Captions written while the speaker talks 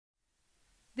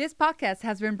This podcast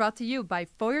has been brought to you by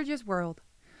Voyager's World.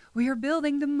 We are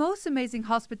building the most amazing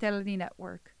hospitality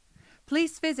network.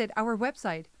 Please visit our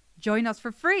website, join us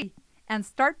for free, and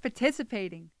start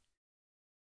participating.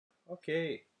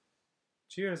 Okay.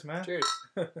 Cheers, man. Cheers.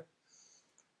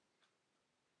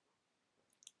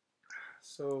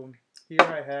 So here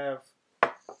I have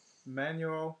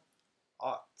Manuel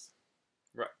Ott,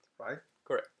 Right. right?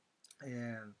 Correct.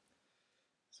 And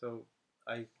so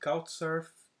I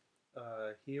couchsurf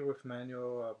here with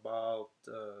Manuel about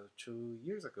 2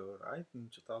 years ago, right? In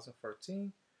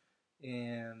 2014,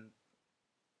 and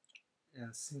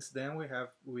since then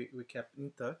we kept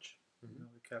in touch.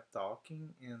 Mhm. We kept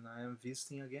talking, and I am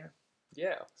visiting again.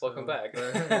 Yeah. Welcome So, back.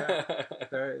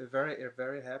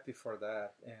 Very happy for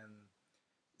that. And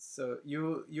so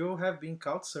you have been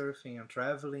couch surfing and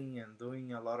traveling and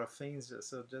doing a lot of things.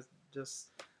 So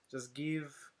just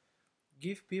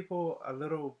give people a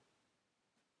little,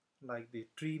 like, the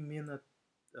 3 minute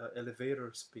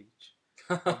elevator speech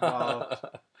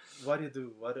about what you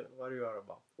do, what you are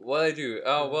about. What I do?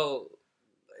 Oh, Yeah. well,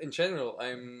 in general,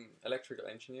 I'm electrical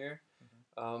engineer,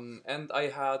 and I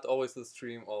had always this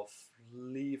dream of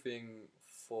leaving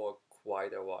for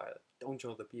quite a while. Don't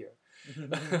show the beer.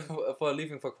 For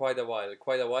leaving for quite a while.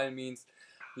 Quite a while means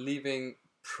leaving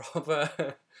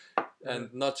proper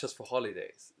and not just for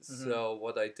holidays. So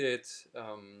what I did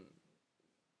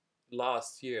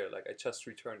last year, like I just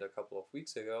returned a couple of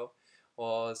weeks ago,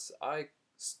 was I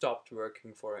stopped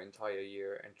working for an entire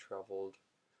year and traveled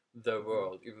the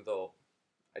world, even though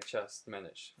I just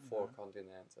managed 4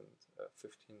 continents and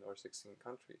 15 or 16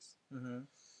 countries.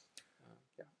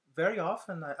 Yeah. Very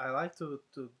often I like to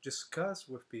discuss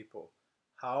with people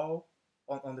how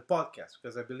on the podcast,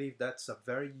 because I believe that's a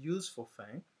very useful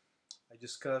thing. I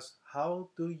discuss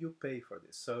how do you pay for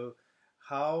this. So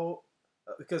how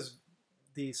because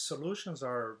the solutions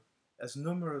are as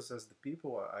numerous as the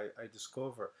people I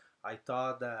discover. I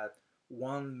thought that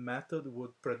one method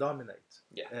would predominate.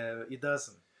 Yeah. It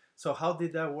doesn't. So how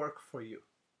did that work for you?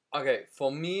 Okay,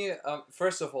 for me,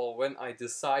 first of all, when I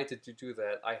decided to do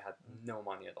that, I had no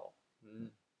money at all.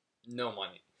 No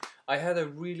money. I had a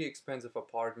really expensive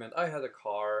apartment. I had a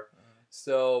car.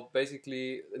 So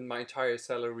basically, my entire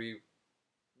salary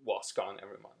was gone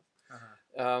every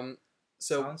month.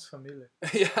 So Sounds familiar.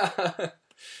 yeah.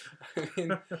 I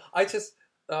mean, I just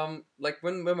like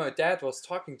when my dad was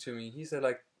talking to me, he said,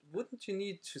 like, wouldn't you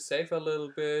need to save a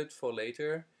little bit for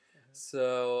later?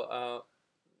 So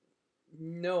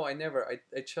no, I never.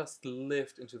 I just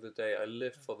lived into the day. I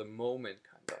lived for the moment,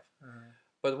 kind of.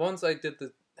 But once I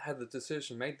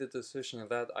made the decision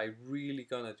that I really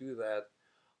gonna do that,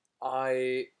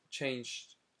 I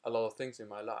changed a lot of things in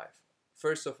my life.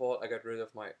 First of all, I got rid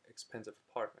of my expensive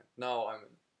apartment. Now I'm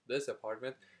in this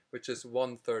apartment, which is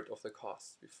 1/3 of the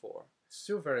cost before.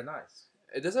 Still very nice.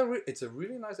 It's a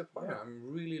really nice apartment. Yeah.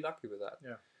 I'm really lucky with that.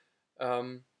 Yeah.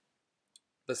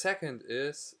 The second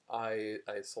is I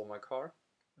sold my car.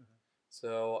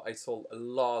 So I sold a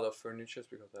lot of furniture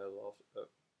because I love a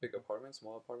big apartment,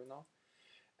 small apartment now.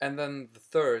 And then the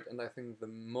third, and I think the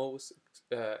most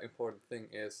important thing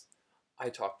is I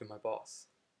talked to my boss.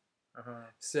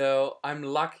 So I'm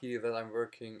lucky that I'm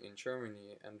working in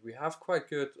Germany and we have quite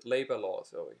good labor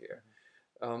laws over here.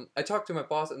 I talked to my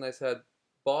boss and I said,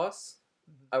 "Boss,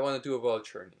 I want to do a world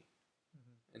journey."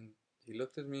 And he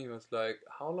looked at me and was like,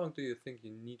 "How long do you think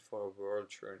you need for a world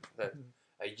journey?" I said,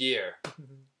 "A year."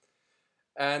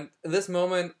 And in this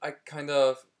moment, I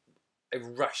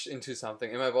rushed into something,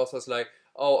 and my boss was like,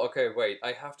 "Oh, okay, wait,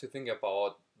 I have to think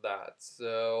about that.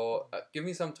 So give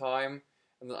me some time,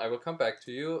 and then I will come back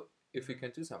to you if we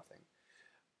can do something."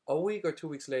 A week or 2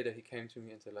 weeks later, he came to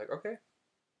me and said, like, "Okay,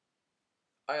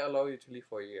 I allow you to leave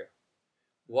for a year.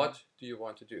 What do you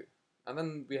want to do?" And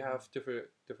then we have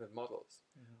different models.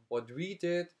 What we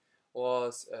did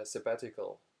was a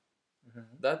sabbatical.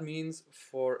 That means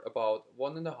for about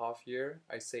 1.5 years,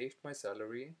 I saved my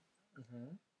salary.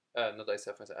 Not I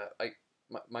saved my salary.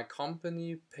 My company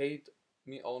paid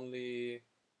me only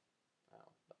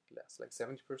less, like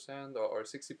 70% or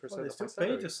 60% Well, they of my still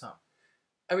salary. paid you some.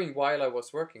 I mean, while I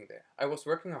was working there, I was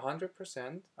working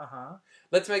 100%. Uh-huh.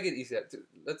 Let's make it easier.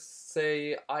 Let's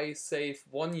say I save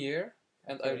 1 year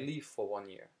and I Okay. leave for 1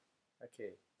 year.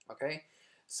 Okay. Okay,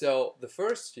 so the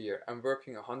first year I'm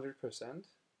working 100%,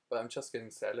 but I'm just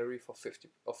getting salary for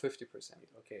 50%.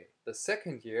 Okay. The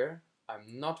second year I'm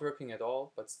not working at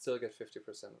all, but still get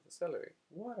 50% of the salary.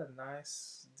 What a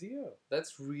nice deal.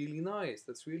 That's really nice.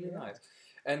 That's really Yeah. nice.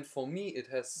 And for me, it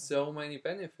has so many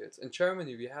benefits. In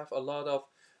Germany, we have a lot of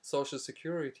social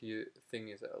security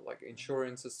things, like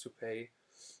insurances to pay.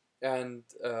 And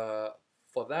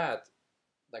for that,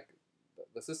 like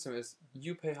the system is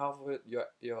you pay half of it,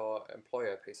 your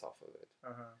employer pays half of it.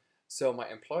 Uh-huh. So my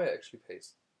employer actually paid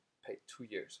 2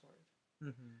 years for it,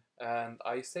 Mm-hmm. and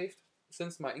I saved,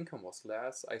 since my income was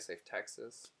less. I saved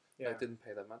taxes. I Yeah. didn't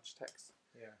pay that much tax,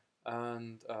 Yeah.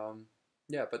 and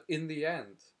yeah. But in the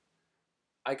end,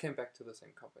 I came back to the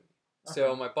same company. Okay.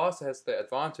 So my boss has the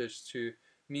advantage to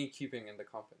me keeping in the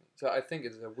company. So I think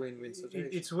it's a win-win situation.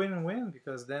 It's win-win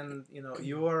because then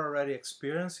you are already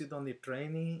experienced. You don't need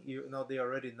training. They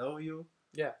already know you.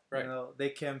 Yeah, right. They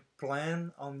can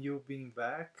plan on you being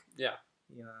back. Yeah.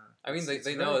 I mean, it's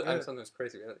they very know good. I'm sometimes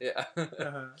crazy. Yeah.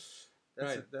 Uh-huh.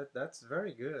 Right. That's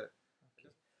very good.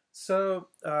 So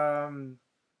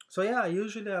yeah,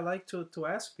 usually I like to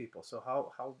ask people. So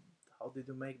how did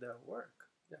you make that work?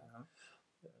 Yeah. You know?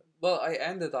 Well, I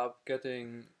ended up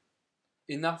getting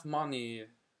enough money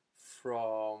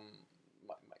from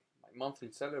my monthly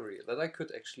salary that I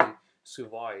could actually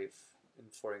survive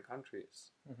in foreign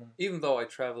countries. Mhm. Even though I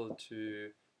traveled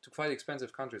to quite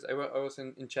expensive countries. I was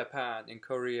in Japan, in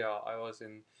Korea, I was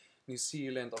in New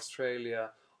Zealand,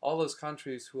 Australia, all those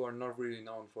countries who are not really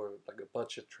known for like a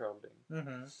budget traveling.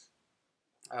 Mm-hmm.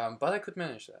 But I could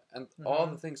manage that, and all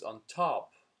the things on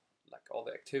top, like all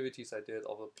the activities I did,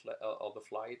 all the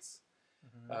flights,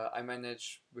 Mm-hmm. I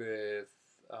managed with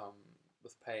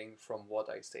paying from what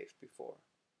I saved before.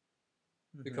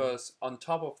 Mm-hmm. Because on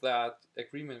top of that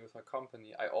agreement with my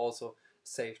company, I also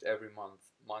saved every month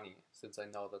money, since I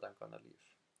know that I'm gonna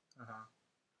leave. Uh-huh.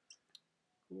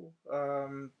 Cool.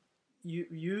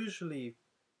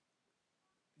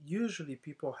 Usually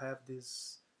people have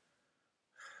this.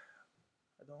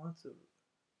 I don't want to.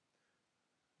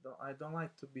 I don't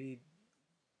like to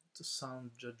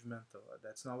sound judgmental.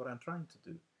 That's not what I'm trying to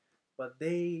do. But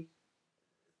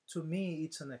to me,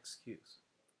 it's an excuse.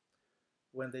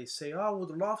 When they say, "Oh, I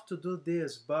would love to do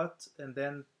this, but," and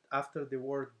then after the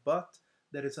word "but,"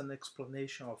 there is an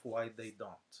explanation of why they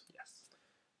don't. Yes.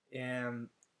 And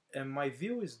my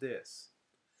view is this: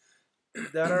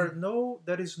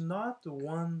 there is not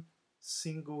one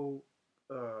single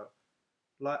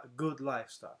good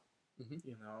lifestyle.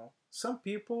 Mm-hmm. Some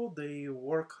people, they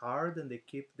work hard and they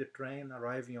keep the train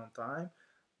arriving on time.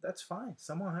 That's fine.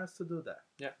 Someone has to do that.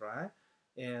 Yeah. Right.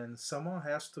 And someone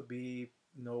has to be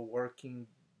working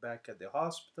back at the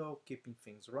hospital, keeping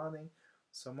things running.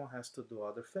 Someone has to do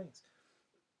other things.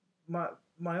 My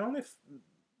my only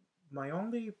my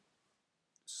only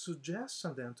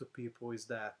suggestion then to people is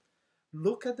that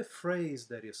look at the phrase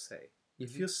that you say.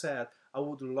 If you said, "I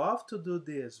would love to do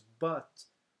this, but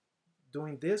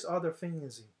doing this other thing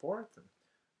is important,"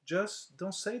 just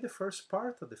don't say the first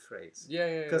part of the phrase.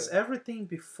 Yeah. Because everything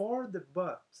before the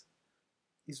 "but"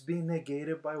 is being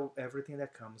negated by everything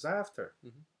that comes after.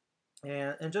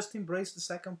 And just embrace the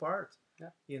second part.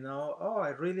 Yeah. Oh, I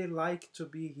really like to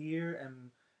be here,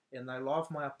 and I love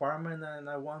my apartment, and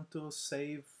I want to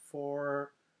save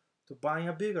to buying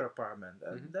a bigger apartment.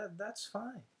 That's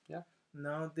fine. Yeah.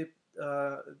 No,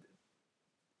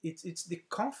 it's the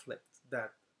conflict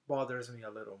that bothers me a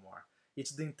little more.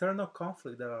 It's the internal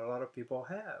conflict that a lot of people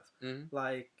have.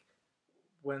 Like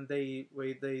when they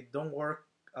don't work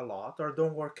a lot or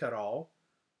don't work at all,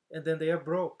 and then they are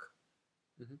broke.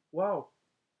 Wow,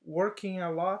 working a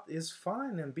lot is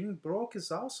fine, and being broke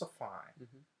is also fine.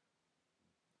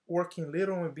 Working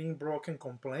little and being broke and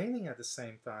complaining at the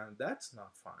same time, that's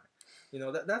not fine.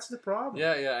 That's the problem.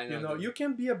 Yeah, I know. You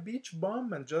can be a beach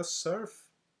bum and just surf.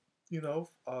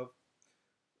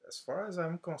 As far as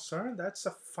I'm concerned, that's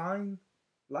a fine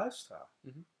lifestyle.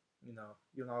 You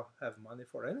not have money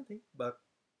for anything, but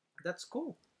that's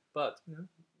cool. But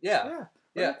yeah,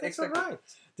 that's exactly. all right.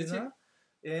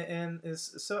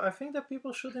 So I think that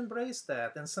people should embrace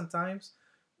that. And sometimes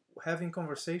having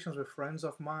conversations with friends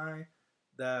of mine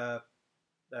that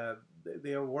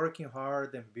they are working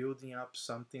hard and building up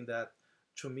something that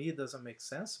to me doesn't make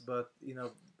sense, but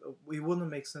it wouldn't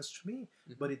make sense to me,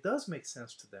 but it does make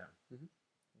sense to them.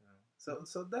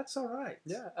 So that's all right.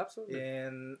 Yeah, absolutely.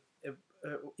 And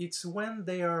it's when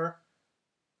they are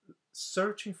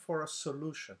searching for a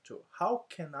solution to how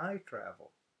can I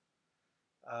travel.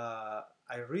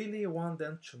 I really want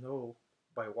them to know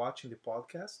by watching the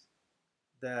podcast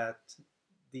that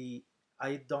the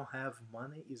 "I don't have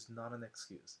money" is not an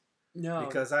excuse. No.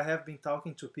 Because I have been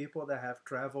talking to people that have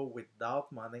traveled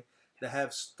without money, that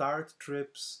have started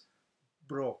trips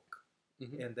broke.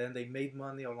 And then they made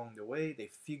money along the way. They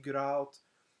figured out,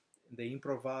 they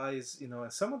improvise,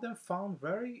 and some of them found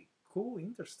very cool,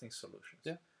 interesting solutions.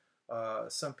 Yeah.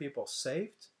 Some people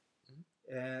saved,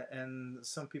 and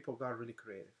some people got really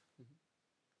creative.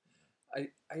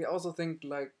 I also think,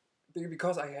 like,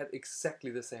 because I had exactly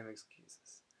the same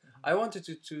excuses, I wanted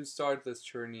to start this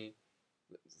journey,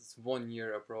 this 1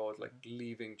 year abroad, like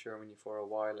leaving Germany for a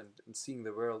while and seeing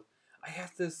the world. I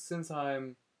had this since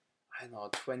I'm, I don't know,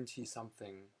 20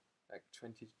 something, like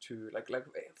 22, like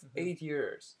 8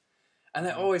 years. And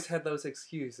I always had those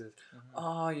excuses.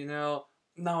 Oh, you know,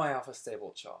 now I have a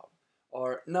stable job.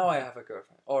 Or now I have a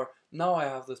girlfriend. Or now I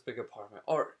have this big apartment.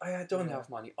 Or I don't have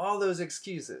money. All those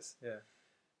excuses. Yeah.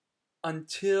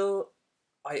 Until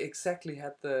I exactly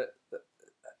had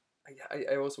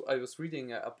I was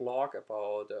reading a blog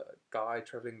about a guy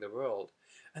traveling the world.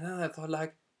 And then I thought,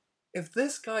 like, if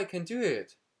this guy can do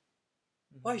it,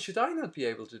 why should I not be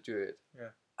able to do it? Yeah.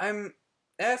 I'm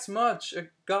as much a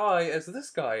guy as this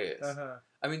guy is.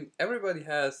 I mean, everybody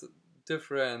has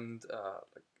different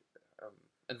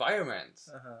environments,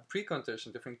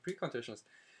 different preconditions,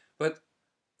 but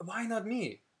why not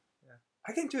me? Yeah.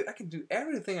 I can do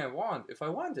everything I want if I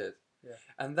want it. Yeah.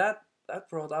 And that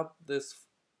brought up this.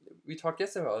 We talked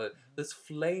yesterday about it. This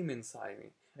flame inside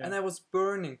me, and I was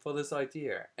burning for this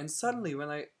idea. And suddenly, when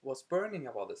I was burning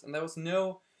about this, and there was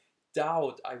no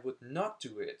doubt I would not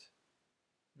do it.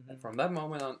 And from that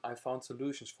moment on, I found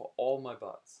solutions for all my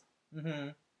buts.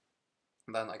 And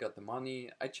then I got the money.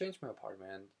 I changed my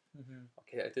apartment.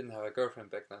 Okay, I didn't have a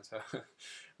girlfriend back then, so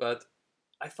but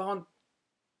I found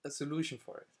a solution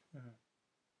for it.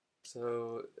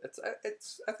 So it's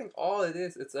I think all it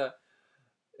is.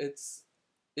 It's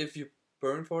if you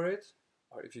burn for it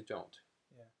or if you don't.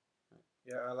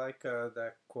 Yeah, I like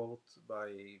that quote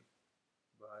by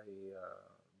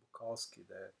Bukowski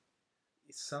that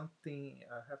it's something,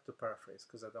 I have to paraphrase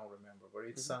because I don't remember, but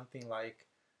it's something like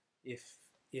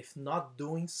if not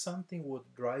doing something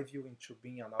would drive you into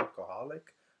being an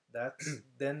alcoholic,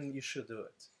 then you should do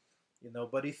it. You know,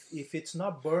 but if it's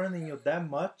not burning you that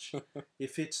much,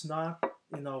 if it's not,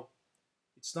 you know,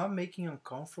 it's not making you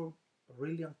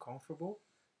really uncomfortable,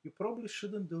 you probably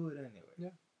shouldn't do it anyway. Yeah,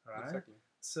 right. Exactly.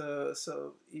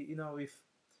 So you know, if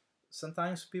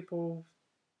sometimes people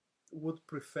would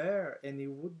prefer, and it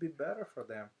would be better for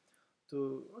them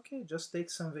to just take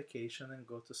some vacation and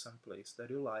go to some place that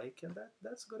you like, and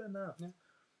that's good enough. Yeah.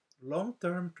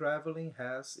 Long-term traveling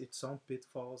has its own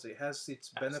pitfalls. It has its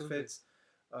benefits,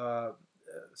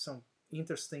 some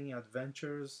interesting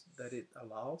adventures that it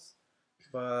allows,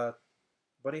 but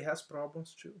it has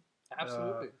problems too.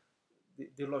 Absolutely.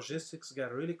 The logistics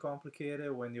get really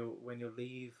complicated when you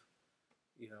leave,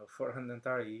 you know, for an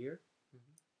entire year.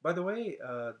 By the way,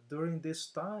 during this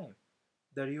time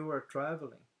that you were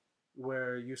traveling,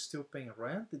 were you still paying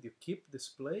rent? Did you keep this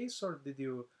place, or did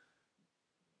you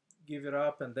give it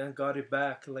up and then got it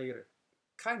back later?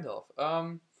 Kind of.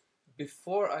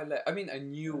 Before I left, I mean, I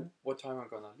knew what time I'm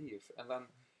gonna leave, and then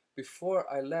before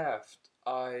I left,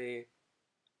 I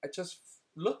just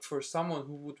looked for someone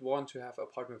who would want to have an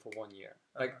apartment for 1 year,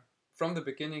 like from the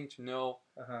beginning, to know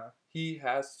he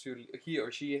or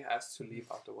she has to leave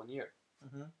after 1 year.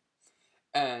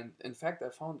 And in fact, I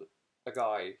found a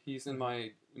guy. He's in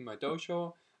my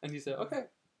dojo, and he said, "Okay,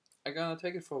 I'm gonna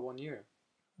take it for 1 year."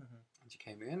 And he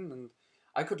came in, and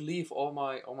I could leave all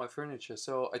my furniture.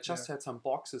 So I just had some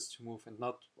boxes to move, and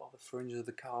not all the furniture,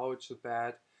 the couch, the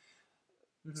bed.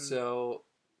 So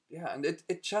yeah, and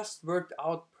it just worked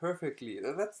out perfectly.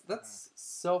 That's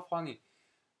so funny.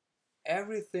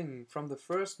 Everything from the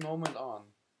first moment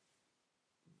on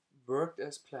worked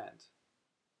as planned.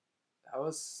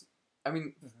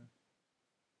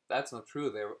 That's not true.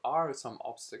 There are some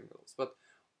obstacles, but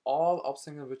all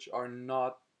obstacles which are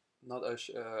not a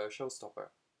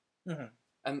showstopper.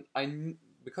 And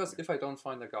because if I don't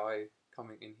find a guy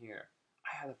coming in here,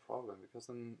 I had a problem, because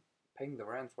then paying the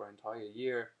rent for an entire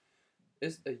year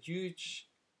is a huge.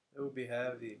 It would be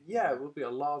heavy. Yeah, it would be a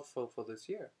lot for this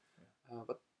year.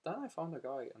 But then I found a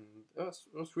guy, and it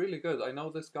was really good. I know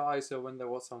this guy, so when there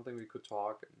was something, we could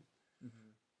talk, and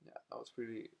yeah, that was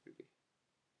really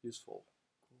useful.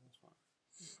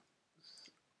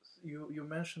 You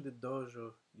mentioned the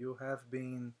dojo. You have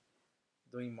been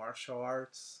doing martial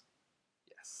arts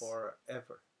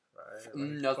forever, right?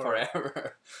 Not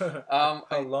forever.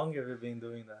 How long have you been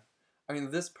doing that? I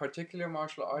mean, this particular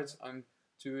martial arts I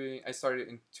started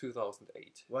in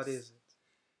 2008. What is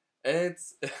it?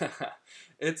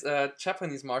 It's a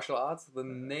Japanese martial arts. The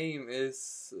name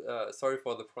is, sorry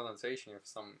for the pronunciation if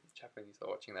some Japanese are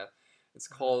watching that. It's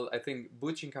called, I think,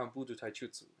 Bujinkan Budo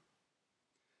Taijutsu.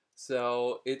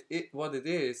 So what it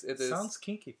is, sounds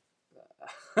kinky.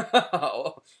 Can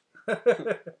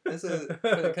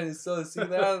you still see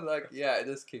that? Like, yeah, it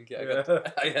is kinky.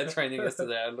 I had training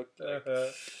yesterday. I looked like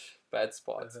bad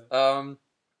spots.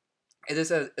 It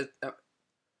is a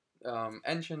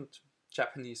ancient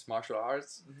Japanese martial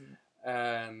arts,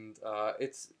 and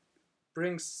it's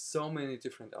brings so many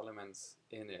different elements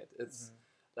in it. It's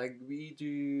like we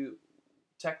do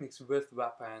techniques with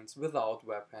weapons, without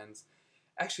weapons,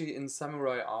 actually in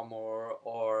samurai armor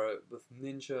or with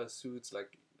ninja suits,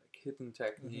 like hidden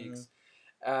techniques,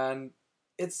 and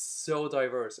it's so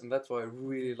diverse, and that's what I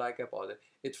really like about it.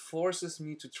 It forces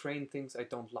me to train things I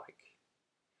don't like.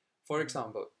 For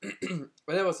example,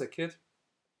 when I was a kid,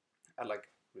 at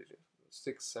like really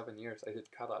 6-7 years, I did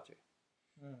karate.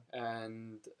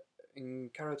 And in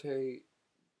karate,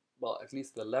 well, at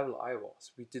least the level I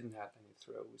was, we didn't have any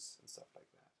throws and stuff like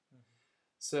that.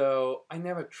 So I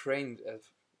never trained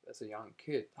as a young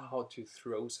kid how to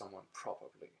throw someone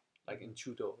properly, like in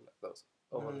judo, like those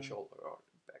over the shoulder or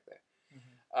back there.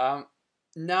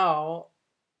 Now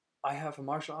I have a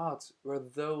martial arts where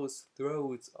those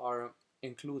throws are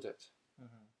included.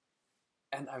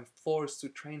 And I'm forced to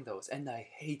train those, and I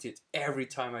hate it every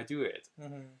time I do it.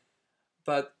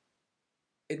 But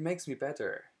it makes me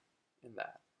better in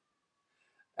that.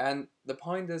 And the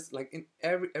point is, like in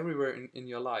everywhere in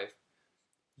your life,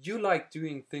 you like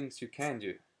doing things you can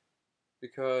do,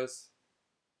 because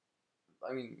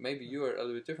I mean, maybe you are a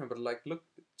little bit different, but like, look,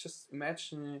 just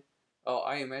imagine. Oh,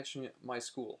 I imagine my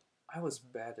school. I was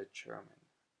bad at German,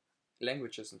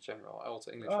 languages in general.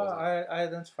 Also English. I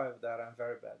identify with that. I'm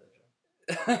very bad at German.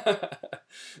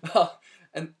 Well,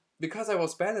 and because I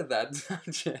was bad at that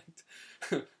subject,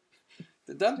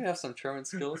 don't you have some German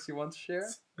skills you want to share?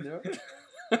 No.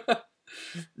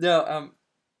 No.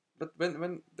 But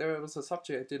when there was a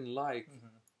subject I didn't like,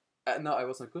 no, I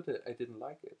wasn't good at it. I didn't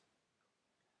like it.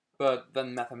 But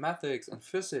then mathematics and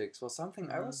physics was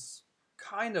something I was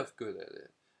kind of good at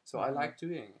it, so I like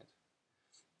doing it.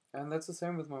 And that's the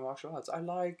same with my martial arts. I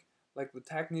like the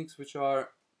techniques which I'm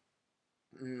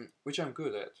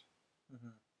good at.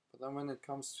 But then when it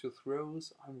comes to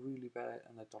throws, I'm really bad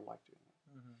and I don't like doing it.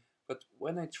 But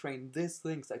when I train these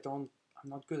things I'm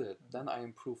not good at, then I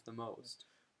improve the most.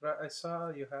 Right, I saw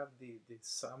you have the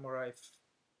samurai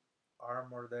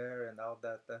armor there and all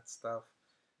that stuff.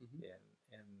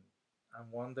 And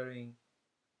I'm wondering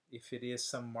if it is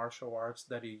some martial arts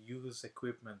that you use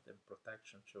equipment and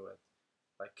protection to it.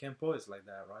 Like Kempo is like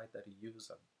that, right? That you use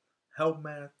a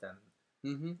helmet and a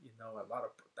lot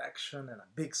of protection and a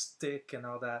big stick and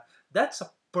all that. That's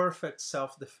a perfect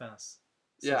self-defense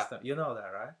system. You know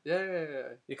that, right?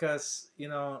 Yeah. Because,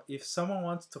 if someone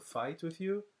wants to fight with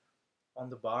you on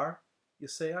the bar, you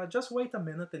say, just wait a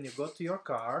minute, and you go to your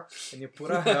car, and you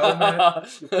put a helmet,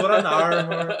 you put an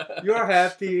armor, you're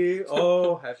happy,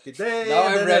 happy day. Now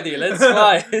I'm ready, let's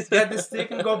fight. Get the stick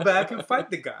and go back and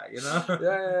fight the guy,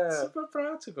 Yeah. Super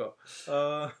practical.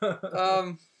 Well,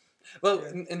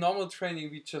 in normal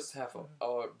training, we just have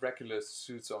our regular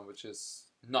suits on, which is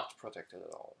not protected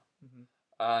at all.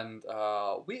 And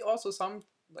we also this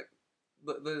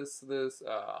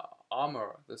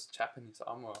armor, this Japanese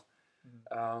armor,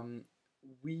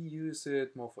 we use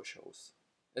it more for shows.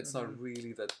 It's not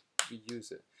really that we use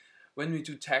it. When we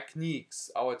do techniques,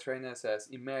 our trainer says,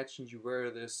 imagine you wear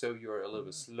this so you're a little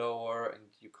bit slower and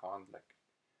you can't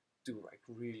do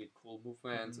really cool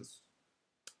movements.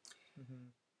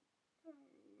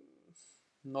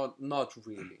 Not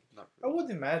really. I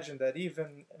would imagine that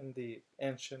even in the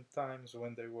ancient times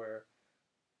when they were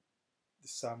the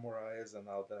samurais and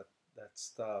all that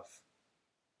stuff,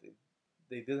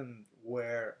 they didn't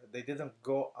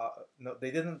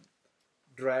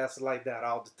dress like that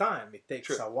all the time. It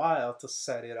takes a while to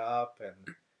set it up,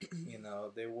 and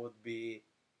they would be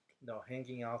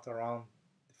hanging out around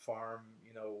the farm,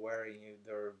 wearing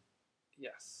their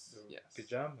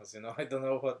pajamas. I don't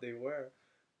know what they wear.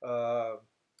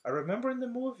 I remember in the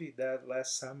movie that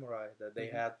Last Samurai that they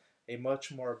had a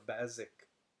much more basic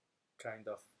kind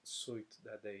of suit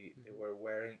that they were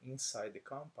wearing inside the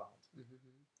compound.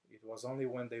 It was only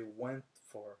when they went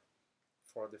for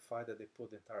the fight that they put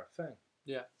the entire thing.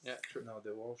 Yeah, true.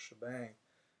 The whole shebang,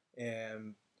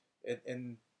 and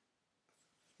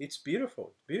it's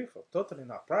beautiful, totally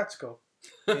not practical.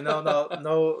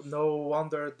 No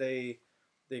wonder they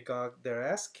got their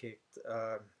ass kicked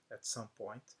at some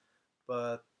point,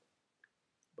 but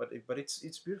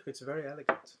it's beautiful. It's very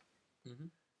elegant.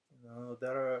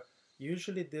 There are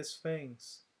usually these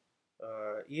things,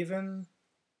 even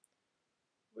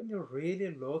when you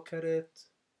really look at it.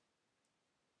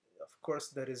 Of course,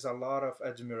 there is a lot of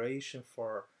admiration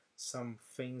for some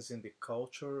things in the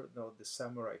culture, the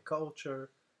samurai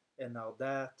culture and all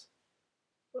that.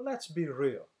 But let's be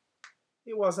real.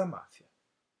 It was a mafia.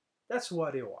 That's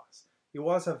what it was. It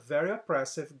was a very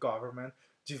oppressive government,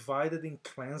 divided in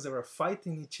clans that were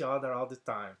fighting each other all the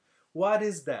time. What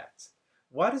is that?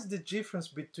 What is the difference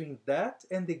between that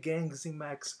and the gangs in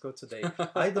Mexico today?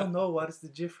 I don't know what is the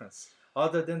difference,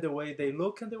 other than the way they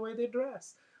look and the way they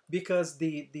dress. Because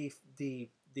the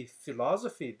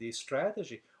philosophy, the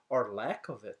strategy, or lack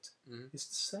of it is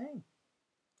the same,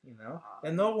 you know.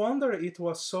 And no wonder it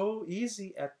was so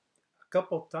easy at a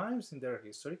couple times in their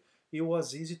history. It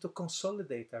was easy to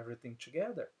consolidate everything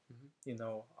together. You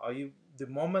know, the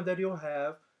moment that you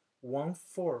have one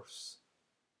force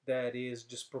that is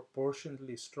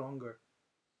disproportionately stronger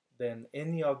than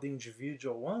any of the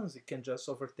individual ones, it can just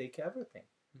overtake everything.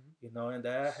 You know, and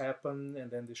that happened,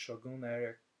 and then the Shogun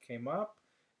era came up,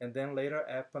 and then later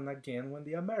happened again when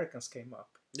the Americans came up.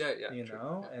 Yeah, yeah. You true.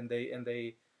 know, Yeah.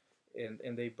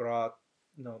 and they brought,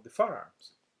 you know, the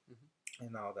firearms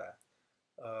and all that.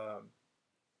 Um,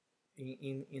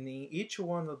 in each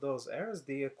one of those eras,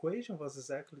 the equation was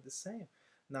exactly the same.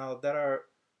 Now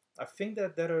I think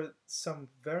that there are some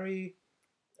very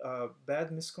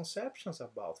bad misconceptions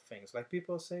about things. Like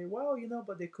people say, well, you know,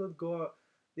 but they could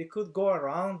go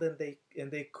around and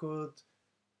they could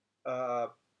uh,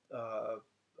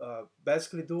 uh,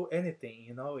 basically do anything.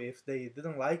 You know, if they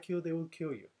didn't like you, they would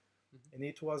kill you, and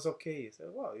it was okay.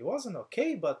 So, well, it wasn't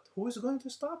okay, but who is going to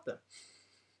stop them?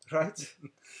 Right?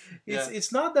 Yeah.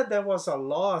 It's not that there was a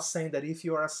law saying that if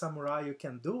you are a samurai you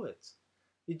can do it.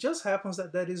 It just happens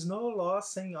that there is no law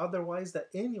saying otherwise that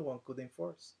anyone could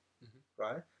enforce.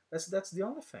 Right? That's the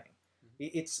only thing.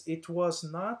 It was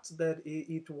not that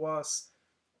it was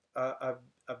a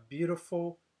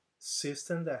beautiful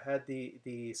system that had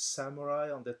the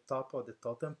samurai on the top of the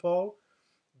totem pole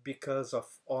because of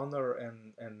honor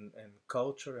and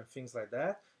culture and things like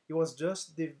that. It was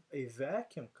just a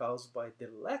vacuum caused by the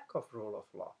lack of rule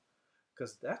of law,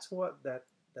 because that's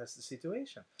the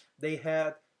situation. They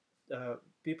had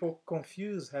people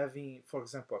confuse having, for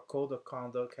example, a code of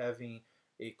conduct, having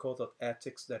a code of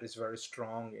ethics that is very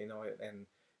strong, you know,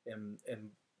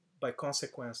 and by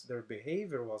consequence, their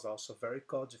behavior was also very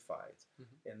codified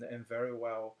and very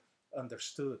well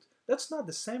understood. That's not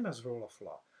the same as rule of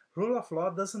law. Rule of law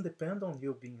doesn't depend on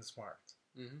you being smart.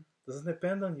 Doesn't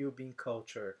depend on you being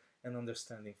cultured and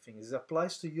understanding things. It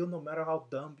applies to you no matter how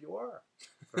dumb you are,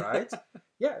 right?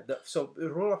 Yeah. So the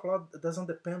rule of law doesn't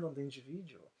depend on the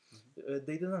individual.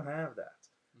 They didn't have that.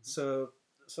 So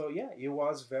yeah, it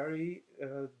was very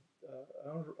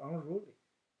unruly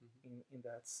in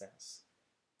that sense,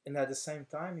 and at the same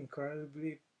time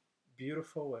incredibly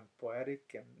beautiful and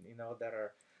poetic, and you know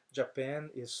that Japan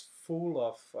is full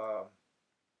of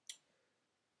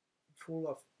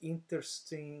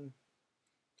interesting,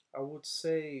 I would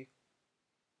say,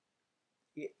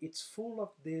 it's full of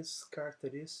these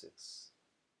characteristics,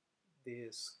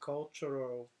 these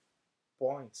cultural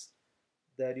points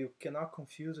that you cannot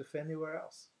confuse with anywhere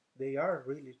else. They are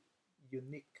really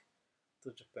unique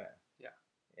to Japan. Yeah.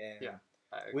 And Yeah,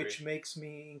 I agree. which makes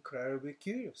me incredibly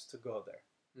curious to go there.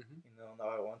 You know, now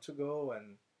I want to go.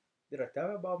 And did I tell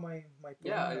you about my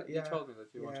plan? You told me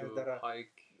that you want to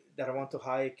hike. That I want to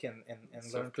hike and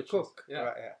learn to cook. Yeah.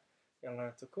 Right, yeah. And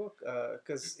learn to cook.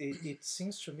 Because it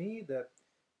seems to me that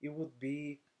it would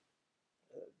be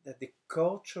that the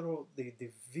cultural, the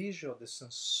visual, the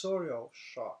sensorial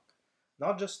shock,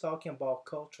 not just talking about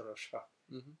cultural shock,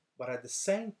 but at the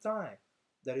same time,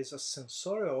 there is a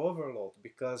sensorial overload,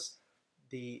 because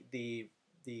the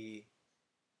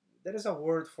there is a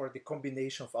word for the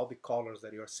combination of all the colors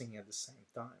that you are seeing at the same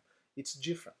time. It's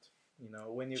different, you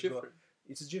know. When you go,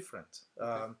 it's different.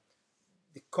 Okay.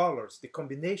 The colors, the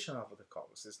combination of the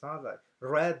colors. It's not like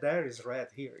red there is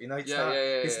red here. You know, it's not.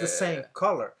 It's the same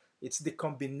color. It's the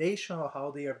combination of how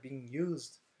they are being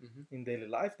used in daily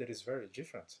life that is very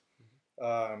different.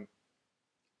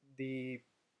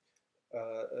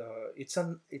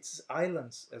 It's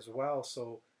islands as well.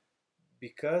 So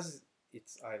because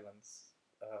it's islands,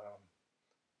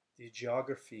 the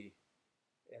geography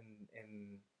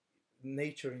and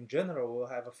nature in general will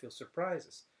have a few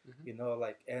surprises. You know,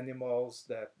 like animals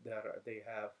that they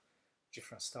have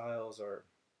different styles,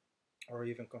 or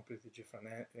even completely different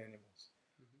animals.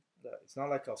 It's not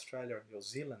like Australia or New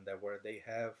Zealand where they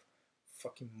have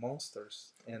fucking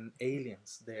monsters and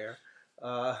aliens there.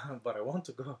 But I want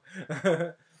to go.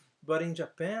 But in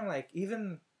Japan, like,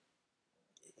 even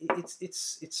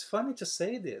it's funny to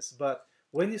say this, but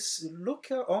when you look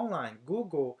online,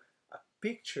 Google a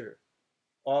picture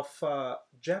of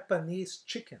Japanese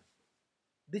chicken,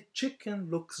 the chicken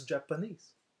looks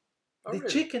Japanese. The really?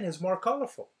 Chicken is more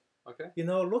colorful. Okay. You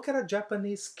know, look at a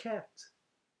Japanese cat.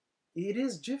 It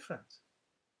is different.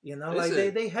 You know, is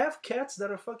like they have cats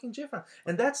that are fucking different,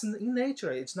 and that's in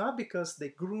nature. It's not because they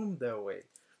groom their way,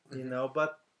 you know,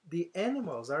 but the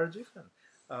animals are different.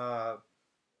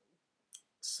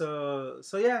 So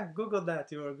yeah, Google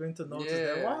that. You are going to notice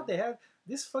that Yeah. wow, they have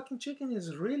this fucking chicken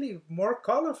is really more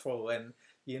colorful, and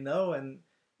and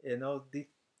the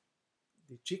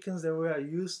chickens that we are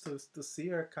used to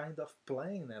see are kind of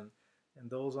plain, and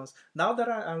those ones. Now that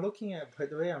I'm looking at, by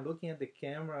the way, I'm looking at the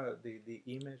camera, the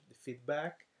image, the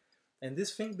feedback, and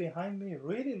this thing behind me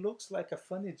really looks like a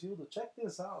funny dildo. Check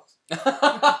this out.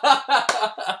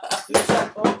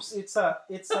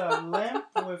 It's a lamp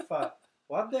with a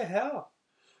what the hell?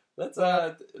 That's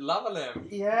But a lava lamp.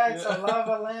 yeah, it's a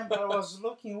lava lamp. But I was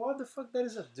looking, what the fuck? There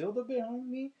is a dildo behind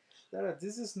me.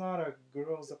 This is not a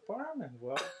girl's apartment.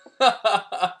 Well,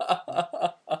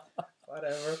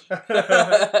 whatever.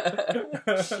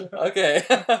 Okay.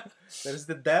 There's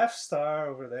the Death Star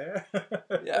over there.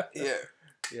 Yeah, here.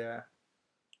 Yeah.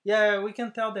 Yeah, we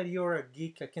can tell that you're a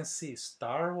geek. I can see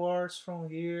Star Wars from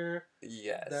here.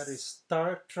 Yes. That is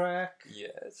Star Trek.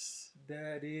 Yes.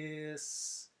 That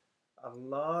is a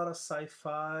lot of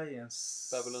sci-fi and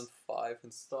Babylon 5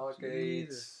 and Stargate.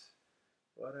 Jesus.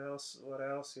 What else? What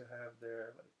else you have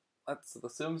there? Like That's The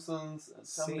Simpsons and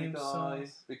Family Guy,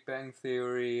 Simpsons. Big Bang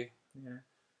Theory. Yeah.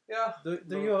 Yeah.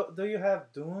 Do you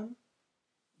have Dune?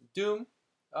 Doom?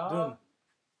 Dune.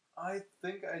 I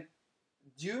think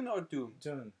Dune or Doom?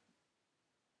 Dune.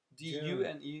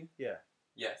 Dune? Yeah.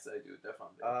 Yes, I do,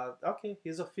 definitely. Okay,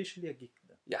 he's officially a geek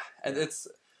then. Yeah, and Yeah. it's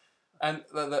and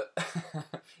the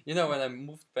when I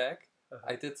moved back,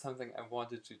 Uh-huh. I did something I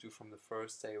wanted to do from the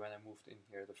first day when I moved in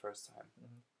here the first time.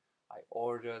 Mhm. I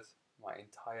ordered my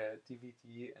entire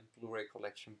DVD and Blu-ray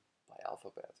collection by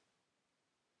alphabet.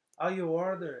 Oh, you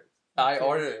ordered. I Okay.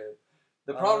 ordered it.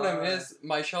 The problem is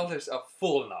my shelters are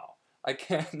full now. I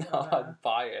cannot Uh-huh.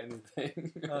 buy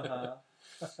anything. Uh-huh.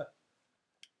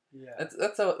 Yeah.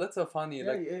 That's so funny.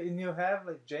 Yeah, Like and you have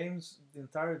like the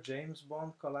entire James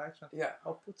Bond collection. yeah,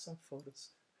 I'll put some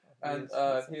photos. Of and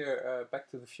this. here Back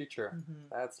to the Future. Mhm.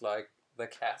 That's like the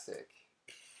classic.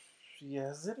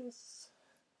 Yes, it is.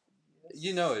 Yes.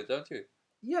 You know it, don't you?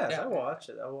 Yes, Yeah. I watched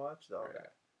it. I watched all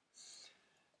that.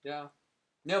 Yeah.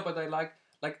 No, but I like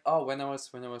when I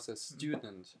was a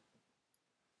student,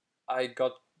 I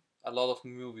got a lot of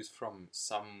movies from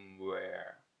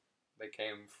somewhere.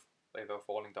 They were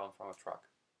falling down from a truck.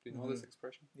 Do you know this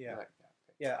expression? Yeah. Okay.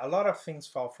 Yeah, a lot of things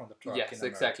fall from the truck. Yes, in America.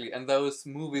 exactly. And those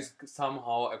movies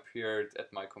somehow appeared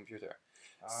at my computer.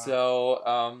 Ah. So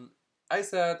I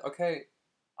said, okay,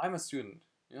 I'm a student.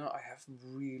 I have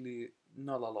really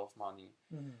not a lot of money.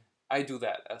 Mhm. I do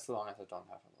that as long as I don't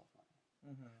have a lot of money.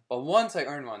 Mhm. But once I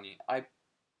earn money, I'm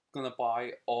gonna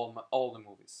buy all the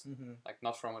movies, Mhm. like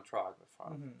not from a truck, but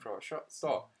from a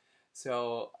store. Mhm.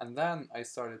 So and then I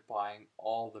started buying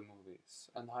all the movies,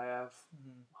 and I have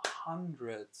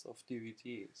hundreds of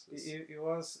DVDs. It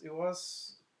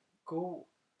was cool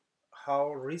how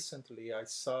recently I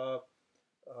saw.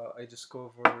 I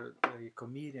discovered a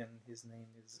comedian. His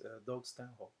name is Doug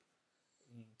Stanhope.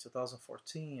 In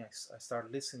 2014, I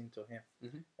started listening to him,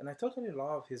 and I totally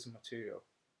love his material.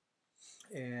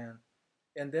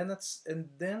 And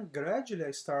then gradually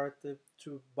I started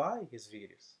to buy his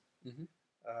videos.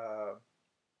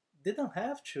 Didn't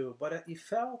have to, but it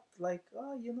felt like,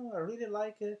 I really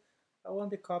like it. I want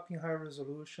the copy in high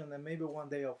resolution, and maybe one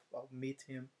day I'll meet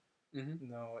him,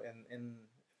 and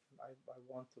I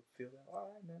want to feel that.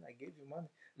 All right, man, I gave you money.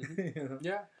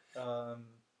 Yeah.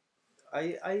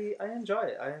 I enjoy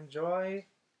it.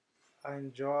 I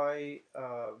enjoy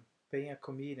paying a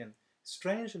comedian.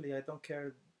 Strangely, I don't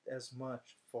care as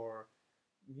much for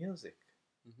music.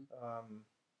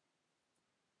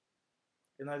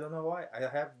 And I don't know why. I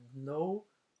have no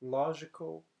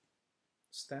logical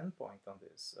standpoint on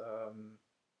this.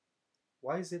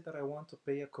 Why is it that I want to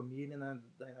pay a comedian and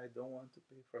that I don't want to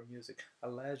pay for music?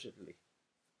 Allegedly,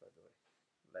 by the way.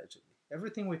 Allegedly.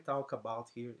 Everything we talk about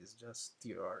here is just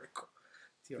theoretical.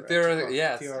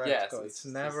 Yes. It's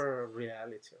never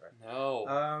reality, right?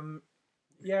 No.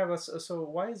 Yeah, but so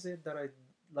why is it that I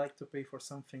like to pay for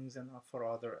some things and not for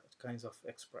other kinds of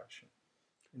expression?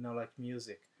 Like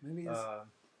music. Maybe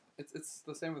it's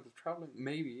the same with the traveling.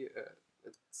 Maybe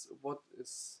it's what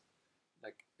is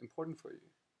like important for you.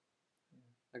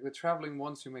 Like the traveling,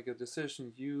 once you make a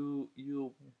decision, you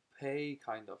pay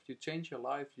kind of. You change your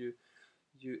life. You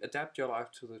adapt your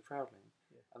life to the traveling,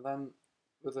 and then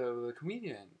with a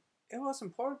comedian, it was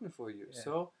important for you,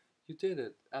 so you did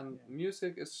it. And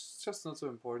music is just not so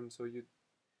important, so you.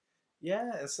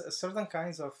 Yeah, certain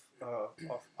kinds of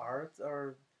art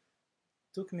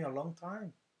took me a long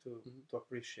time to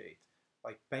appreciate.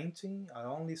 Like painting, I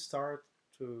only start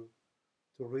to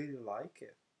really like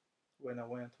it when I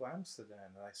went to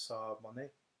Amsterdam and I saw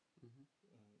Monet.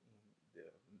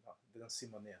 No, didn't see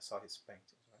Monet. I saw his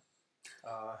paintings. Right?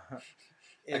 Uh, I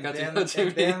and got to know then what you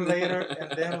and then mean. later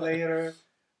and then later,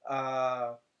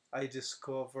 uh, I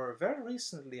discovered very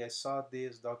recently. I saw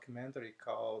this documentary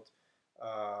called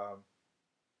uh,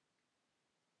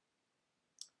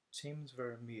 James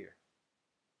Vermeer,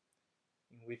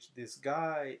 in which this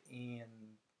guy in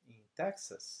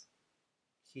Texas,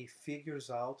 he figures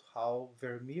out how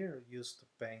Vermeer used to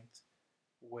paint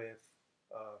with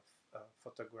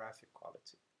photographic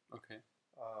quality. Okay.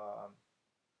 Um,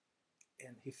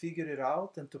 and he figured it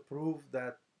out, and to prove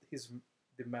that his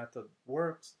the method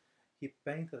works, he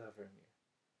painted a Vermeer.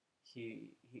 He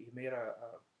made a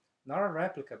not a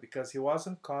replica, because he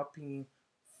wasn't copying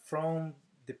from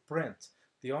the print.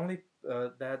 The only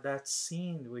that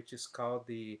scene, which is called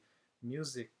the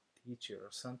music teacher or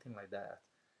something like that,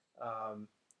 um,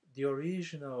 the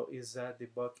original is at the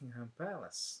Buckingham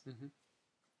Palace. Mm-hmm.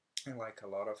 And like a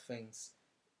lot of things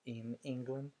in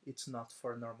England, it's not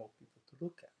for normal people to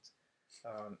look at.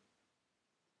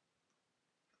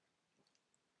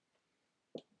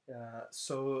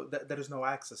 So there is no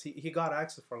access. He got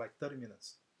access for like 30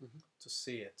 minutes Mm-hmm. to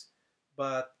see it.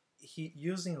 But he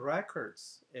using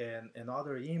records and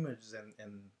other images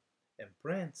and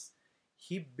prints,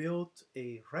 he built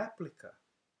a replica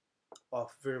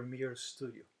of Vermeer's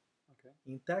studio Okay.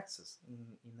 in Texas,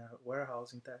 in a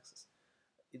warehouse in Texas.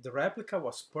 The replica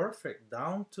was perfect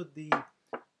down to the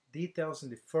details in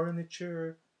the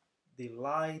furniture, the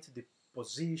light, the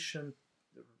position,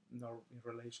 in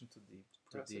relation to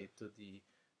the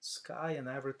sky and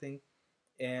everything.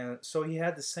 And so he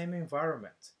had the same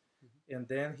environment. Mm-hmm. And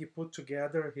then he put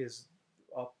together his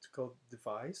optical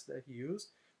device that he used,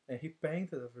 and he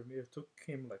painted a Vermeer. It took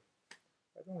him like,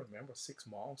 I don't remember, 6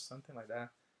 months, something like that.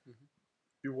 Mm-hmm.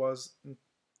 It was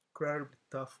incredibly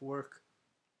tough work,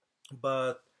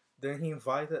 but then he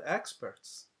invited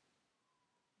experts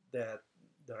that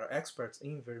there are experts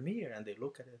in Vermeer, and they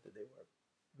look at it and they were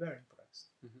very impressed.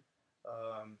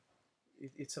 Mm-hmm.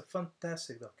 It's a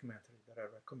fantastic documentary that I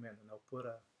recommend, and I'll put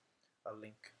a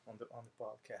link on the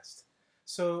podcast.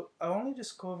 So I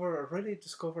really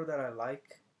discovered that I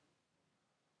like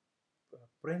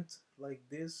print like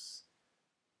this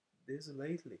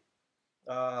lately.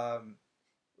 Um,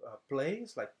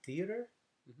 Plays like theater,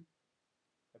 Mm-hmm.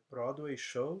 like Broadway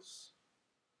shows.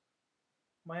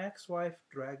 My ex-wife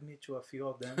dragged me to a few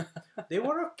of them. They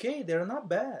were okay. They're not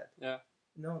bad. Yeah.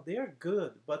 No, they are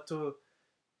good. But to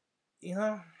you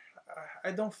know, I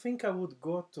don't think I would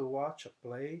go to watch a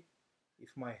play if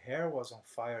my hair was on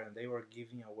fire and they were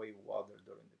giving away water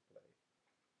during the play.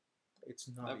 It's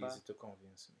not Not bad. easy to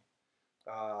convince me.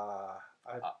 Uh,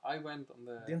 I went on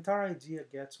the entire idea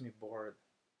gets me bored.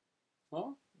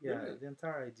 Oh, Yeah, really? the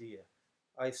entire idea.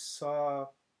 I saw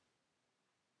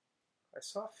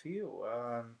a few,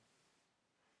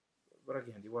 but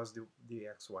again, it was the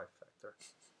ex-wife factor.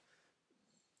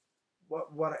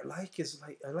 What I like is,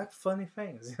 like, I like funny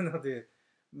things. The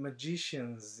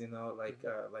magicians, like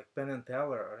Penn and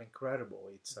Teller are incredible.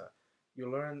 It's you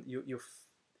learn you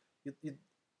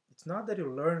it's not that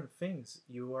you learn things.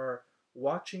 You are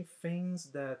watching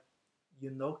things that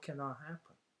cannot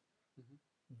happen.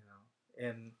 Mm-hmm.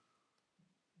 And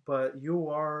but you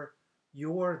are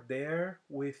there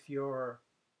with your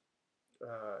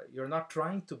you're not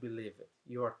trying to believe it.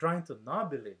 You are trying to not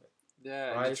believe it,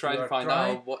 Yeah, and you right? try You to are find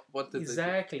trying out what did they do.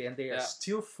 exactly, and they are Yeah.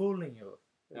 still fooling you.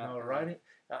 Yeah. Writing.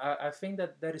 I think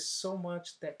that there is so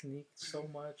much technique, so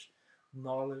much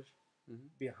knowledge Mm-hmm.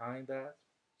 behind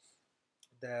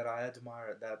that I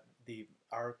admire, that the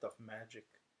art of magic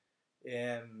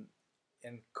and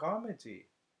comedy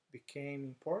became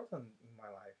important in my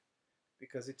life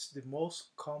because it's the most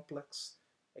complex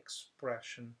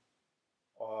expression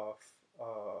of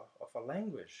of a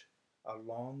language,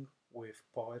 along with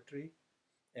poetry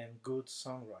and good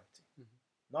songwriting. Mm-hmm.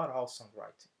 Not all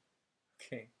songwriting,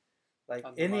 okay? Like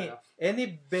Undermine.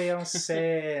 any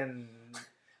Beyonce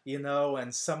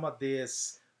and some of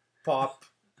these pop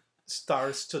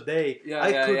stars today,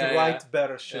 I could write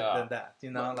better shit than that.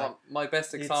 My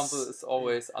best example is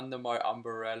always Under My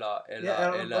Umbrella.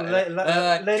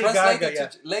 Lady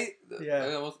Gaga.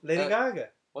 Lady Gaga.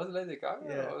 Was it Lady Gaga?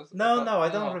 Yeah. No, I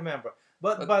don't remember.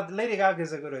 But Lady Gaga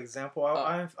is a good example.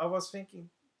 I was thinking,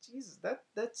 Jesus,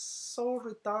 that's so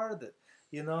retarded.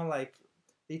 Like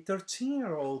a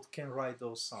 13-year-old can write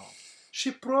those songs.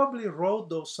 She probably wrote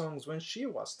those songs when she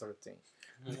was 13.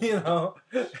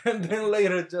 And then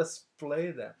later just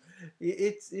play them.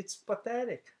 It's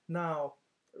pathetic. Now,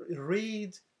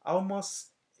 read almost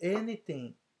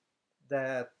anything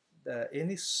that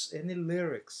any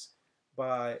lyrics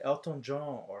by Elton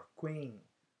John or Queen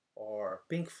or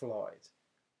Pink Floyd,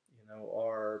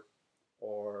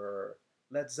 or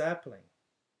Led Zeppelin,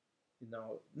 You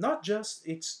know, not just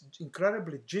it's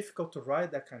incredibly difficult to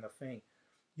write that kind of thing.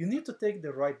 You need to take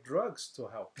the right drugs to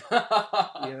help.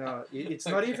 You know, it's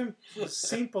not Okay. even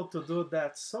simple to do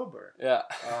that sober. Yeah.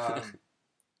 Um,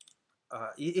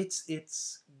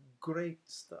 it's great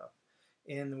stuff.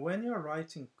 And when you're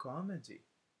writing comedy,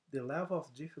 the level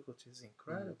of difficulty is Mm.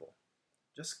 incredible.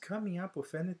 Just coming up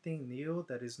with anything new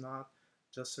that is not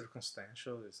just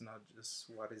circumstantial, it's not just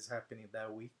what is happening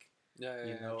that week, Yeah, yeah,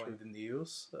 you yeah, know, in true. the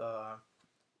news.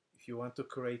 If you want to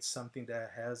create something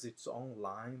that has its own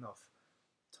line of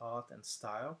thought and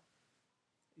style,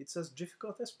 it's as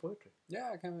difficult as poetry.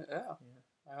 Yeah, yeah, Yeah.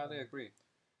 I highly agree.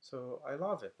 So I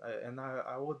love it,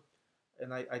 I would,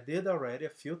 and I did already a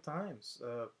few times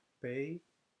pay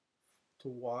to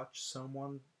watch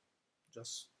someone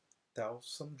just tell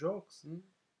some jokes, Mm.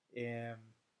 and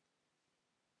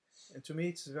to me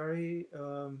it's very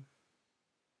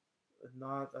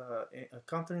not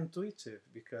counterintuitive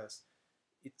because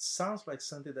it sounds like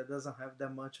something that doesn't have that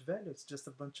much value. It's just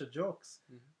a bunch of jokes,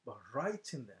 Mhm. but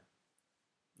writing them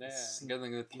Yeah, is,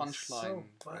 getting the is so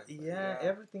punchline correctly. yeah, Yeah.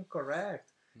 everything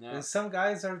correct. Yeah. And some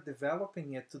guys are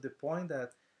developing it to the point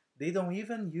that they don't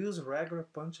even use regular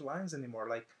punchlines anymore.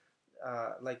 Like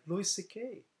Louis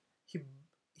C.K. He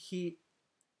he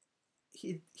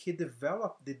he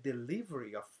developed the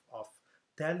delivery of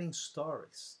telling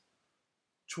stories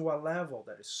to a level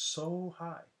that is so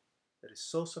high, that is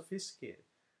so sophisticated,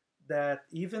 that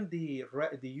even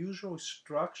the usual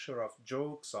structure of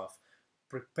jokes of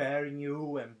preparing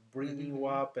you and bringing you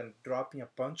Mm-hmm. up and dropping a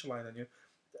punchline on you,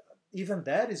 even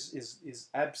that is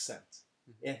absent,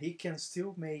 Mm-hmm. and he can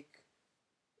still make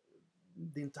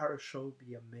the entire show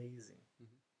be amazing.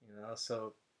 Mm-hmm. You know,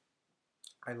 so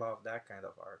I love that kind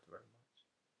of art very much.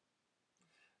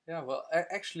 Yeah, well,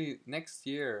 actually, next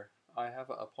year I have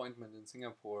an appointment in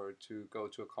Singapore to go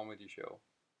to a comedy show.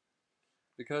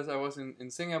 Because I was in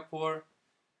Singapore,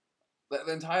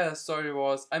 the entire story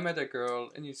was I met a girl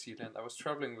in New Zealand. I was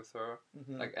traveling with her,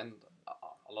 Mm-hmm. like, and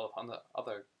a lot of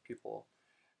other people.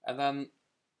 And then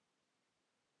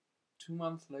 2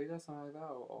 months later, something like that,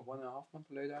 or 1.5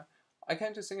 months later, I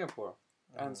came to Singapore.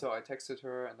 And so I texted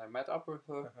her and I met up with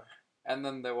her. Uh-huh. And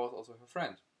then there was also her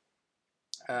friend.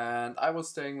 And I was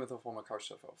staying with a former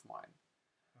couchsurfer of mine.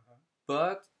 Uh-huh.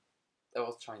 But there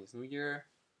was Chinese New Year.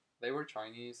 They were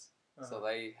Chinese. So Uh-huh.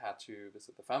 they had to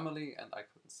visit the family and I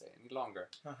couldn't stay any longer.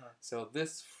 Uh-huh. So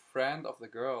this friend of the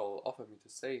girl offered me to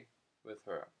stay with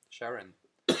her, Sharon.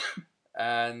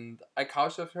 And I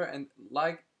couchsurfed her, and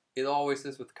like it always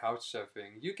is with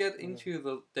couchsurfing, you get into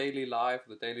the daily life,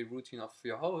 the daily routine of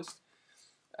your host.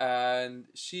 And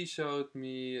she showed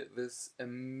me this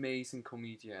amazing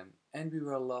comedian, and we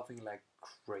were laughing like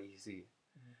crazy.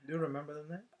 Do you remember the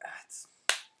name? It's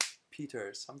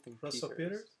Peters, something Russell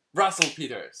Peters? Russell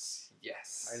Peters,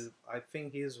 yes. I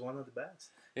think he's one of the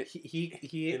best. It-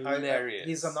 Hilarious.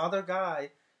 He's another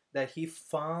guy that he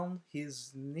found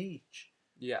his niche.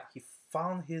 Yeah. He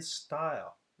found his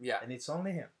style. Yeah. And it's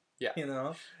only him. Yeah. You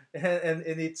know?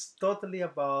 And it's totally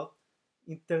about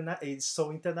it's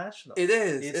so international. It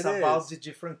is. It's about the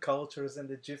different cultures and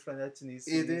the different ethnicities.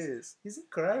 It is. He's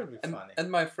incredibly funny.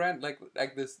 And my friend, like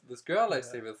this girl I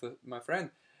stay with, my friend,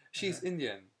 she's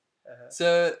Indian.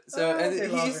 So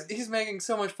he's making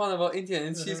so much fun about India,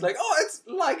 and she's like, "Oh, it's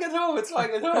like at home. It's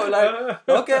like at home." Like,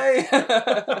 okay.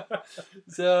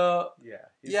 So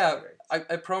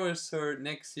I promised her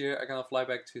next year I'm gonna fly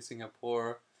back to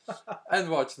Singapore and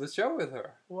watch the show with her.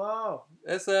 Wow.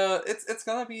 It's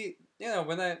gonna be,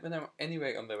 when I'm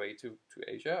anyway on the way to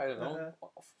Asia, I don't know,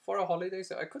 for a holiday,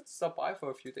 so I could stop by for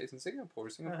a few days in Singapore.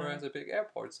 Singapore has a big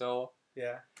airport, so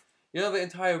yeah. The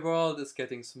entire world is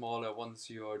getting smaller once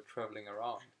you're traveling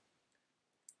around.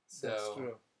 So that's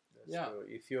true. That's true.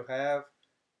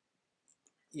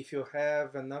 If you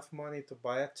have enough money to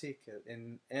buy a ticket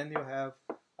and you have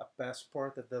a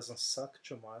passport that doesn't suck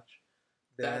too much,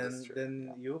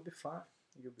 then you'll be fine.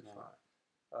 You'll be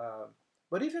fine.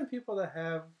 But even people that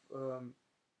have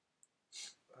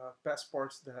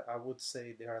passports that I would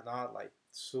say they are not like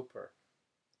super,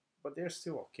 but they're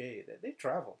still okay. They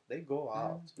travel. They go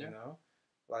out. Yeah. You know,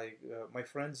 like my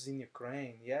friends in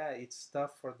Ukraine. Yeah, it's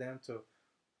tough for them to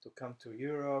come to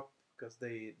Europe because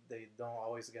they don't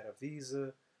always get a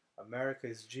visa. America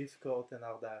is difficult and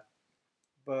all that,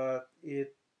 but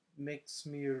it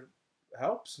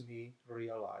helps me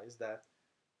realize that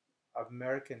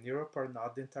America and Europe are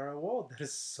not the entire world.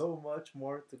 There's so much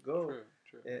more to go.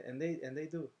 True. And they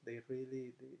do. They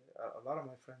really. A lot of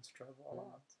my friends travel a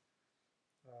lot.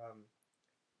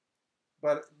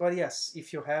 But yes,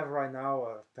 if you have right now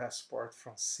a passport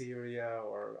from Syria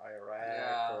or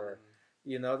Iraq or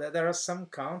You know that there are some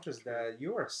countries that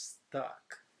you are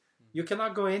stuck. You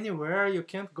cannot go anywhere. You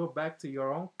can't go back to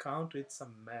your own country. It's a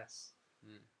mess.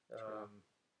 True.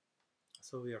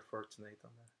 So we are fortunate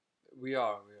on that. We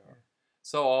are.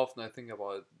 So often I think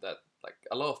about that, like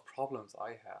a lot of problems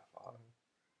I have are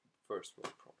first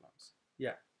world problems.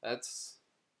 Yeah.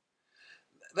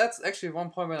 That's actually one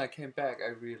point when I came back.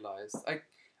 I realized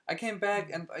I came back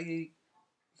and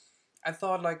I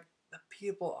thought like the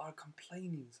people are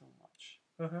complaining so much.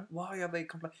 Why are they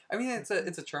complaining? I mean, it's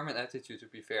a German attitude, to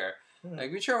be fair.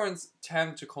 Like we Germans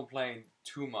tend to complain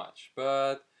too much,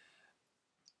 but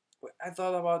I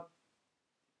thought about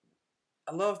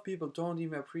a lot of people don't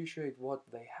even appreciate what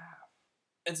they have.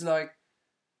 It's like,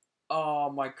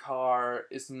 oh, my car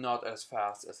is not as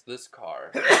fast as this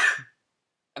car.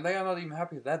 And they are not even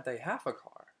happy that they have a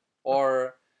car.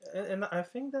 Or and I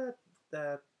think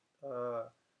that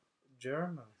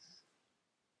Germans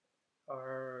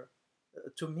are,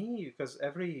 to me, because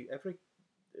every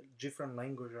different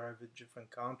language or every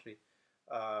different country,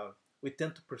 we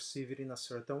tend to perceive it in a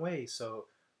certain way. So,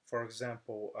 for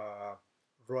example,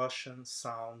 Russian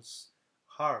sounds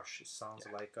harsh. It sounds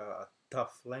like a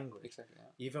tough language. Exactly,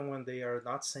 yeah. Even when they are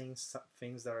not saying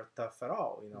things that are tough at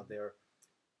all. You know,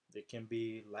 they can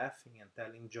be laughing and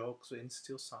telling jokes, and it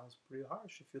still sounds pretty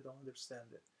harsh if you don't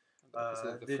understand it.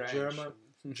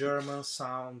 The German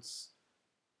sounds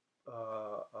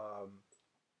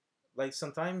like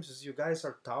sometimes you guys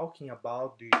are talking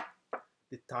about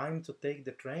the time to take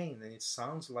the train, and it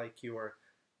sounds like you are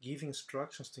giving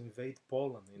instructions to invade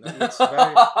Poland. You know, it's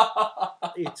very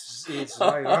it's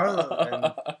like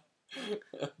and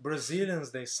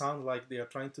Brazilians, they sound like they are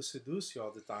trying to seduce you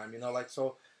all the time. You know, like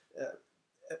so.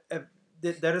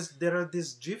 There are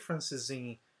these differences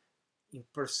in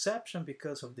perception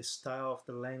because of the style of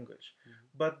the language,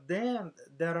 but then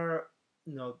there are,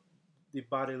 you know, the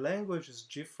body language is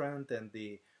different, and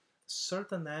the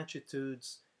certain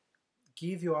attitudes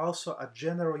give you also a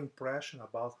general impression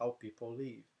about how people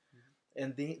live,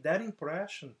 and that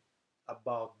impression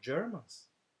about Germans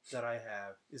that I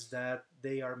have is that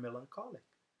they are melancholic.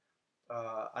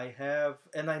 I have,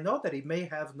 and I know that it may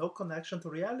have no connection to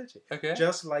reality,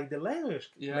 just like the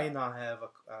language may not have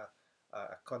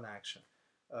a connection.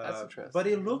 That's interesting. But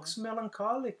it looks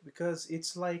melancholic because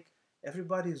it's like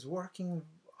everybody is working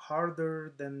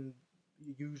harder than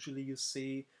usually you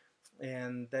see,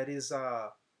 and that is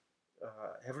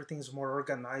everything's more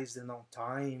organized and on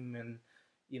time, and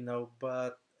you know.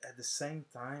 But at the same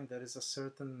time, there is a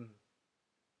certain,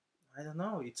 I don't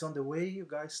know. It's on the way you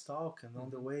guys talk and on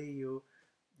the way you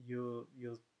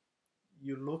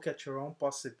look at your own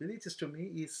possibilities. To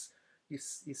me,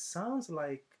 it sounds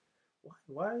like,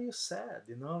 why are you sad?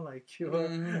 You know, like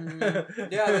you're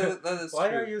yeah, that is why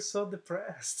true. are you so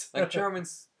depressed? Like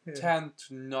Germans tend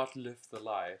to not live the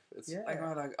life. It's like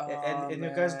oh, and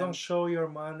you guys don't show your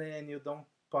money, and you don't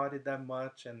party that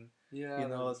much, and you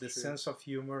know the sense of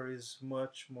humor is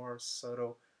much more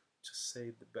subtle, to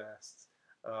say the best.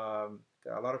 A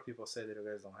lot of people say that you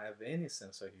guys don't have any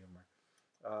sense of humor,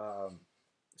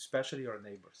 especially your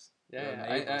neighbors.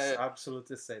 I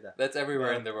absolutely say that. That's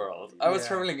everywhere in the world. I was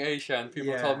traveling Asia, and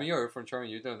people told me, "You're from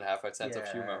Germany. You don't have a sense of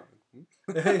humor."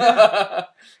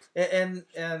 and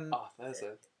oh, that's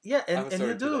it. Yeah, and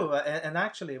you do. And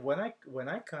actually, when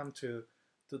I come to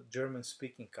German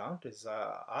speaking countries,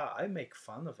 I make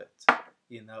fun of it,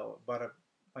 you know. But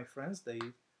my friends, they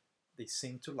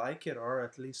seem to like it, or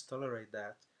at least tolerate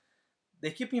that.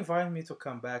 They keep inviting me to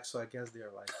come back, so I guess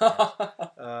they're like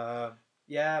that.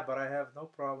 Yeah, but I have no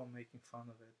problem making fun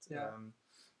of it. Yeah.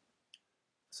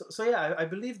 So yeah, I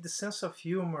believe the sense of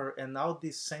humor and all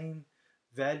these same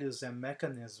values and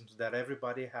mechanisms that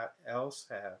everybody else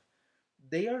have,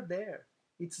 they are there.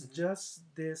 It's just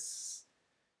this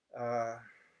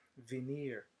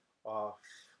veneer of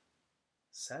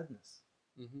sadness,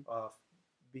 of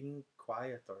being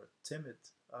quiet or timid.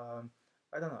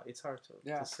 I don't know. It's hard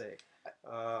to say.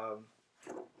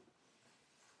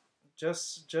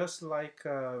 Just like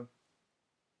you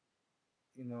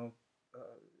know,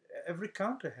 every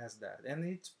country has that, and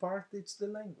it's the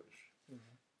language.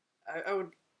 I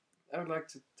would like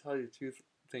to tell you two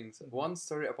things. One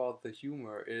story about the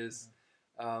humor is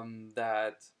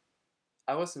that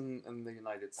I was in the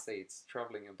United States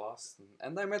traveling in Boston,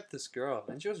 and I met this girl,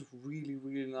 and she was really,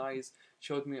 really nice.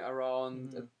 Showed me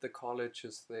around at the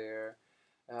colleges there.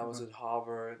 I was at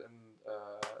Harvard and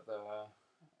the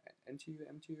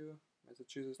MTU,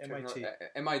 Massachusetts,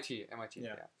 MIT,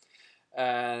 yeah.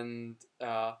 And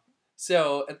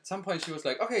so at some point she was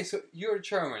like, "Okay, so you're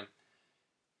German.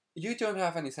 You don't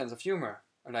have any sense of humor."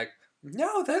 I'm like,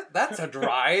 "No, that's not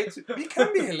right. We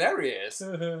can be hilarious."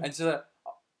 And she's like,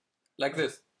 like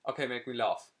this. Okay, make me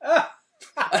laugh. Ah!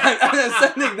 And I'm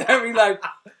standing there being like,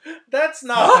 That's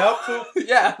not helpful.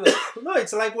 yeah. No,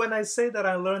 it's like when I say that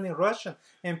I'm learning Russian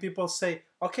and people say,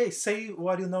 okay, say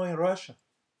what you know in Russian.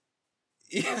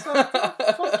 It's like,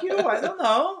 fuck you, I don't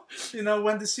know. You know,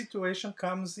 when the situation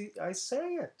comes, I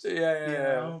say it.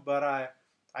 Yeah. But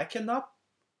I cannot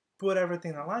put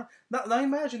everything online. Now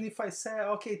imagine if I say,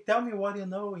 okay, tell me what you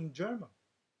know in German.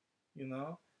 You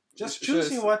know, just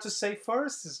choosing what to say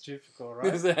first is difficult,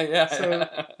 right? So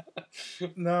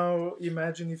now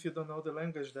imagine if you don't know the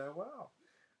language that well.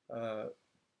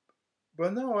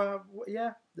 But no,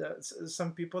 yeah,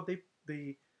 some people they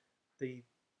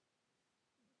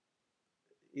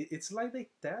it's like they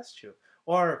test you,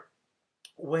 or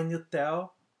when you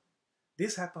tell,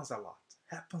 this happens a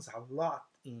lot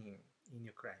in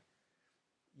Ukraine.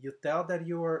 You tell that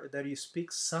you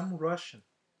speak some Russian,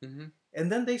 Mm-hmm.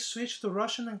 and then they switch to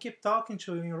Russian and keep talking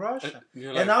to you in Russian,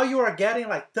 Like, and now you are getting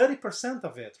like 30%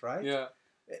 of it, right? Yeah.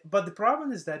 But the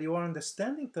problem is that you are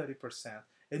understanding 30%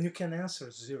 and you can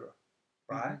answer zero,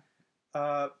 right?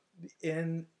 Mm-hmm.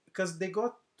 And because they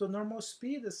go to normal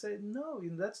speed, they say no,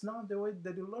 that's not the way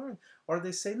that you learn, or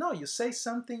they say no, you say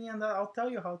something and I'll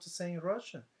tell you how to say in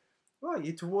Russian. Well,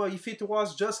 if it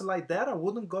was just like that, I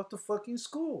wouldn't go to fucking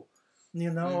school. You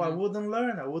know, I wouldn't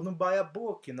learn. I wouldn't buy a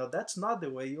book. You know, that's not the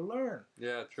way you learn.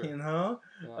 Yeah, true. You know,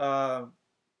 Yeah.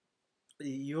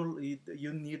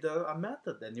 you need a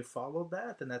method, and you follow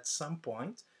that, and at some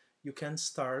point, we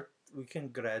can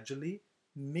gradually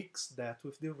mix that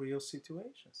with the real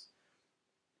situations,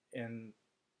 and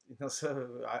you know,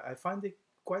 so I find it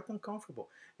quite uncomfortable.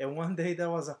 And one day there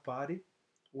was a party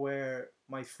where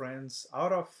my friends,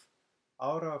 out of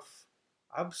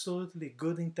absolutely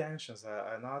good intentions,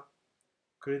 I'm not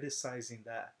criticizing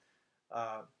that,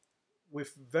 uh,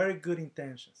 with very good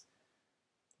intentions,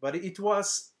 but it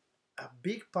was a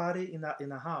big party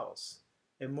in a house,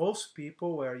 and most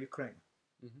people were Ukrainian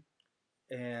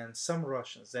and some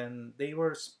Russians, and they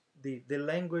were the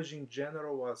language in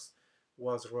general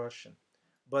was Russian,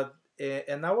 but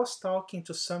and I was talking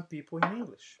to some people in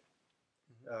English,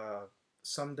 uh,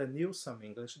 some that knew some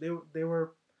English. They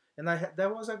were, and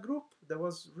there was a group. There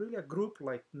was really a group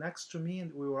like next to me,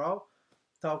 and we were all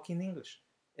talking English.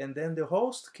 And then the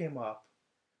host came up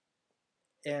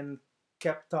and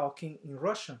kept talking in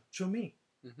Russian to me,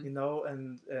 you know,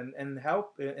 and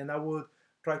help, and I would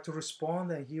try to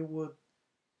respond, and he would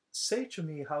say to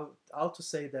me how to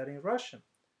say that in Russian.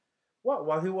 Well,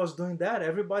 while he was doing that,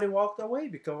 everybody walked away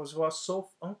because it was so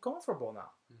uncomfortable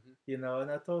now. You know, and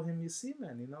I told him, you see,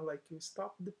 man, you know, like, you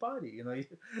stop the party. You know,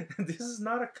 this is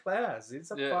not a class;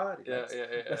 it's a party.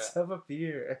 Let's have a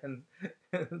beer and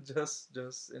just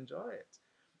enjoy it.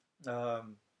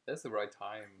 That's the right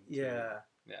time. Yeah,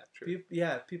 Yeah, true.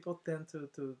 People tend and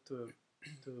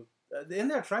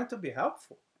they're trying to be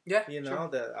helpful. Yeah, You know,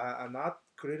 that I'm not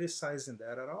criticizing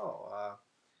that at all.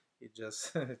 It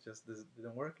just it just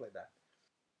didn't work like that.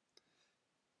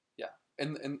 Yeah,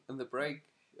 in the break,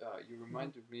 you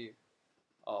reminded me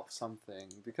of something,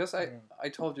 because I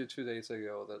told you 2 days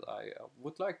ago that I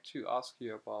would like to ask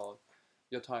you about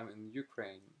your time in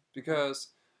Ukraine, because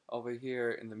over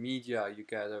here in the media you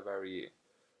get a very,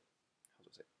 how to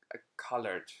say, a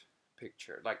colored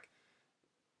picture, like,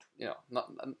 you know,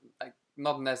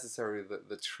 not necessarily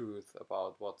the truth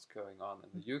about what's going on in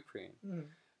the Ukraine.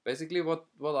 Basically, what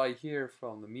I hear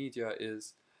from the media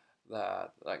is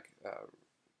that like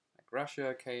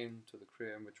Russia came to the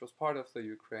Crimea, which was part of the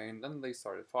Ukraine. Then they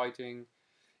started fighting,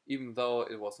 even though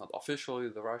it was not officially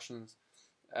the Russians.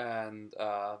 And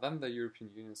then the European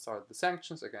Union started the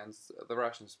sanctions against the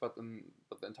Russians, but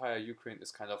the entire Ukraine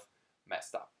is kind of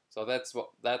messed up. So that's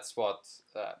what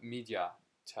media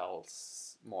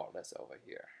tells more or less over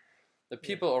here. The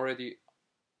people already,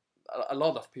 a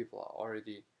lot of people are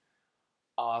already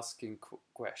asking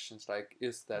questions like,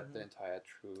 is that the entire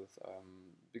truth?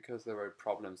 Because there were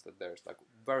problems that there's like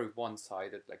very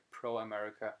one-sided, like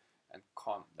pro-America and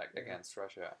against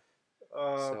Russia.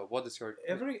 So what is your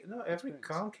every experience?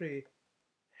 country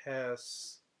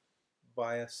has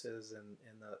biases and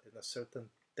a certain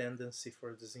tendency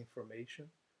for disinformation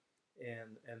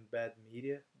and bad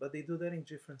media, but they do that in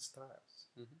different styles.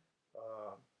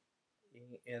 Uh,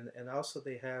 and also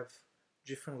they have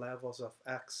different levels of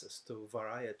access to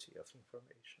variety of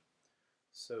information.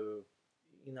 So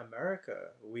in America,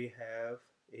 we have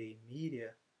a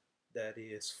media that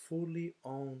is fully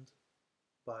owned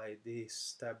by the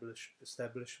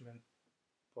establishment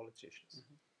politicians.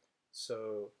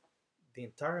 So the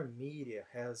entire media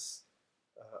has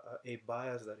a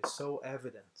bias that is so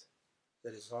evident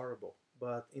that is horrible.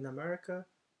 But in America,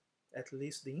 at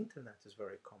least the internet is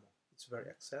very common. it's very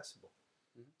accessible.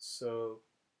 Mhm. So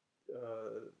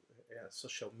yeah,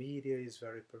 social media is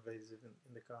very pervasive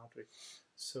in the country.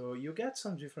 So you get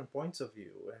some different points of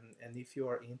view, and if you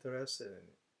are interested in,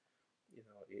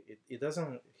 it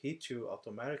doesn't hit you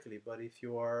automatically, but if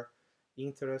you are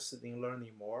interested in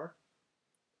learning more,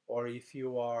 or if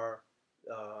you are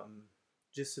um,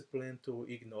 disciplined to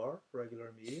ignore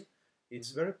regular media,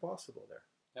 it's Mhm. very possible there.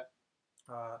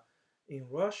 Yeah. In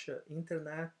Russia,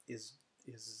 internet is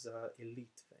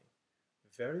elite thing.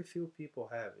 Very few people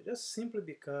have it, just simply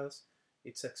because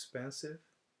it's expensive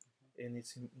and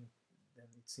it's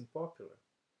unpopular.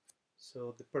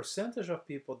 So the percentage of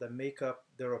people that make up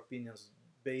their opinions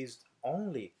based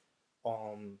only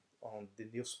on the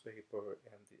newspaper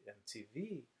and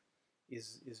TV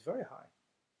is very high,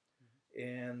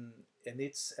 and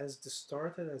it's as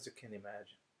distorted as you can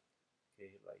imagine.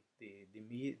 Okay, like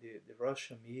the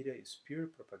Russian media is pure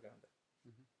propaganda.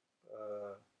 Mhm.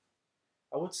 Uh,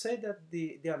 I would say that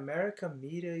the American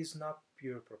media is not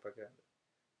pure propaganda.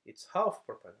 It's half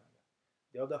propaganda.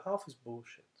 The other half is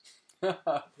bullshit.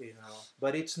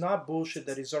 But it's not bullshit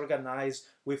that is organized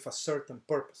with a certain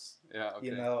purpose. Yeah.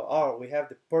 Okay. Oh, we have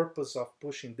the purpose of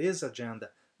pushing this agenda.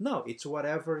 No, it's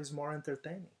whatever is more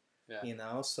entertaining.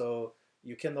 Yeah. So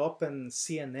you can open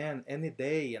CNN any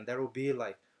day and there will be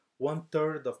like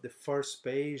 1/3 of the first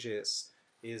pages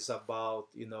is about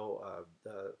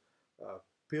the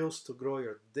pills to grow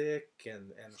your dick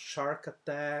and shark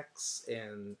attacks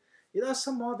and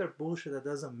some other bullshit that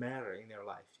doesn't matter in your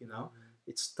life. Mhm.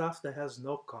 It's stuff that has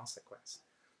no consequence.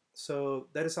 So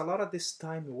there is a lot of this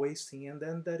time wasting, and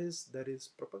then that is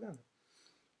propaganda.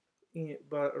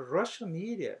 But Russian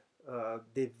media,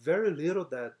 the very little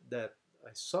that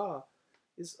I saw,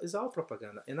 is all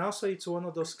propaganda. And also, it's one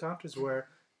of those countries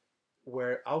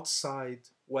where outside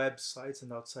websites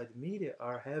and outside media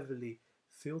are heavily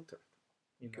filtered,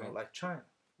 Okay. like China.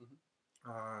 Mhm.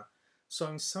 Uh, so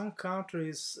in some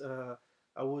countries,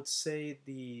 I would say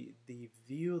the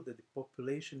view that the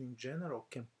population in general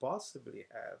can possibly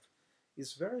have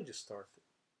is very distorted.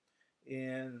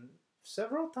 And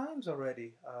several times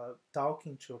already,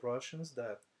 talking to Russians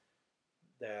that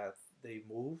they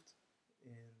moved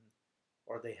in,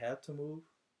 or they had to move,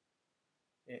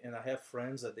 and I have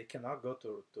friends that they cannot go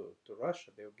to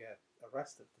Russia; they'll get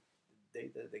arrested the day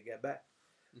that they get back.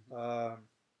 Mhm. Um,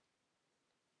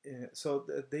 so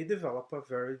they develop a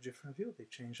very different view. They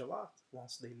change a lot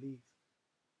once they leave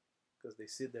because they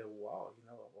see that, wow,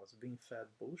 I was being fed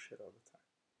bullshit all the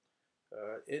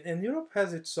time. And Europe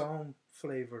has its own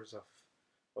flavors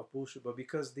of bullshit, but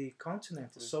because the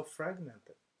continent is Definitely. so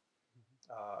fragmented,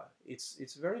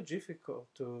 it's very difficult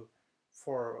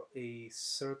for a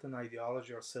certain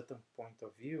ideology or certain point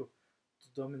of view to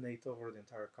dominate over the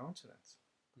entire continent.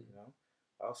 You Mhm. know,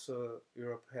 also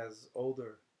Europe has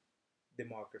older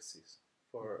democracies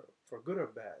Mhm. for good or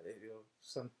bad.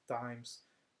 Sometimes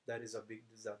that is a big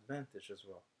disadvantage as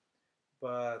well.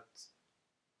 But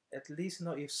at least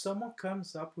if someone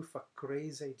comes up with a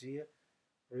crazy idea,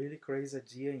 really crazy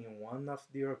idea in one of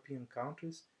the European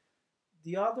countries,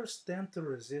 the others tend to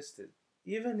resist it,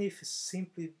 even if it's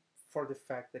simply for the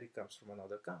fact that it comes from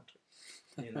another country.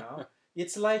 You know,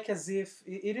 it's like as if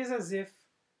it is as if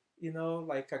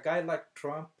like a guy like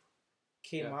Trump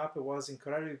came Yeah. up. It was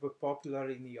incredibly popular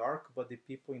in New York, but the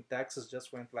people in Texas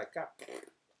just went like, I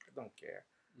don't care.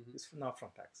 Mhm. It's not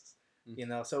from Texas.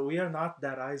 Mhm. So we are not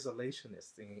that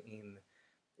isolationist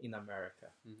in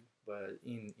America, Mhm. but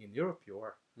in Europe you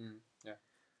are. Mhm. Yeah.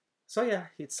 So yeah,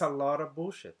 it's a lot of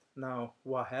bullshit. Now,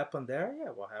 what happened there?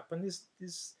 Yeah, what happened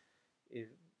is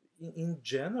in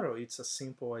general, it's a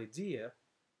simple idea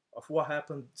of what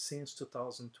happened since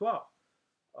 2012.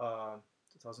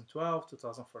 2012,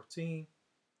 2014,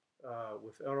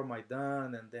 with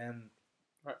Euromaidan, and then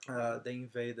Right. Right. they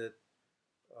invaded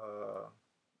uh,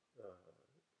 uh,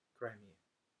 Crimea.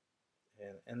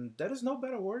 And there is no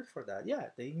better word for that.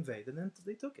 Yeah, they invaded and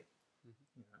they took it. Mhm.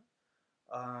 You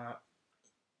know?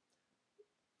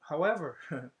 However,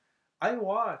 I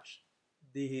watched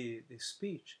the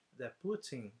speech that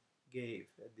Putin gave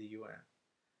at the UN.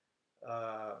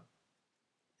 Uh,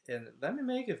 and let me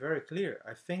make it very clear.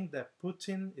 I think that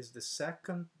Putin is the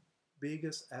second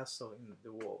biggest asshole in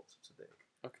the world today.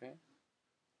 Okay.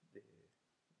 The,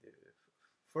 the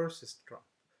first is Trump.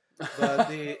 But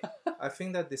I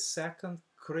think that the second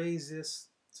craziest,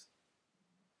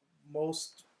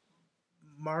 most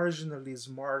marginally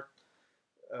smart,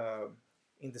 um,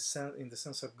 in the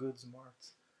sense of good smart,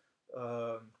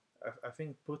 I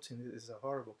think Putin is a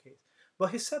horrible case.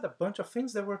 But he said a bunch of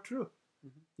things that were true,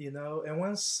 Mhm.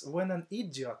 And when an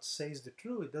idiot says the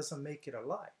truth, it doesn't make it a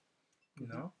lie, you Mhm.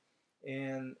 know.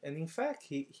 And in fact,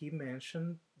 he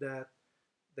mentioned that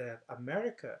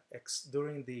America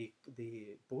during the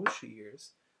Bush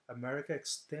years, America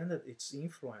extended its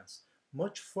influence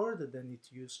much further than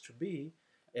it used to be,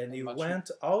 and and it much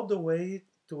went all the way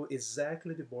to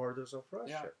exactly the borders of yeah,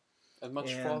 Russia. and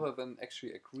much And further than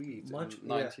actually agreed much, in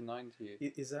yeah, 1990.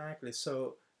 exactly.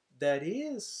 So that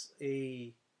is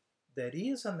a that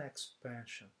is an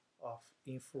expansion of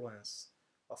influence,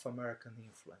 of American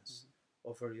influence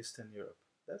over Eastern Europe.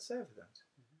 That's evident,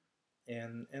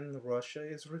 and Russia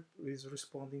is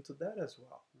responding to that as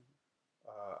well.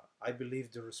 I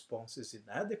believe the response is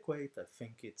inadequate. I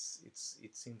think it's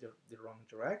in the wrong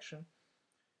direction.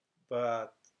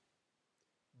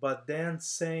 But then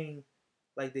saying,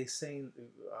 like they saying,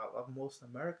 most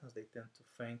Americans, they tend to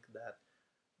think that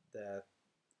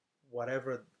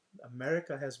whatever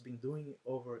America has been doing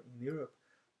over in Europe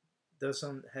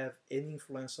doesn't have any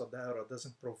influence on that, or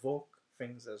doesn't provoke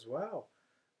things as well.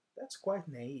 That's quite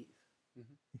naive,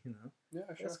 Hmm. you know. Yeah,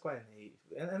 That's sure. quite naive,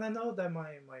 and I know that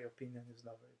my opinion is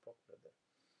not very popular there.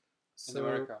 In So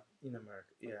America. in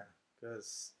America, yeah,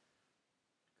 because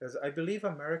I believe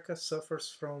America suffers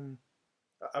from.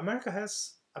 America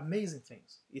has amazing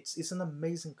things. It's an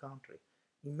amazing country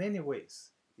in many ways.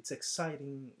 It's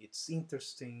exciting. It's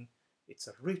interesting. It's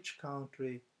a rich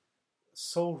country,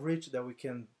 so rich that we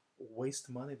can waste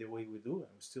money the way we do,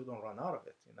 and we still don't run out of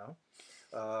it. You know,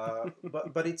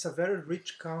 but it's a very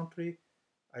rich country.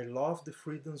 I love the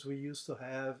freedoms we used to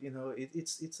have. You know,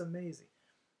 it's amazing.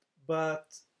 But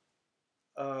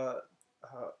uh,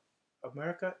 uh,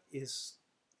 America is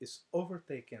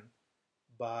overtaken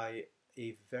by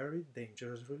a very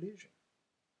dangerous religion,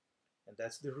 and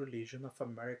that's the religion of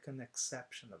American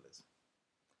exceptionalism.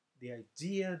 The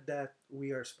idea that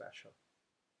we are special,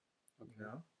 you Okay.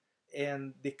 know,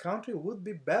 and the country would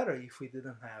be better if we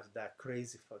didn't have that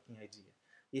crazy fucking idea.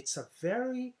 It's a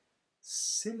very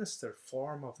sinister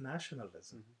form of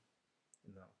nationalism,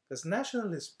 you know, because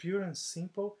nationalism, pure and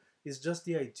simple, is just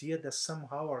the idea that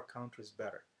somehow our country is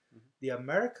better. The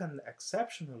American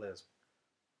exceptionalism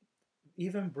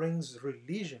even brings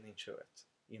religion into it,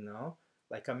 you know,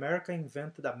 like America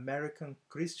invented American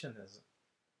Christianism,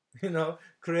 you know,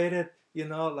 created, you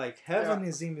know, like Yeah. heaven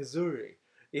is in Missouri,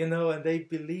 you know, and they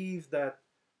believe that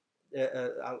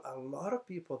a lot of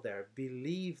people there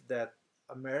believe that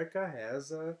America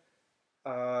has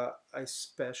a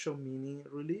special meaning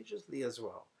religiously as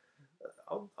well.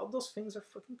 All those things are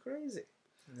fucking crazy,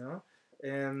 you know,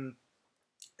 and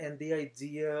the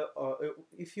idea,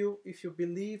 if you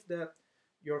believe that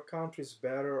your country is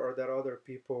better, or that other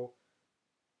people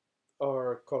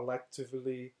are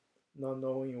collectively not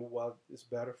knowing what is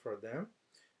better for them,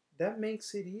 that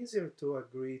makes it easier to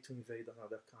agree to invade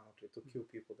another country, to kill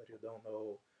people that you don't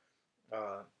know.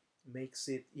 uh, Makes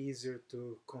it easier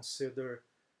to consider,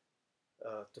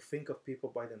 to think of people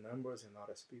by the numbers and not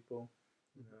as people,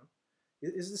 you know.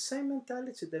 It's the same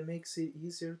mentality that makes it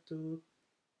easier to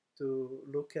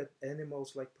look at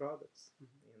animals like products,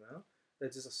 you know,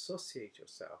 that just associate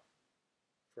yourself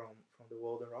from the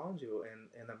world around you,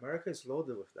 and America is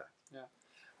loaded with that. Yeah.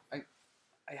 I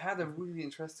I had a really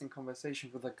interesting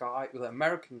conversation with a guy, with an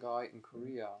American guy in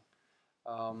Korea.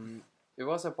 Um, it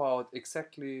was about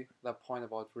exactly that point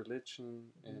about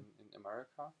religion in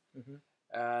America. Mm-hmm.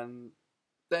 And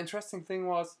the interesting thing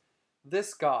was,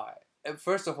 this guy,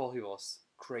 first of all, he was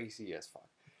crazy as fuck.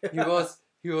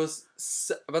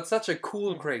 But such a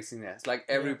cool craziness. Like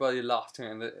Yeah. everybody loved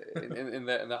him in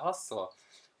the hostel.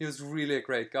 He was really a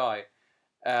great guy,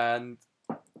 and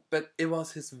but it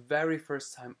was his very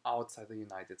first time outside the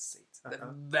United States.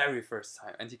 The very first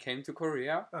time, and he came to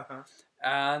Korea, Uh-huh.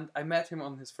 and I met him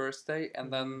on his first day,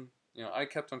 and then I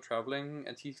kept on traveling,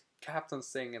 and he kept on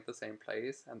staying at the same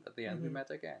place, and at the end we met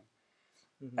again,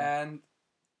 Mm-hmm. and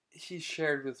he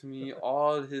shared with me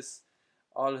all his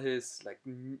like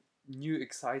new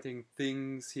exciting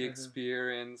things he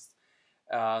experienced,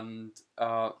 and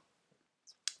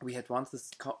we had once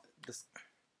this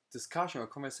discussion or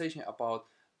conversation about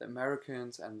the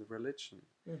Americans and the religion,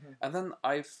 and then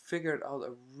I figured out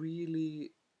a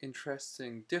really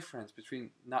interesting difference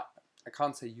between, not, I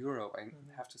can't say Europe, I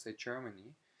have to say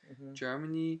Germany,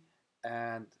 Germany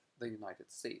and the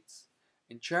United States.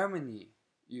 In Germany,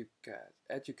 you get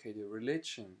educated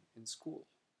religion in school.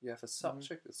 You have a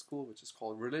subject at school which is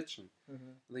called religion.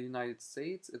 In the United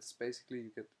States, it's basically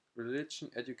you get religion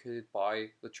educated by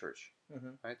the church,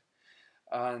 right?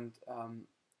 And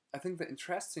I think the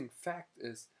interesting fact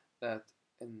is that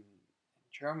in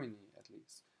Germany, at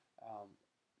least,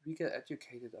 we get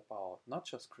educated about not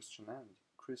just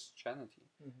Christianity.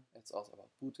 Mm-hmm. It's also about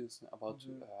Buddhism, about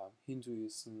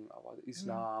Hinduism, about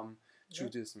Islam, Yeah.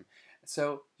 Judaism. So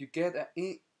you get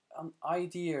an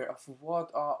idea of what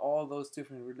are all those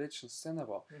different religions stand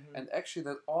about, and actually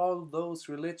that all those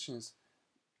religions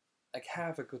like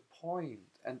have a good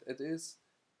point, and it is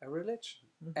a religion,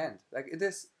 and like it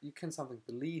is, you can something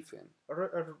believe in.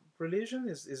 A religion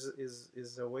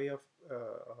is a way of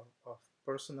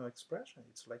personal expression.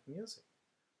 It's like music.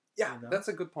 Yeah, You know? that's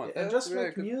a good point. And That's just really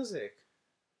like music,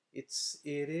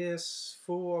 it is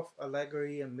full of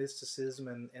allegory and mysticism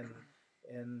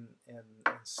and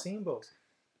symbols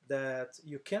that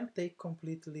you can't take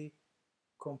completely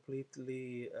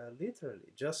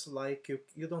literally. Just like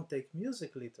you don't take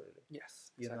music literally.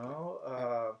 Yes, You exactly.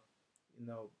 know, you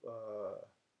know,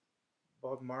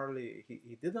 Bob Marley,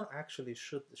 he didn't actually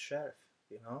shoot the sheriff.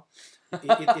 You know,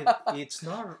 it's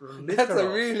not literal. That's a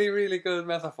really, really good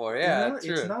metaphor. Yeah, you know,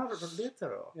 true. it's not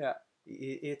literal. Yeah,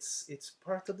 It's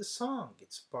part of the song.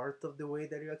 It's part of the way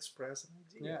that you express an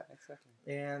idea. yeah, exactly.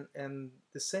 And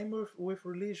the same with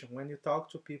religion. When you talk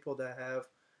to people that have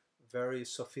very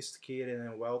sophisticated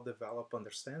and well-developed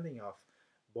understanding of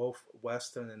both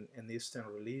Western and Eastern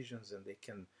religions, and they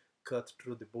can cut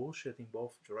through the bullshit in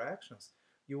both directions,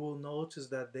 you will notice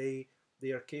that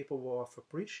they are capable of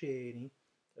appreciating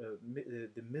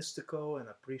the mystical and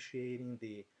appreciating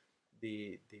the,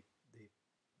 the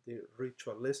the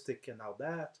ritualistic and all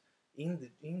that in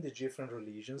the different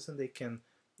religions, and they can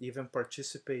even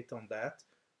participate on that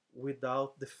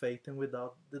without the faith and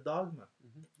without the dogma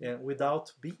and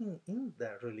without being in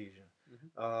that religion.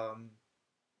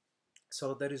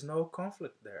 So there is no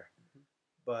conflict there.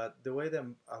 But the way that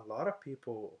a lot of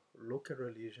people look at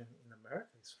religion in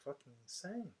America is fucking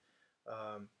insane.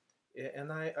 Um,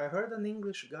 and I heard an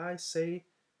English guy say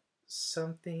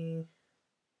something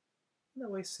in a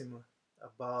way similar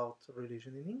about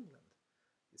religion in England.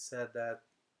 He said that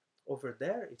over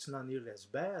there it's not nearly as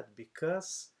bad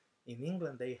because in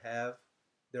England they have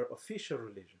their official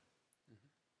religion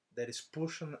that is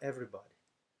pushing everybody,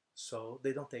 so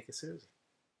they don't take it seriously.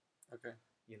 Okay.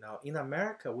 You know, in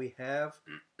America we have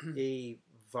a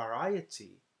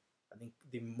variety, I think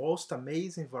the most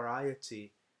amazing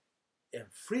variety and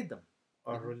freedom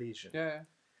of religion. Yeah.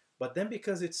 But then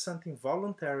because it's something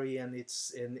voluntary and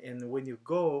it's and when you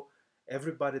go,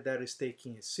 everybody that is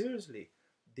taking it seriously,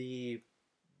 the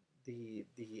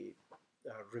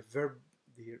reverb,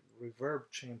 the reverb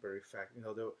chamber effect, you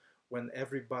know, when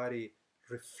everybody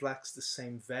reflects the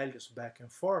same values back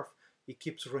and forth, it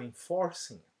keeps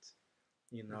reinforcing it,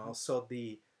 you know. So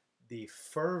the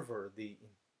fervor, the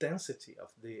intensity of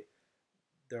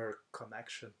their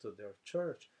connection to their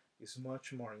church is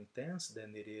much more intense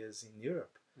than it is in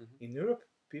Europe. In Europe,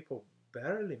 people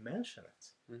barely mention it.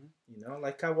 You know,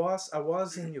 like I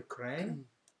was in Ukraine,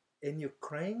 and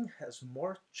Ukraine has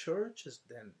more churches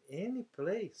than any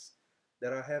place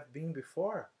that I have been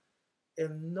before,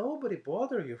 and nobody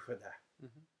bother you for that.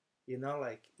 You know,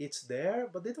 like it's there,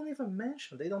 but they don't even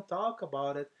mention. They don't talk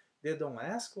about it. They don't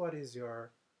ask what is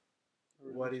your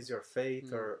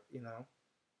faith, or you know.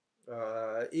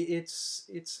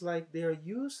 It's like they are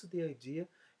used to the idea,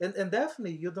 and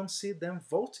definitely you don't see them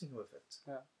voting with it.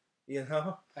 Yeah. You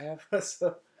know, I have.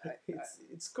 So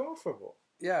it's comfortable.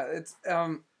 Yeah, it's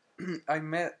I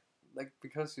met, like,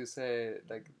 because you say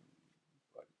like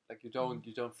you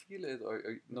don't feel it, or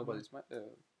nobody's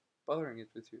bothering it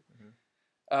with you.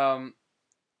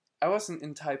 I was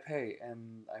in Taipei,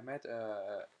 and I met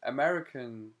a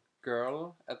American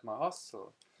girl at my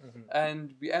hostel,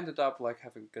 and we ended up like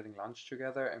getting lunch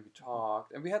together, and we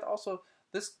talked, and we had also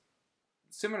this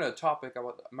similar topic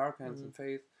about Americans and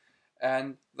faith.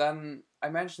 And then I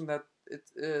mentioned that it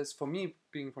is, for me,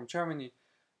 being from Germany,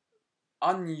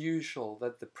 unusual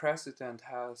that the president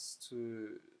has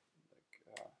to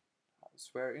like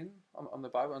swear in on the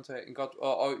Bible and say in God,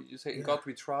 or you say in God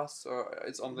we trust, or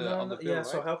it's on the bill, yeah. right?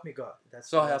 So help me God. That's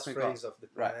So the help last me phrase God. of the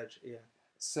Right. pledge. Yeah.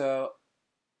 So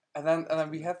and then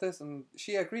we had this, and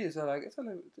she agreed. So like,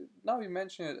 now you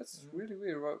mention it, it's really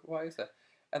weird. Why is that?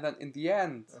 And then in the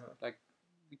end, like,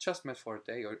 we just met for a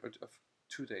day or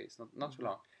 2 days, not too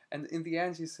long. And in the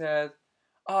end, she said,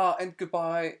 and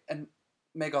goodbye, and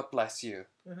may God bless you.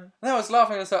 And I was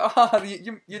laughing. I said,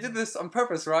 you did this on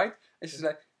purpose, right? And she's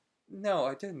like, no,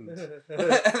 I didn't.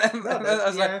 and I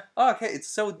was like, okay, it's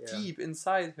so deep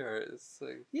inside her. It's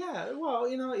like, yeah, well,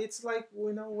 you know, it's like,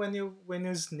 you know, when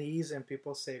you sneeze and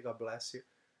people say God bless you,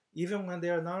 even when they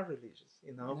are not religious,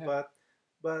 you know.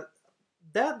 But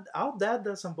that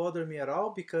doesn't bother me at all,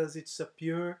 because it's a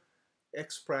pure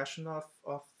expression of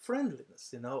friendliness,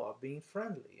 you know, of being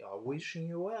friendly or wishing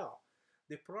you well.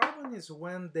 The problem is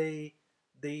when they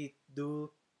they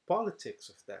do politics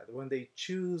of that. When they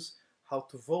choose how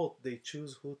to vote, they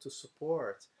choose who to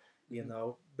support, you Mhm.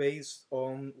 know, based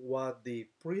on what the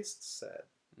priest said.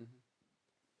 Mhm.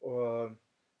 Or,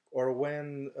 or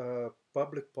when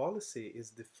public policy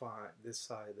is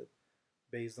decided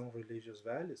based on religious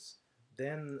values,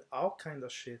 then all kind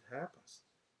of shit happens.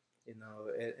 You know,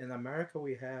 in America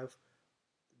we have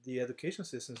the education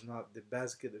system is not the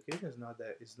basic education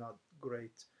is not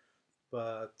great,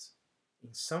 but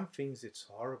in some things it's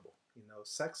horrible. You know,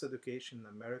 sex education in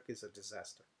America is a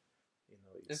disaster. You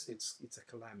know, Is it? it's a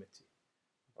calamity.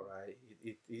 All right,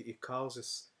 it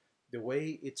causes the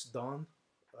way it's done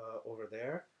over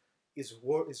there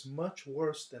is much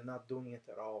worse than not doing it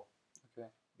at all, Okay.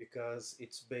 because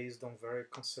it's based on very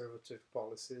conservative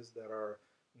policies that are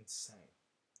insane.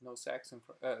 No sex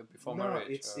before No, marriage.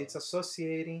 it's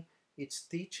associating, it's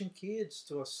teaching kids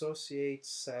to associate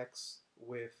sex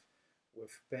with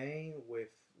pain, with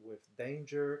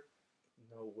danger, you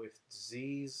know, with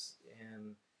disease,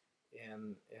 and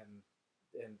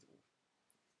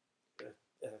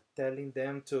telling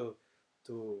them to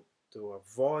to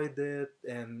avoid it,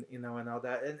 and you know, and all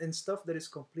that, and stuff that is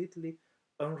completely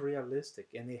unrealistic,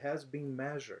 and it has been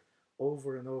measured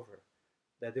over and over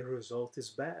that the result is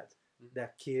bad. Mhm.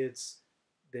 That kids,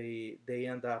 they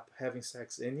end up having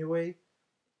sex anyway,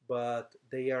 but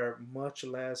they are much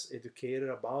less educated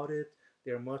about it.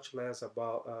 They're much less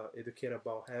about educated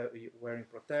about wearing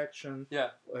protection.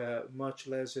 Yeah. Much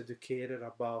less educated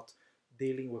about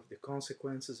dealing with the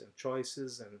consequences and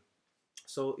choices, and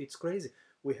so it's crazy.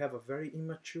 We have a very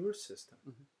immature system,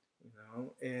 Mhm. you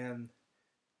know, and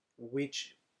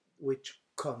which which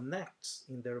connects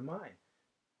in their mind,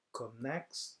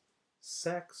 connects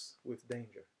sex with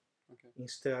danger, Okay.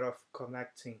 instead of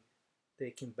connecting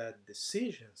taking bad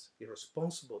decisions,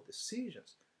 irresponsible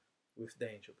decisions, with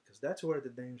danger, because that's where the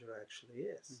danger actually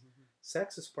is. Mhm.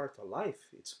 Sex is part of life.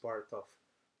 It's part of,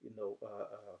 you know,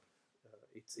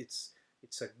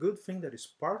 it's a good thing that is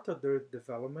part of their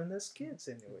development as kids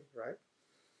anyway, right?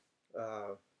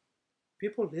 Uh,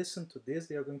 People listen to this,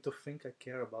 they are going to think I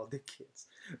care about the kids,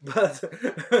 but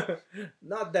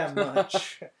not that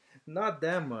much, not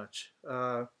that much.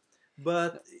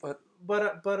 But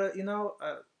But you know,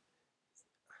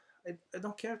 I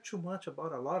don't care too much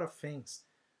about a lot of things,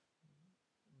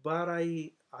 but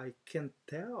I can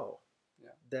tell yeah.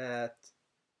 that,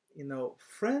 you know,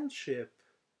 friendship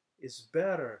is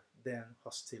better than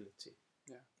hostility.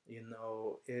 Yeah. You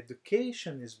know,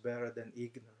 education is better than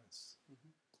ignorance.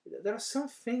 Mhm. There are some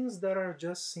things that are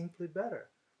just simply better.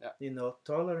 Yeah. You know,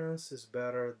 tolerance is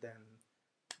better than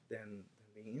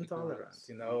being intolerant. Ignorance.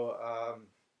 You know,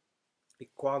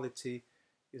 equality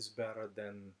is better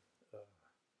uh,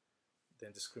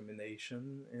 than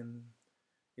discrimination, and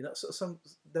you know, so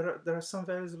there are some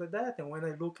values like that. And when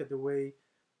I look at the way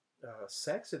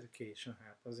sex education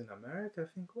happens in America, I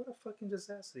think, what a fucking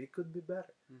disaster. It could be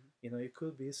better. Mhm. You know, it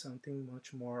could be something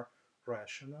much more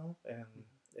rational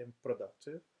and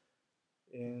productive,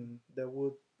 and that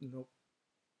would, you know,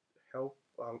 help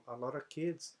a lot of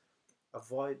kids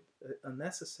avoid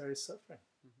unnecessary suffering.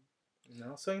 Mhm. You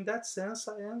know, so in that sense,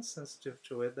 I am sensitive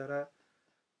to it.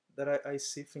 I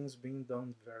see things being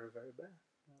done very very bad.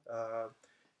 Uh,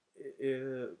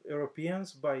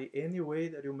 Europeans, by any way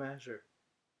that you measure,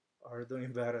 are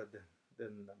doing better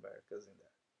than Americans in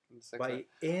that. It's like By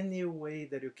any way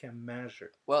that you can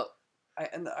measure. well,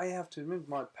 I have to admit,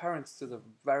 my parents did a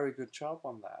very good job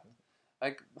on that.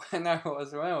 Like when I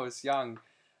was young,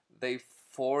 they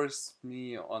forced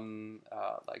me on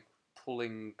like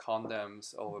pulling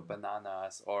condoms over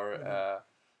bananas or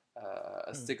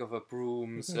a stick of a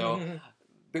broom. So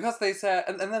because they said,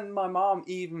 and then my mom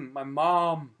gave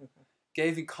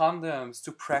me condoms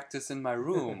to practice in my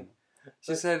room.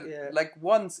 She But said, yeah, like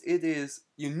once it is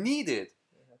you need it,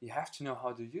 you have to know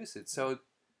how to use it. So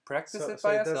practice it so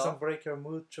by it yourself. doesn't break your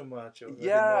mood too much. You already know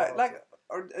Yeah, how to. like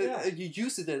or Yeah. you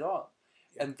use it at all.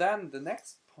 Yeah. And then the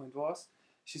next point was,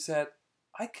 she said,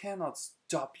 I cannot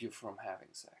stop you from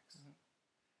having sex.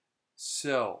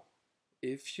 So,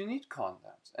 if you need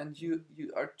condoms and you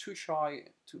are too shy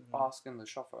to ask in the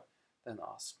shopper, then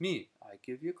ask me. I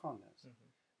give you condoms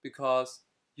because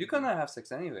you're gonna have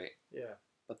sex anyway. Yeah.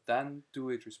 But then do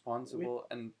it responsible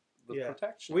and with Yeah,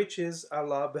 protection. which is a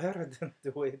lot better than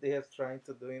the way they are trying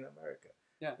to do in America,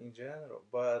 Yeah. in general.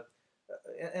 But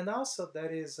and also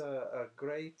that is a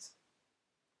great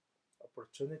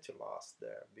opportunity lost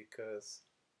there, because,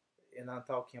 and I'm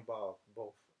talking about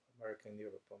both America and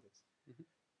Europe on this, Mhm.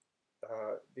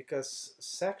 Because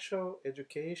sexual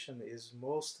education is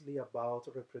mostly about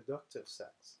reproductive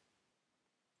sex.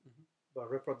 Mhm. But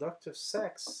reproductive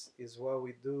sex is what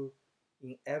we do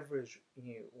in average,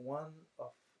 in one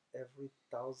of every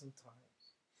 1,000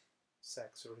 times,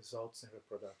 sex results in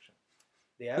reproduction.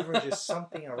 The average is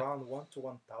something around 1 to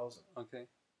 1,000 Okay.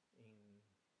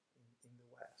 in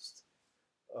the West.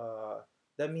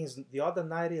 That means the other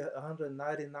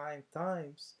 199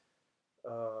 times,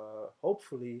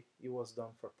 hopefully, it was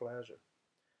done for pleasure.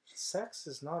 Sex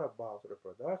is not about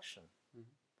reproduction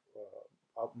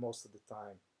most of the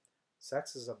time.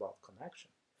 Sex is about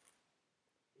connection.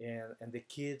 And the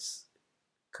kids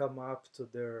come up to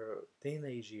their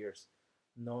teenage years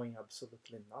knowing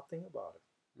absolutely nothing about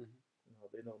it.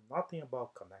 They know nothing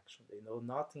about connection. They know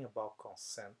nothing about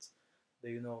consent.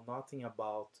 They know nothing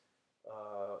about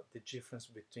the difference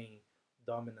between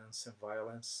dominance and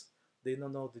violence. They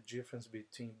don't know the difference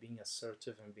between being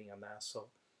assertive and being an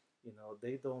asshole.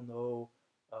 They don't know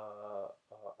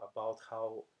about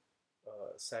how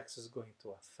sex is going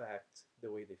to affect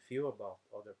the way they feel about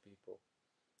other people,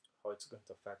 how it's going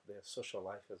to affect their social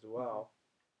life as well.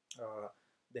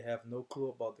 They have no clue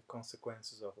about the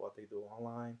consequences of what they do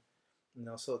online.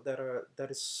 So there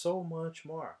is so much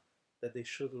more that they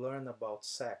should learn about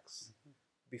sex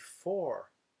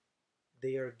before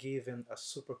they are given a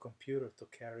supercomputer to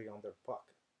carry on their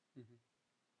pocket.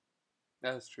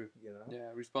 That's true.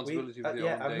 Yeah, responsibility with your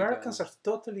own data. Americans are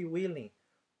totally willing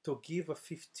to give a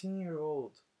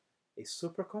 15-year-old a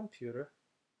supercomputer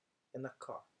and a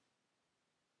car.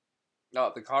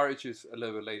 No, the car is a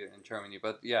little bit later in Germany,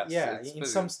 but yes. Yeah, in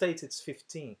some states it's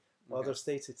 15, other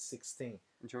states it's 16.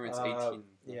 In Germany it's 18.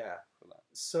 Yeah.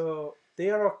 So they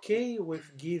are okay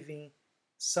with giving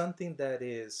something that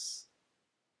is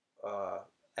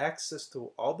access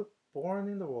to all the porn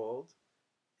in the world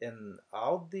and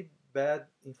all the bad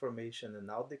information and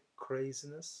all the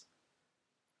craziness,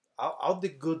 all the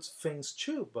good things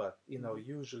too, but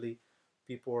usually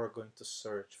people are going to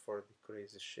search for the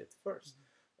crazy shit first.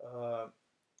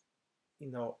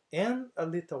 And a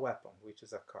little weapon, which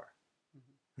is a car.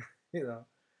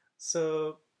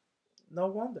 So no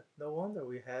wonder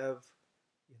we have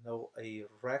a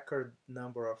record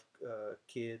number of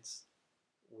kids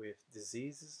with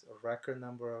diseases, a record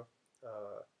number of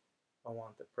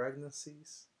unwanted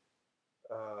pregnancies,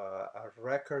 a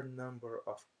record number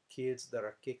of kids that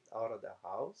are kicked out of the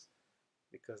house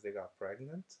because they got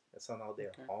pregnant, and so now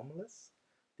they're homeless.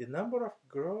 The number of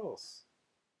girls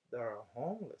that are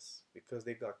homeless because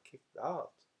they got kicked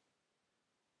out,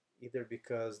 either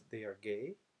because they are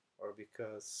gay or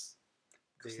because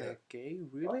they're gay,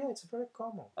 really? Oh yeah, it's very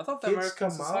common. I thought the American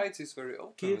society is very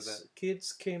open with that.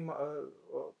 Kids came.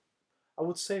 I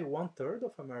would say 1/3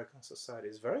 of American society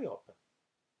is very open.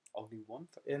 Only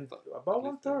 1/3. And about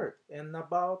 1/3, and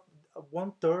about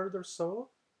 1/3 or so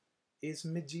is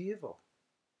medieval.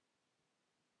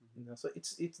 So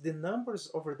it's the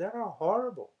numbers over there are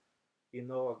horrible.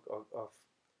 Of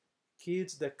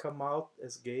kids that come out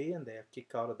as gay and they are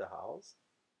kicked out of the house.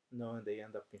 And they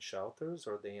end up in shelters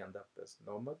or they end up as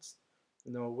nomads.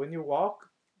 When you walk,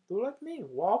 do like me,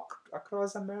 walk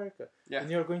across America,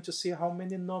 and you're going to see how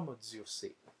many nomads you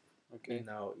see. Okay.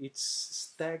 It's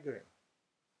staggering.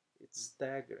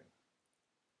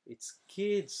 It's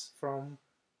kids from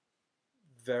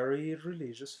very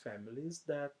religious families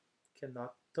that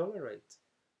cannot tolerate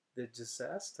the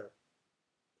disaster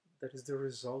that is the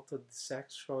result of the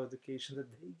sexual education that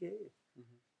they gave.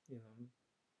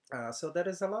 So there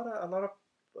is a lot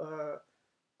of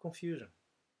confusion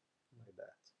like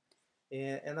that,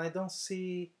 and I don't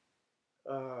see.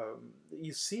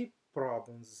 You see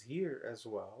problems here as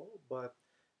well, but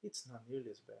it's not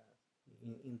nearly as bad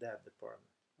in that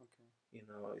department.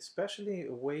 Okay. Especially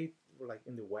away like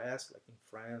in the West, like in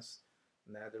France,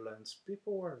 Netherlands,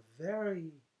 people were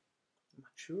very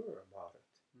mature about it.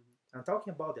 I'm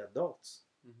talking about the adults.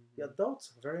 The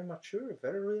adults are very mature,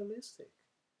 very realistic.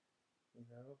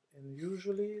 And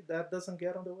usually that doesn't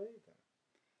get on the way then.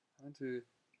 I want to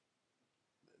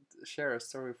share a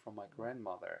story from my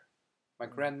grandmother. My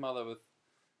grandmother with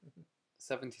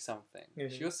 70-something.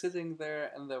 She was sitting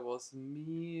there, and there was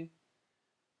me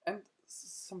and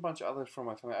some bunch of others from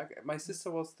my family. My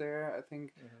sister was there, I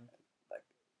think, like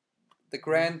the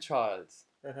grandchild.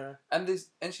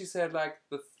 And she said like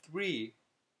the 3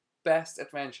 best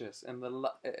adventures in the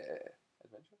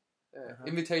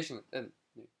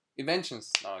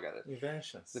inventions. Now I got it.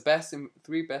 Inventions. The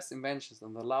 3 best inventions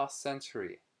in the last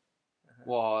century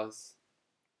was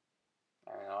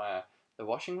the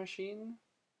washing machine,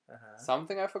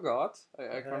 something I forgot,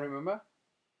 I can't remember,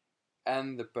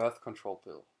 and the birth control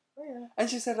pill. Oh yeah. And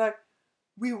she said like,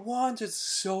 we wanted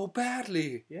so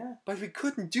badly, but we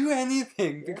couldn't do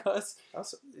anything because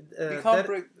we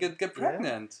can't get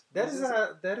pregnant.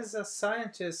 There is a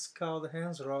scientist called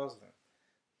Hans Rosling.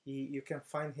 You can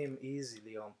find him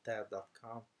easily on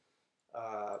TED.com.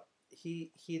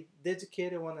 He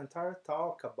dedicated one entire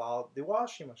talk about the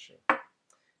washing machine.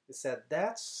 He said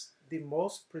that's the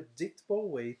most predictable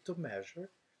way to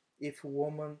measure if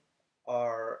women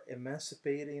are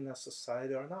emancipated in a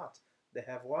society or not. They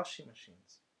have washing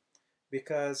machines.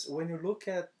 Because when you look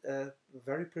at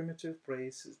very primitive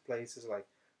places like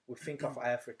we think of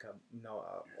Africa,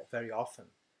 very often,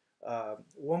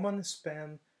 women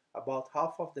spend about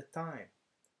half of the time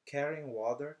carrying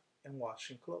water and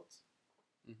washing clothes.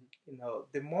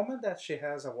 The moment that she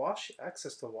has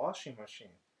access to a washing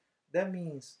machine, that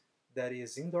means there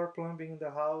is indoor plumbing in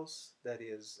the house, there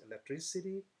is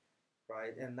electricity,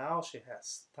 right? And now she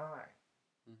has time.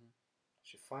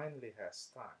 She finally has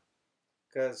time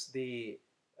because the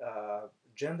uh,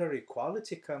 gender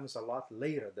equality comes a lot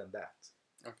later than that.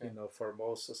 Okay. For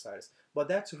most societies. But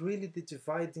that's really the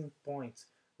dividing point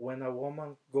when a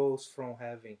woman goes from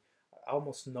having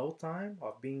almost no time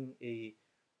of being a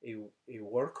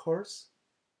workhorse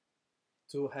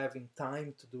to having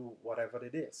time to do whatever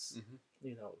it is,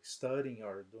 studying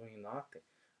or doing nothing.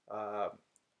 Uh,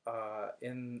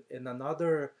 in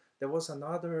another, there was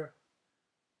another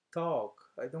talk.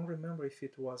 I don't remember if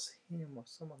it was him or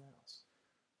someone else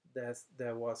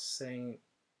that was saying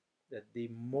that the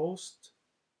most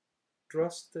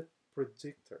trusted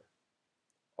predictor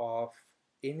of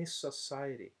any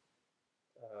society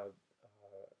uh,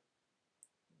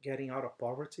 getting out of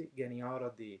poverty, getting out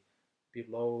of the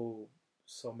below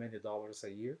so many dollars a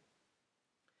year,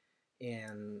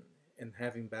 and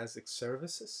having basic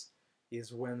services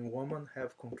is when women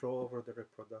have control over the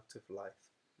reproductive life.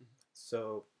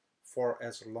 So for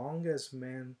as long as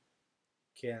men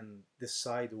can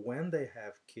decide when they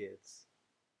have kids,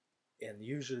 and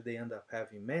usually they end up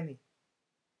having many,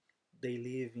 they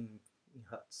live in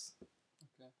huts.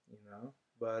 Okay.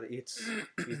 But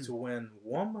it's when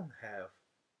women have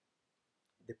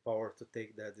the power to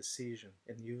take that decision,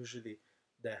 and usually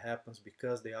that happens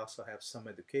because they also have some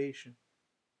education.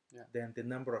 Yeah. Then the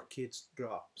number of kids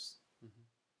drops,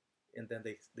 and then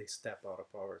they step out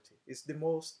of poverty. It's the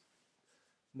most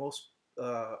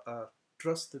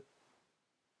trusted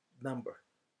number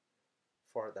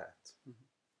for that,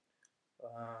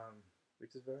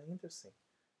 which is very interesting.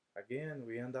 Again,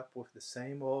 we end up with the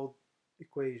same old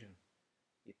equation.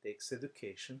 It takes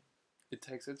education. It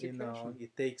takes education.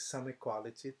 It takes some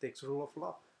equality. It takes rule of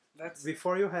law. That's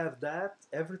Before you have that,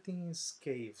 everything is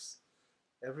caves.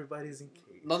 Everybody's in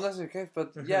caves. not necessarily cave,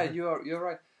 but yeah, you're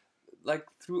right. Like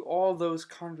through all those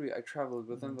countries I traveled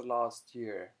within the last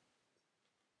year,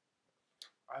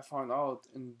 I found out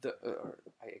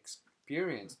I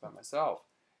experienced by myself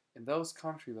in those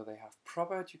countries where they have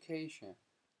proper education,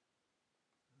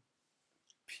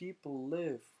 people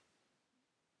live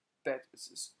that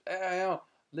I don't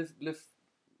know, live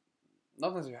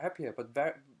not necessarily happier, but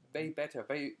very way better,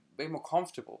 way more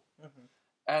comfortable.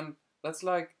 And that's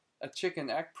like a chicken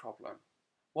egg problem.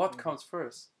 What comes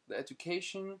first, the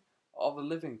education or the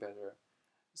living better?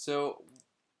 So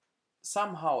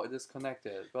somehow it is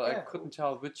connected, but I couldn't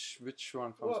tell which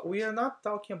one comes first. We are not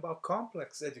talking about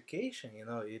complex education.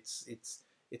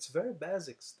 It's very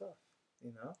basic stuff.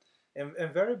 And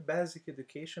very basic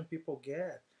education people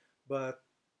get, but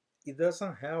it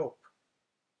doesn't help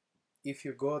if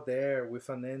you go there with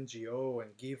an NGO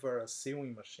and give her a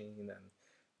sewing machine and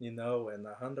and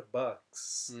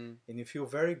 $100, and you feel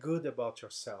very good about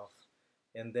yourself,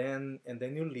 and then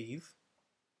you leave.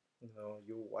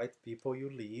 You white people,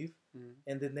 you leave,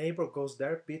 and the neighbor goes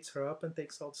there, beats her up, and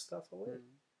takes all the stuff away.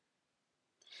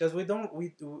 Because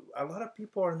a lot of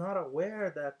people are not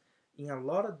aware that in a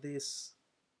lot of these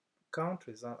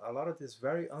countries, a lot of these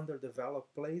very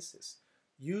underdeveloped places,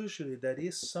 usually there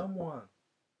is someone,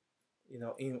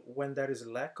 when there is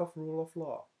lack of rule of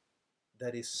law,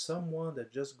 there is someone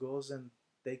that just goes and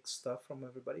takes stuff from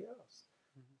everybody else,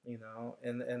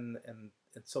 and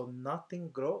so nothing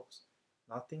grows,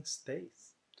 nothing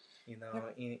stays, in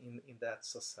that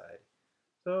society.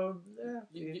 So yeah,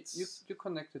 you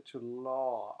connected to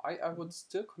law. I would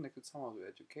still connect it somehow to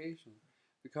education,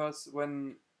 because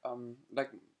when like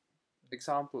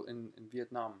example in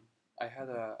Vietnam, I had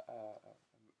a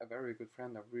very good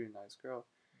friend, a really nice girl,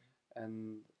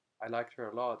 and I liked her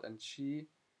a lot, and she,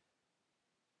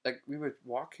 like, we were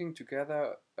walking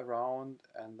together around,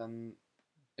 and then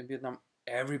in Vietnam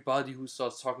everybody who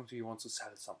starts talking to you wants to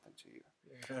sell something to you.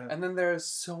 And then there are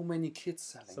so many kids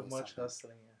selling so much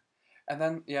hustling, and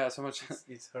then so much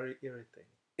it's very irritating.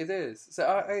 It is. So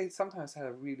I sometimes had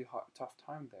a really tough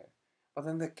time there, but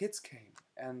then the kids came,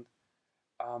 and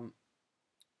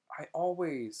I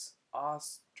always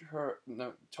asked her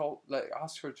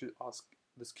to ask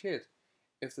this kid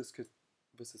if this kid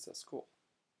visits a school,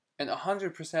 and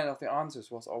 100% of the answers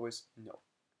was always no.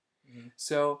 Mm-hmm.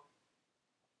 So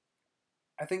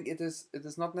I think it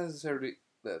is not necessarily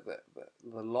the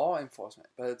law enforcement,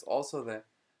 but it's also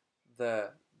the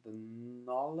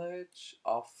knowledge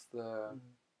of the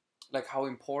like how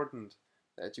important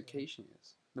the education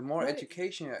is. The more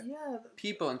education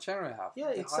people in general have,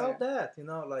 it's all that,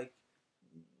 like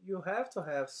you have to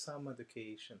have some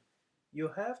education. You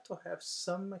have to have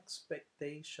some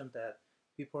expectation that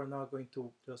people are not going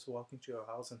to just walk into your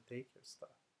house and take your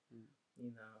stuff.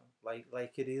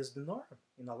 Like it is the norm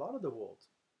in a lot of the world.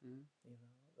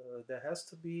 There has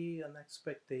to be an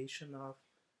expectation of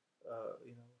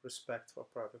respect for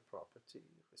private property,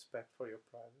 respect for your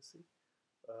privacy,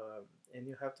 and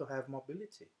you have to have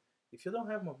mobility. If you don't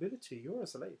have mobility, you're a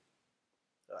slave.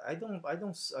 I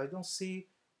don't see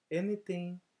any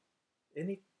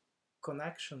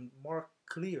connection more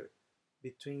clear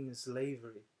between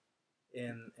slavery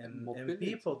and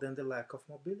people than the lack of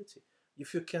mobility.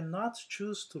 If you cannot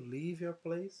choose to leave your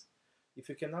place, if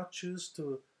you cannot choose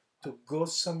to go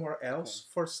somewhere else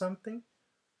for something,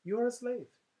 you're a slave.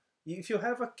 If you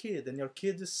have a kid and your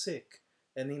kid is sick,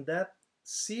 and in that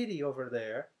city over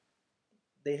there,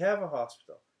 they have a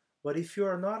hospital, but if you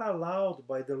are not allowed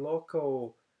by the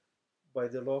local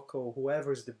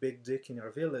whoever is the big dick in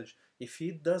your village, if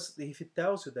he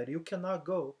tells you that you cannot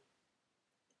go,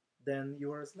 then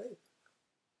you are a slave.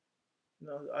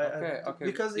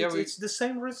 Because it's the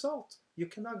same result. You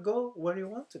cannot go where you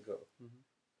want to go.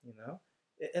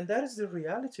 And that is the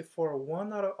reality for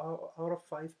 1 out of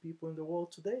 5 people in the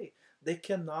world today. They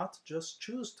cannot just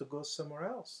choose to go somewhere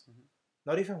else.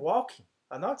 Not even walking.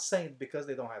 I'm not saying because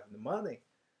they don't have the money.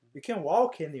 You can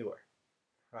walk anywhere,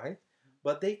 right?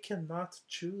 But they cannot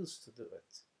choose to do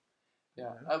it.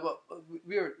 Yeah, well,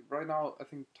 we are right now, I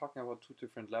think, talking about 2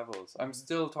 different levels. I'm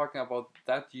still talking about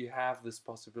that you have this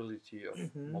possibility of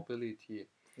mobility,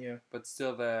 but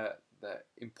still the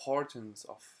importance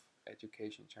of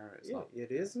education generally is not.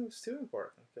 It is still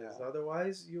important, because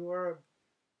otherwise you are,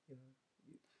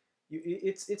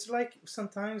 it's like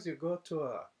sometimes you go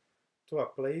to a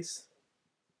place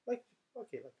like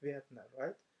Vietnam,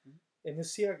 right? And you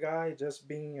see a guy just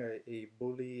being a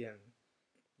bully, and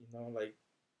like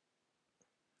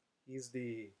he's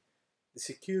the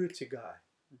security guy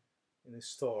in a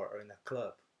store or in a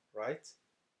club, right?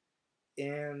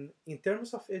 And in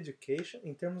terms of education,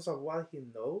 in terms of what he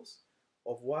knows,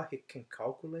 of what he can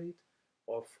calculate,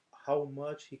 of how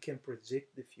much he can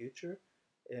predict the future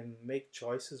and make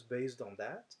choices based on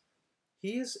that,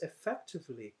 he is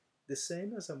effectively the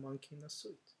same as a monkey in a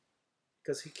suit,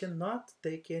 because he cannot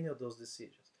take any of those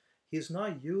decisions. He's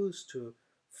not used to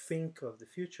think of the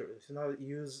future. He's not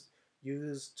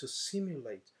used to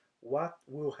simulate what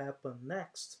will happen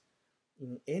next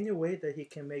in any way that he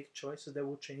can make choices that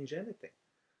will change anything.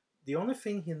 The only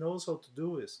thing he knows how to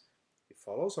do is he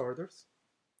follows orders,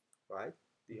 right?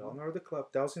 The owner of the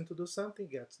club tells him to do something,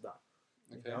 gets done.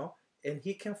 And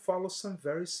he can follow some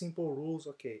very simple rules.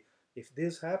 Okay, if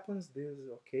this happens, this is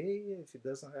okay. If it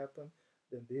doesn't happen,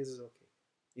 then this is okay.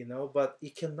 But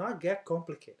it cannot get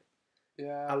complicated.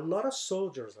 A lot of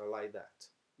soldiers are like that.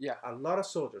 A lot of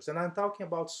soldiers, and I'm talking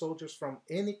about soldiers from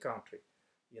any country,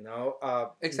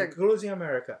 including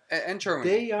America and Germany.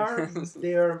 They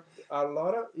are a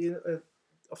lot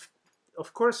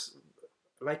of course,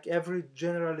 like every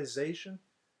generalization,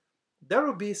 there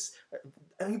will be,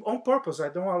 on purpose, I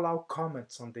don't allow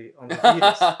comments on the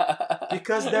videos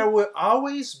because there will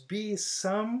always be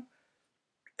some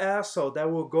asshole that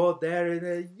will go there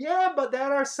and but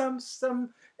there are some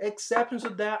exceptions to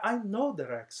that. I know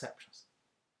there are exceptions.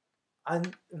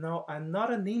 I'm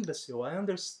not an imbecile. I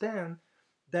understand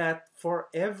that for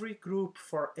every group,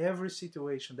 for every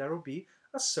situation, there will be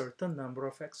a certain number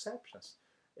of exceptions.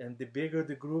 And the bigger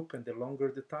the group and the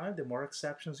longer the time, the more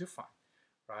exceptions you find,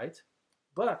 right?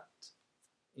 But,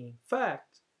 in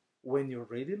fact, when you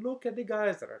really look at the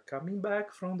guys that are coming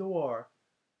back from the war,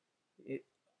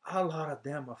 a lot of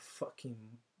them are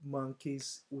fucking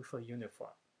monkeys with a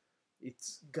uniform.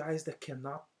 It's guys that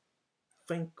cannot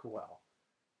think well.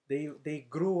 They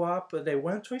grew up, they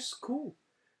went to school,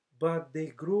 but they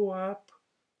grew up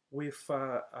with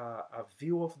a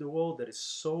view of the world that is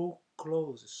so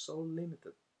close, so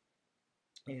limited.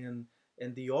 And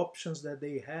the options that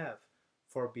they have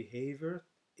for behavior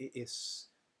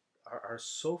are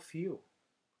so few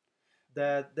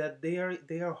that they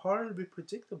are horribly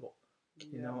predictable.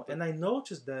 And I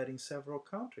noticed that in several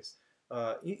countries,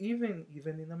 even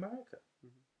in America.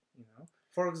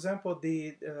 For example,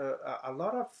 a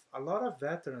lot of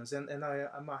veterans, and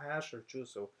I'm a hasher too,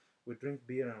 so we drink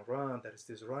beer and run. There is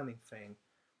this running thing.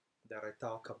 that I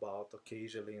talk about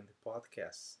occasionally in the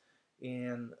podcasts.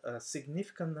 And a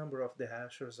significant number of the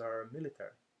hashers are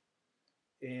military.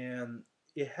 And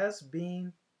it has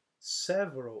been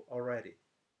several already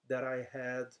that I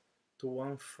had to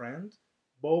one friend,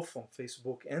 both on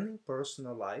Facebook and in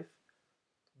personal life,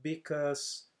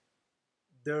 because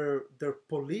their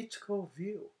political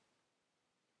view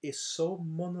is so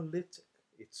monolithic,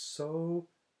 it's so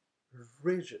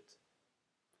rigid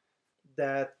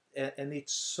that, and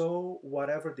it's so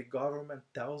whatever the government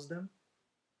tells them,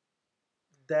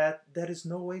 that there is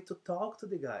no way to talk to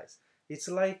the guys. It's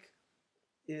like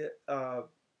uh,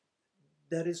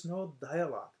 there is no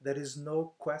dialogue, there is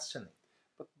no questioning.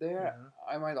 But there,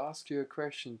 Yeah. I might ask you a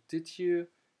question. Did you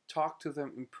talk to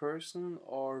them in person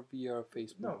or via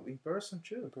Facebook? No, in person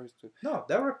too. In person too. No,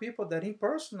 there were people that in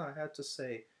person I had to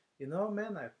say, you know,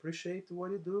 man, I appreciate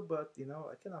what you do, but you know,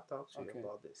 I cannot talk to you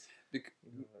about this.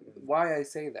 Why I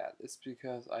say that is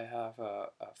because I have a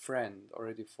friend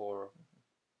already for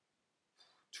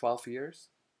 12 years,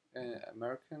 an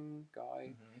American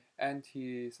guy, and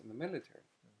he's in the military.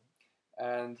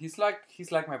 And he's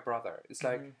like my brother. It's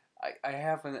like I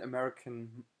have an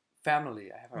American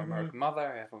family. I have an American mother.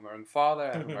 I have an American father.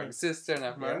 I have an American sister, and I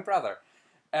have an American brother.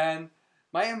 And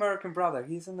my American brother,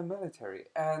 he's in the military,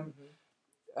 and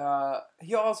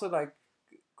he also like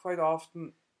quite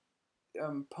often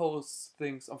posts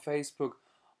things on Facebook.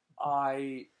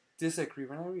 I disagree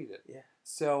when I read it. Yeah.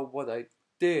 So what I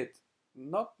did,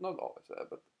 not always,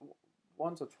 but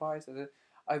once or twice,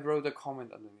 I wrote a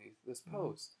comment underneath this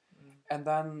post. And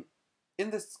then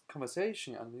in this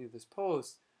conversation underneath this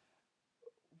post,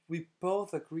 we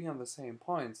both agree on the same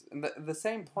points. And the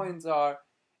same points are,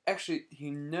 actually,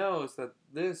 he knows that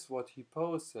this, what he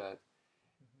posted,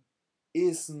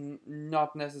 is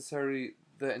not necessarily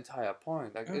the entire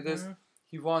point. Like it is,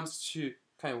 he wants to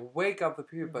kind of wake up the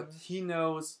people, but he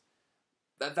knows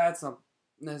that that's not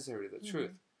necessarily the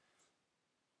truth.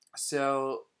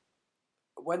 So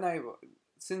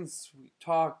since we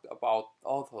talked about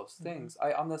all those things,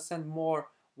 I understand more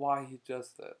why he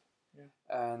just did. Yeah.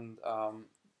 And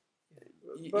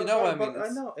you know what I mean? I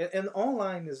know, and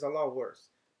online is a lot worse.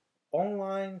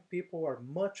 Online, people are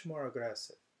much more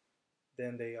aggressive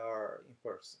than they are in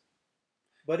person.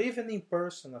 But even in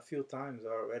person, a few times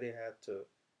I already had to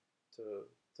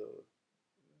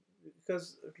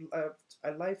because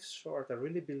life's short. I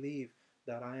really believe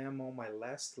that I am on my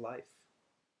last life.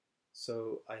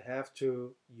 So I have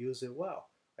to use it well.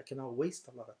 I cannot waste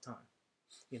a lot of time,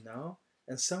 you know?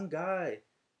 And some guy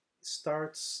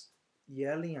starts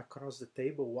yelling across the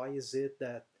table, why is it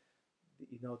that,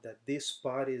 you know, that this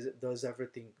party does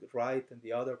everything right and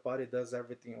the other party does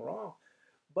everything wrong?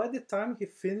 By the time he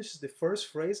finishes the first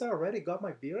phrase, I already got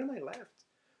my beer and I left.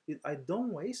 I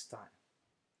don't waste time,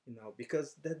 you know,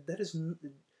 because that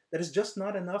is just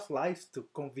not enough life to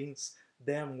convince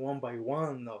them one by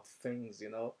one of things, you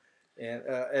know. And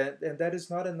that is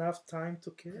not enough time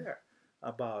to care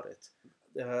about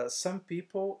it. Some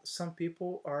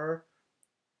people are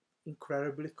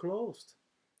incredibly closed,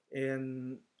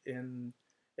 and and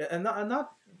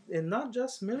not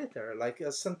just military. Like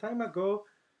some time ago,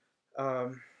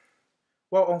 well,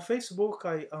 on Facebook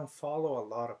I unfollow a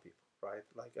lot of people, right?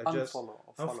 Like I just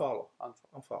unfollow.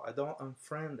 I don't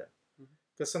unfriend them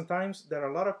because sometimes there are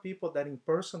a lot of people that in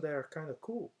person they are kind of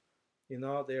cool, you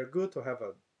know. They are good to have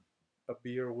a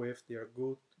beer with. They are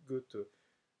good to,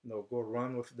 you know, go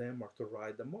run with them or to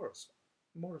ride the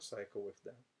motorcycle with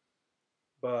them.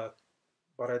 But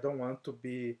I don't want to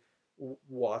be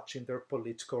watching their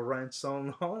political rants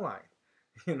on online.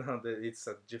 You know, that it's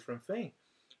a different thing.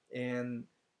 And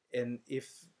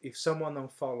if someone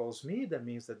unfollows me, that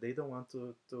means that they don't want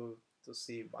to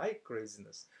see my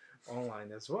craziness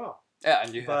online as well. Yeah,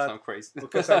 and you have some crazy.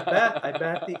 Because I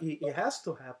bet it has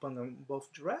to happen in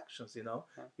both directions. You know,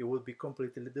 it would be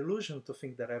completely delusional to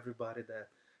think that everybody that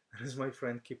is my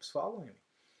friend keeps following me.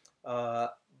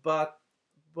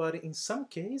 But in some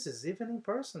cases, even in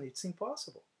person, it's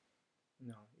impossible.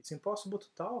 No, it's impossible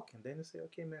to talk, and then you say,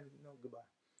 "Okay, man, no, goodbye."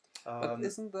 But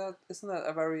isn't that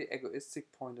a very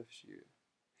egoistic point of view?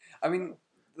 I mean,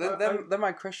 then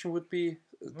my question would be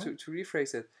to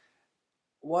rephrase it: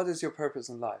 what is your purpose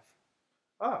in life?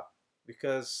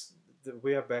 Because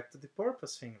we are back to the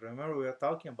purpose thing. Remember, we were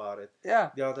talking about it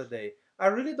the other day. I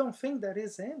really don't think there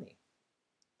is any.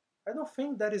 I don't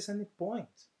think there is any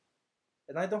point.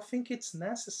 And I don't think it's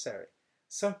necessary.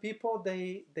 Some people,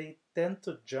 they tend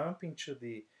to jump into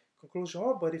the conclusion,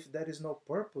 oh, but if there is no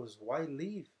purpose, why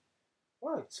live?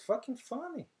 Well, it's fucking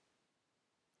funny.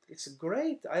 It's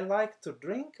great. I like to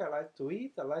drink, I like to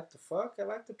eat, I like to fuck, I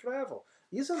like to travel.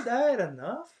 Isn't that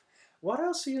enough? What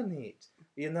else do you need?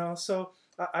 So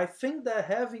I think that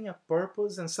having a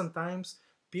purpose, and sometimes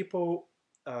people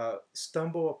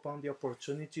stumble upon the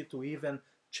opportunity to even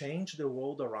change the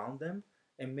world around them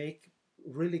and make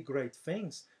really great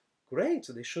things. Great,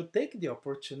 they should take the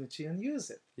opportunity and use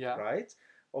it, Yeah. right?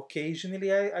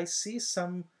 Occasionally, I see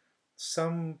some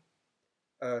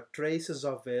traces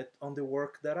of it on the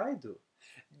work that I do.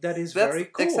 That is That's very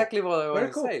cool. exactly what I Very want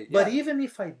to cool. say. But Yeah. even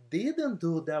if I didn't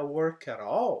do that work at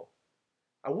all,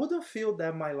 I wouldn't feel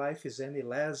that my life is any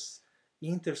less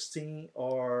interesting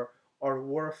or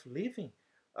worth living.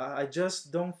 I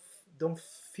just don't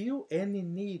feel any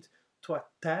need to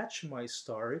attach my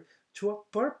story to a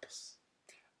purpose.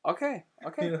 Okay.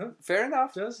 Okay. You know, Fair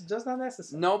enough. just not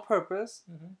necessary. No purpose.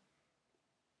 Mhm.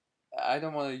 I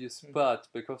don't want to use Mhm. but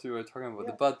because we were talking about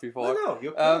the Yeah. but before. No,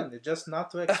 you can. It's just not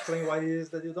to explain why it is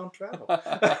that you don't travel.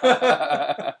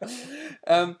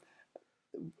 um,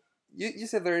 you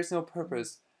said there is no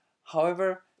purpose.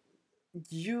 However,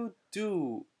 you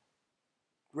do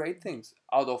great things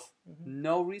out of Mhm.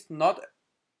 no reason, not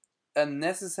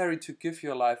necessary to give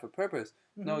your life a purpose.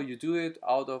 No, Mhm. you do it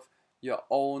out of your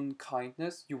own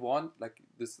kindness. You want like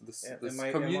this And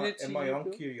community my you own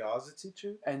do, curiosity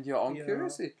too. and your own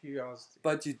curiosity. Curiosity.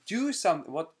 But you do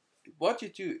something. What you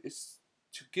do is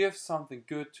to give something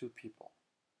good to people.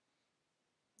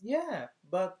 Yeah,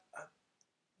 but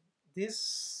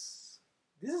this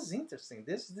is interesting.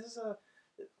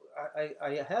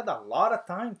 I had a lot of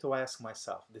time to ask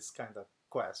myself this kind of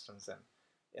questions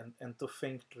and to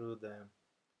think through them.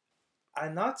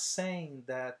 I'm not saying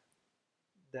that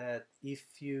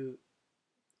if you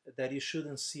that you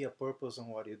shouldn't see a purpose on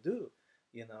what you do.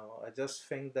 I just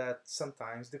think that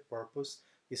sometimes the purpose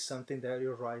is something that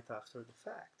you write after the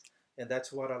fact, and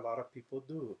that's what a lot of people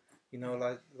do.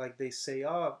 Like they say,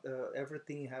 oh,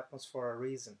 everything happens for a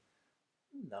reason.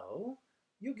 No,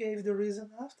 you gave the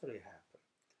reason after it happened.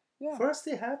 Yeah. First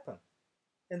it happened,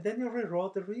 and then you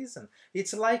rewrote the reason.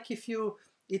 It's like if you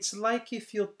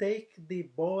take the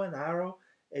bow and arrow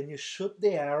and you shoot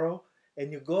the arrow and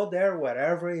you go there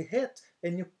wherever it hit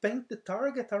and you paint the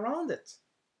target around it.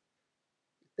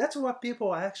 That's what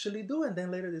people actually do, and then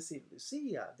later they see,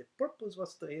 yeah, the purpose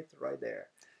was to hit right there.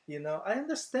 I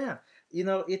understand.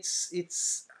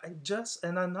 It's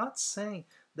and I'm not saying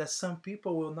that some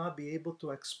people will not be able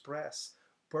to express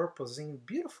purpose in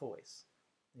beautiful ways.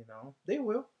 They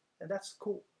will, and that's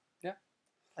cool. Yeah.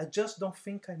 I just don't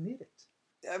think I need it.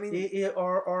 I mean,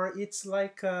 Or it's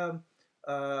like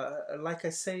I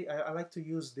say, I like to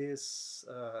use this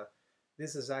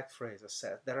exact phrase. I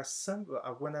said there are some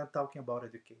when I'm talking about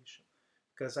education,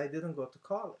 because I didn't go to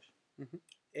college, mhm.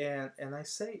 and I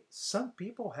say some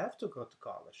people have to go to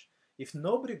college. If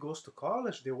nobody goes to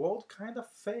college, the world kind of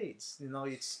fades.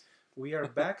 It's we are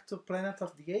back to Planet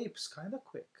of the Apes kind of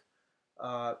quick.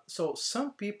 So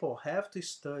some people have to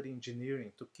study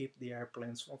engineering to keep the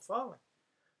airplanes from falling.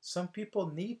 Some people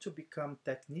need to become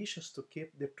technicians to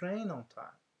keep the train on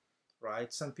time,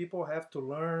 right? Some people have to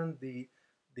learn the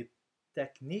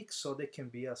techniques so they can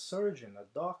be a surgeon, a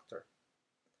doctor.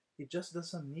 It just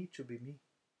doesn't need to be me.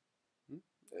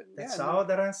 Yeah, That's no. all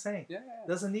that I'm saying. Yeah, yeah.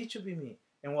 Doesn't need to be me.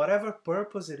 And whatever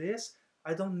purpose it is,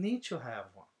 I don't need to have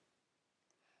one.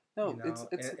 No,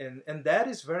 it's And that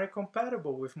is very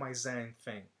compatible with my Zen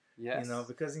thing. yes.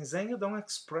 Because in Zen you don't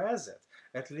express it.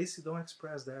 At least you don't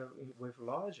express that with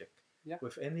logic, Yeah,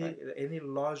 with right. any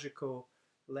logical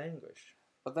language.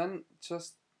 But then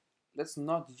just let's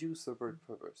not use the word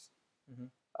purpose.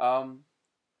 Mm-hmm.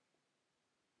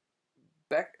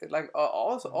 Back like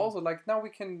also Mm-hmm. also like now we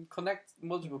can connect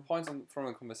multiple Mm-hmm. points from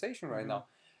a conversation right Mm-hmm.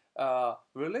 now.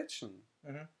 Religion,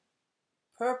 Mm-hmm.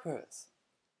 purpose,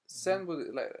 symbol,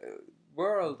 like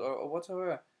world or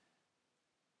whatever.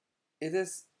 It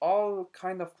is all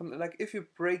kind of like if you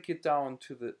break it down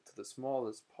to the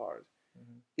smallest part,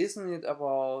 Mm-hmm. isn't it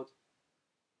about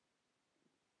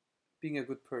being a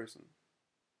good person,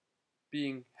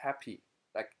 being happy,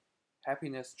 like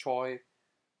happiness, joy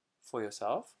for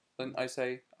yourself? Then I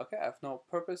say, okay, I have no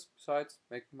purpose besides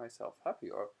making myself happy,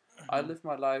 or I live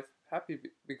my life happy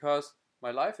because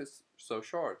my life is so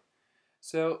short.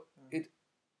 So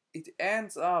it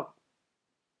ends up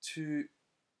to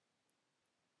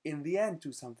in the end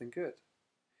do something good.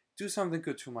 Do something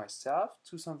good to myself,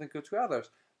 do something good to others.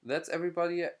 That's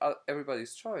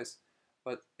everybody's choice.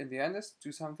 But in the end, is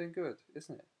do something good,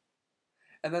 isn't it?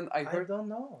 And then I I heard, don't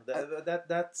know.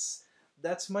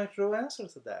 That's my true answer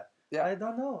to that. yeah, I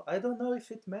don't know. I don't know if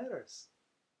it matters.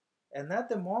 And at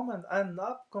the moment, I'm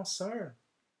not concerned.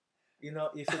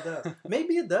 If it does.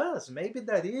 Maybe it does. Maybe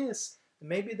that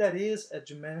is a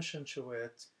dimension to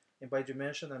it. And by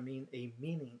dimension, I mean a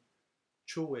meaning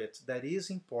to it that is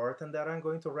important that I'm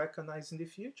going to recognize in the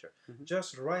future.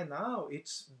 Just right now,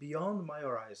 it's beyond my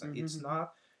horizon. It's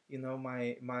not,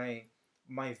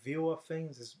 my view of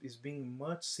things is being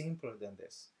much simpler than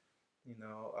this.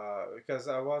 Because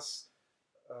I was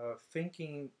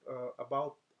thinking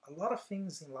about a lot of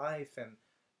things in life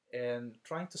and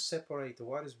trying to separate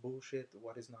what is bullshit,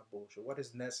 what is not bullshit, what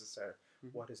is necessary,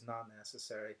 what is not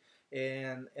necessary,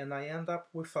 and I end up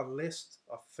with a list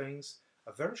of things,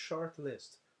 a very short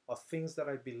list of things that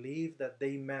I believe that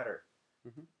they matter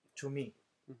to me,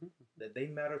 that they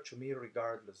matter to me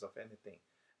regardless of anything,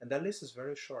 and that list is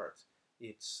very short.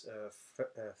 It's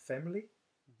family,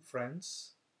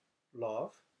 friends,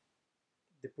 love,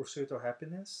 the pursuit of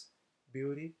happiness,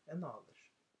 beauty, and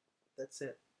knowledge. That's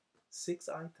it. 6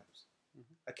 items.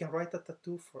 I can write a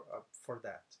tattoo for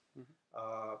that.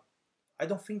 I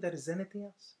don't think there is anything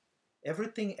else.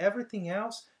 Everything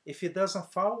else, if it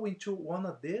doesn't fall into one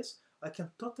of these, I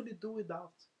can totally do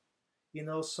without.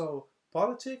 So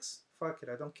politics, fuck it,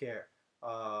 I don't care.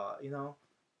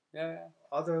 Yeah.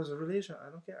 Others religion, I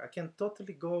don't care. I can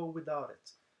totally go without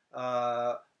it.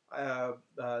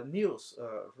 News,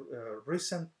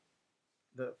 recent,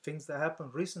 the things that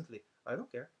happened recently, I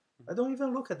don't care. I don't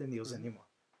even look at the news anymore.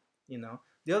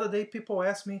 The other day people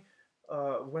asked me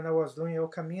when I was doing El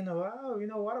Camino,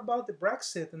 what about the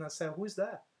Brexit? And I said, who is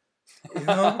that?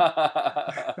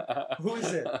 Who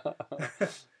is it?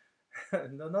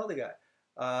 Don't know the guy.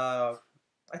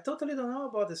 I totally don't know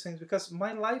about these things because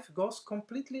my life goes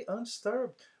completely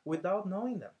undisturbed without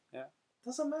knowing them. Yeah.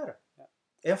 Doesn't matter.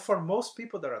 Yeah. And for most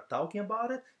people that are talking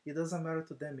about it, it doesn't matter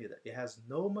to them either. It has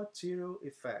no material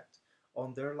effect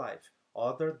on their life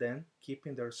other than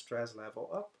keeping their stress level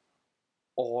up.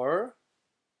 Or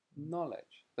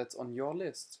knowledge that's on your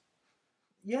list.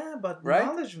 Yeah, but right?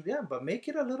 Knowledge, but make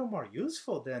it a little more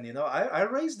useful then, I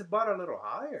raised the bar a little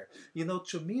higher.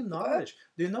 To me, knowledge,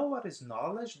 do you know what is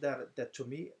knowledge that to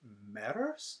me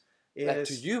matters? That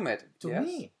to you matter. To yes.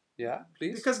 me. Yeah,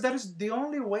 please. Because that is the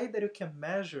only way that you can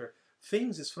measure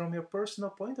things is from your personal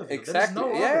point of view. Exactly.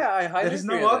 There is no yeah, other. I highly There is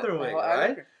agree no with other that. way, I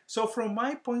right? agree. So from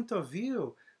my point of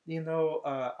view,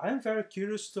 I'm very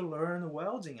curious to learn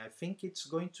welding. I think it's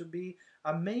going to be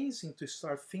amazing to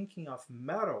start thinking of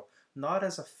metal not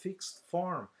as a fixed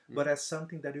form, but as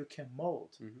something that you can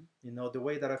mold. The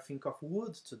way that I think of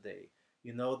wood today.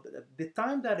 The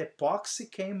time that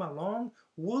epoxy came along,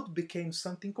 wood became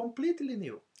something completely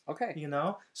new. Okay.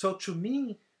 So to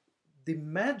me, the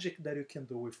magic that you can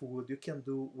do with wood, you can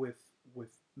do with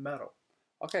metal.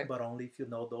 Okay. But only if you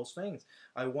know those things.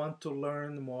 I want to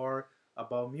learn more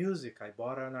about music. I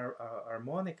bought an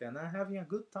harmonica and I'm having a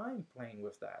good time playing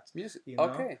with that. Music.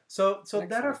 Okay. So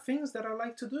there are things that I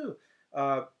like to do,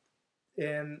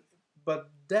 but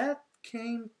that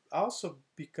came also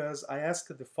because I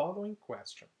asked the following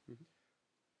question.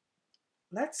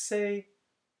 Let's say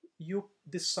you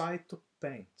decide to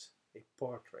paint a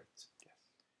portrait,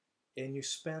 and you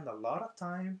spend a lot of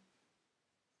time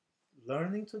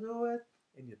learning to do it,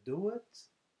 and you do it,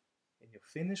 and you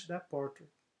finish that portrait,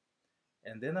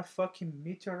 and then a fucking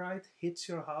meteorite hits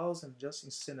your house and just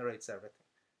incinerates everything,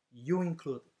 you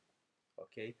included,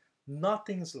 okay?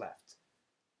 Nothing's left.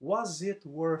 Was it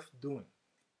worth doing?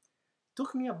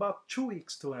 Took me about 2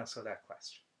 weeks to answer that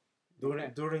question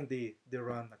during the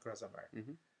run across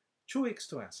America. 2 weeks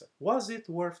to answer. Was it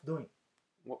worth doing?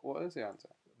 What is the answer?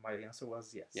 My answer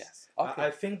was yes. Yes. Okay. I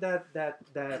think that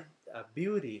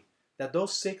beauty, that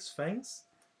those 6 things,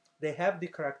 they have the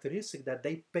characteristic that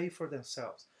they pay for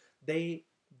themselves. They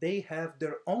have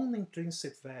their own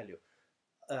intrinsic value,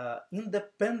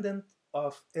 independent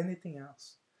of anything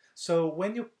else. So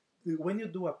when you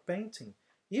do a painting,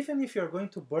 even if you're going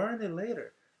to burn it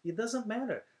later, it doesn't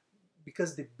matter,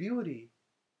 because the beauty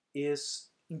is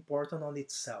important on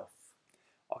itself.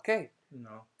 Okay.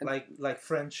 Like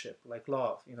friendship, like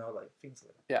love, like things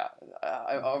like that.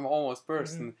 Yeah, I'm almost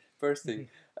bursting.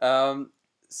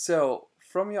 So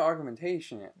from your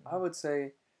argumentation, I would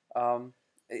say,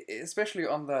 especially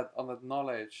on that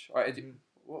knowledge, or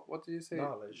what do you say?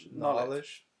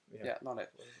 Knowledge. Yeah, knowledge.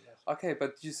 Okay,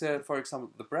 but you said, for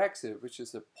example, the Brexit, which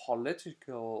is a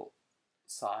political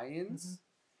science,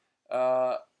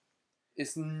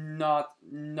 is not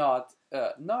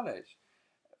knowledge.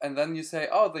 And then you say,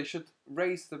 oh, they should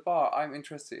raise the bar. I'm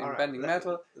interested in bending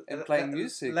metal and playing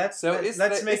music. Let's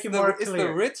make it more clear. It's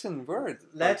the written word.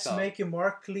 Let's make it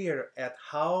more clear at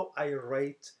how I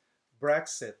rate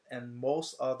Brexit and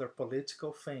most other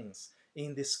political things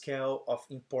in the scale of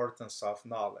importance of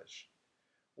knowledge.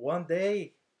 One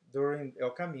day during El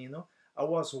Camino, I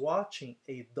was watching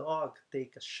a dog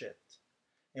take a shit.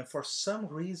 And for some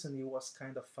reason, it was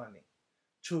kind of funny.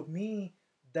 To me,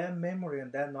 that memory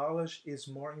and that knowledge is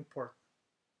more important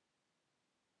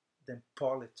than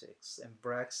politics and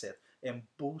Brexit and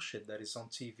bullshit that is on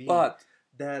TV But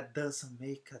that doesn't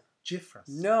make a difference.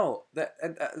 no, that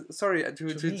sorry me.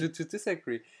 to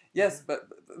disagree. Yes, Mhm. but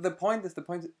the point is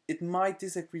it might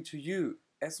disagree to you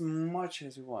as much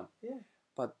as you want. Yeah.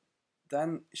 But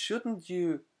then shouldn't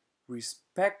you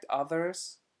respect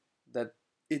others that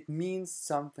it means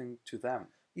something to them?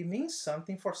 It means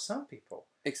something for some people.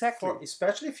 Exactly.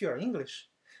 Especially if you're English.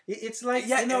 It's like,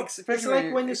 Yeah, you know, it's especially-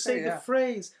 like when you say exactly, the yeah.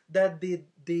 phrase that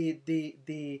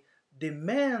the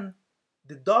man,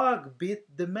 the dog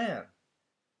beat the man.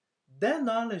 That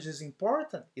knowledge is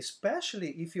important,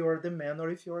 especially if you are the man or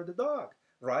if you are the dog,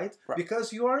 right? Right.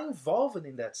 Because you are involved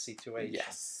in that situation.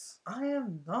 Yes. I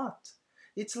am not.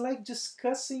 It's like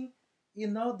discussing, you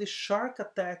know, the shark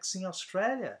attacks in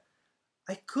Australia.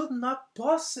 I could not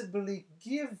possibly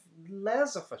give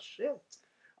less of a shit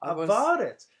about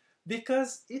it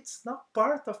because it's not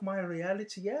part of my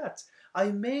reality yet.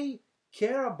 I may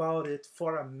care about it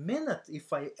for a minute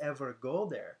if I ever go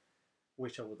there,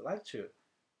 which I would like to,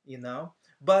 you know.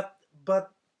 But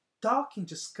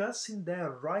discussing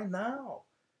that right now,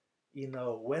 you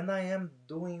know, when I am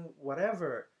doing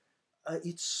whatever,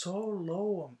 it's so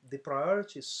low. The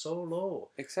priority is so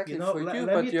low. Exactly You know, for you,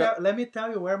 let me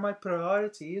tell you where my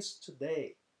priority is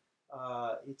today.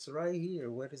 It's right here.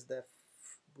 Where is that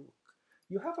book?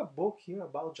 You have a book here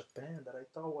about Japan that I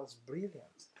thought was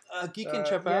brilliant. Geek in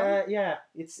Japan. Yeah.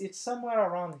 It's somewhere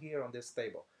around here on this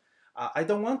table. I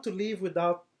don't want to leave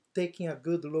without taking a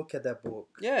good look at that book.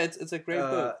 Yeah, it's a great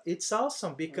book. It's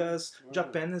awesome because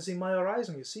Japan is in my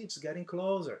horizon. You see, it's getting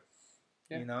closer.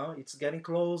 Yeah. You know, it's getting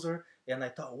closer, and I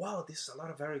thought, wow, this is a lot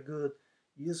of very good,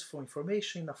 useful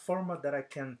information in a format that I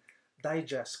can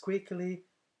digest quickly.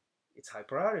 It's high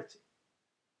priority,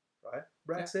 right?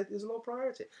 Brexit is low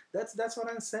priority. That's what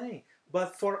I'm saying.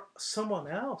 But for someone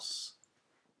else,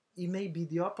 it may be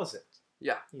the opposite.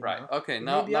 Yeah, right. Know? Okay, It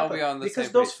now may be opposite. we are on the because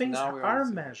same those page. things Now we are on the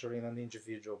same measured on an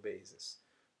individual basis,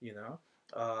 you know,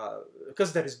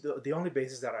 because that is the only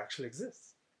basis that actually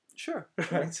exists. Sure,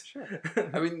 Right? sure.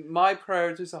 I mean, my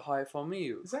priorities are high for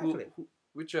me, Exactly.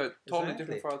 which are totally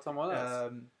Exactly. different for someone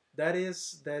else. That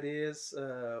is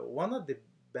one of the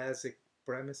basic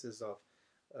premises of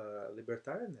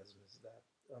libertarianism is that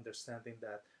understanding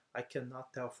that I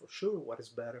cannot tell for sure what is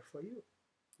better for you.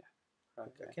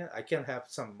 Okay. I can have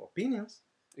some opinions,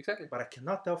 Exactly. but I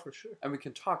cannot tell for sure. And we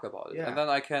can talk about it. Yeah. And then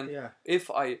I can, Yeah.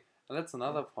 and that's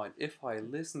another point, if I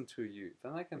listen to you,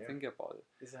 then I can Yeah. think about it.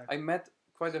 Exactly. I met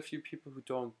quite a few people who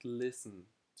don't listen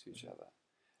to each other.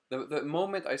 The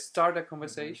moment I start a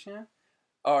conversation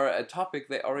or a topic,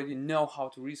 they already know how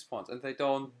to respond and they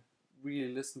don't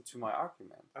really listen to my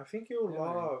argument. I think you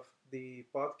love the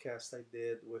podcast I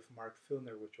did with Mark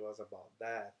Filner, which was about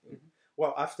that.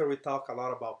 Well, after we talk a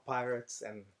lot about pirates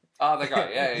and the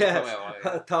guy, yeah, told me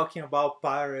about it, talking about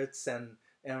pirates and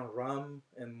rum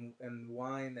and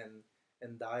wine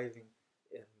and diving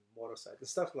and motorcycles,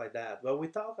 stuff like that. But we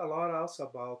talk a lot also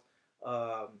about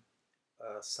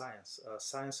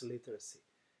science literacy,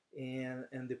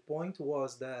 and the point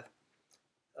was that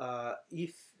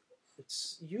if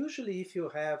it's usually if you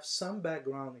have some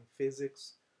background in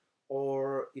physics,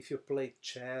 or if you play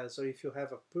chess, or if you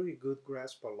have a pretty good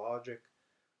grasp of logic.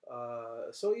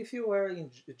 So if you were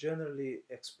generally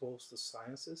exposed to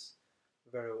sciences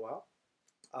very well,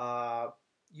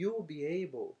 you will be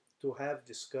able to have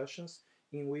discussions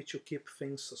in which you keep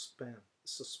things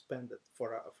suspended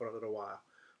for a little while.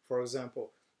 For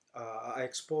example, I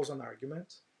expose an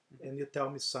argument, and you tell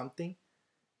me something,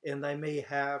 and I may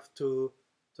have to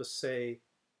say,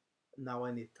 now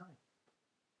I need time.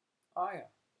 Oh yeah.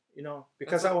 You know,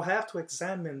 because I will have to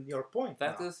examine your point.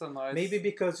 That is a nice. Maybe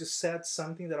because you said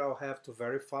something that I'll have to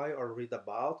verify or read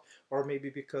about, or maybe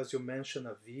because you mentioned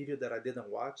a video that I didn't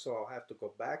watch, so I'll have to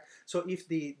go back. So if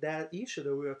that issue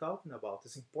that we are talking about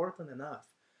is important enough,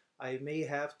 I may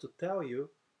have to tell you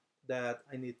that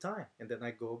I need time, and then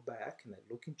I go back and I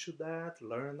look into that,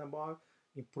 learn about,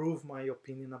 improve my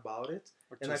opinion about it,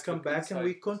 and I come back and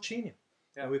we continue.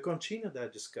 Yeah. And we continue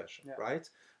that discussion, right?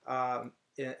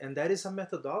 And that is a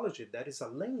methodology, that is a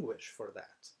language for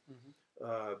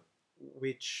that,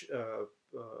 which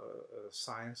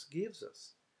science gives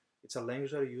us. It's a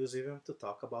language that we use even to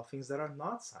talk about things that are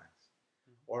not science,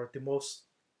 or the most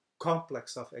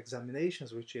complex of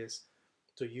examinations, which is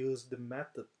to use the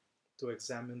method to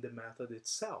examine the method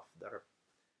itself. You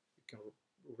can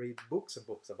read books and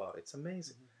books about it. It's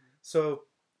amazing. So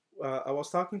I was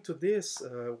talking to this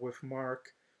with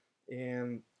Mark,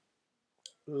 and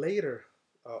later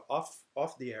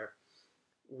off the air,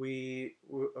 we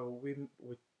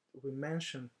we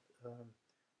mentioned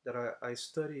that I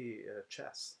study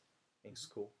chess in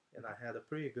school, and I had a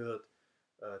pretty good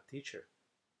teacher.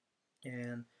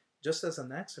 And just as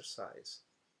an exercise,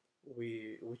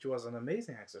 which was an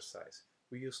amazing exercise,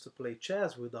 we used to play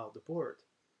chess without the board,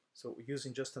 so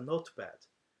using just a notepad.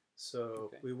 So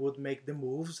Okay. we would make the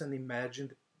moves and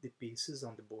imagine the pieces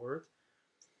on the board,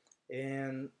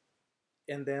 and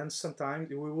then sometimes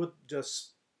we would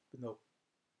just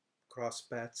cross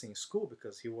paths in school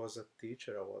because he was a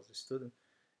teacher, I was a student,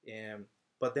 and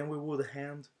but then we would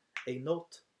hand a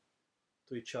note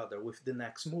to each other with the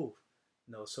next move.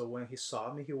 So when he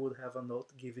saw me, he would have a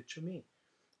note, give it to me.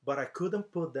 But I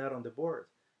couldn't put that on the board.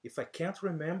 If I can't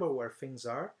remember where things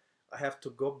are, I have to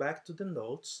go back to the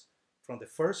notes from the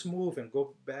first move and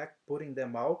go back, putting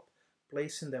them out,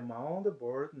 placing them on the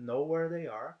board, know where they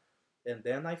are, and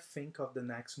then I think of the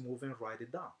next move and write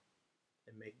it down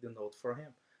and make the note for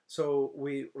him. So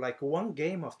we like one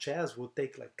game of chess would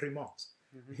take like 3 months,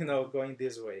 going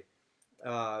this way.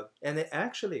 And it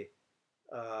actually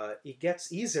it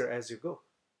gets easier as you go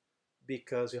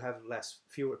because you have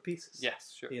fewer pieces.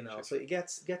 Yes, sure. Sure, So it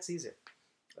gets easier.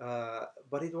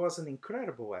 But it was an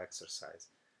incredible exercise,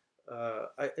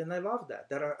 and I love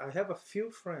that. I have a few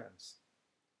friends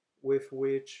with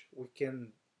which we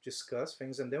can discuss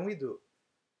things, and then we do.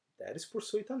 That is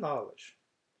pursuit of knowledge.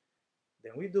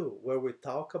 Then we do where we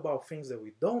talk about things that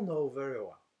we don't know very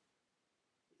well,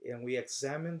 and we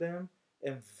examine them,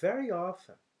 and very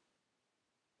often,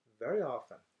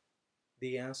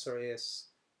 the answer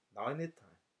is now I need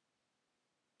time.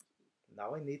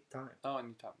 Now I need time. Oh,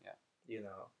 anytime, yeah.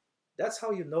 That's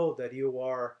how you know that you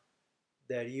are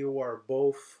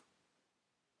both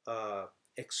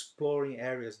exploring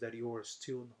areas that you are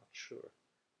still not sure.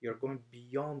 You're going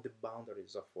beyond the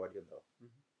boundaries of what you know.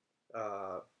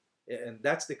 And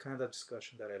that's the kind of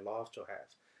discussion that I love to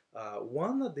have.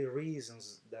 One of the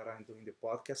reasons that I'm doing the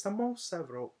podcast, among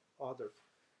several others,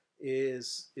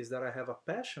 is that I have a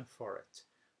passion for it.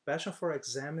 Passion for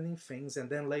examining things, and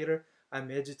then later I'm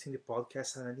editing the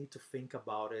podcast and I need to think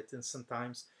about it. And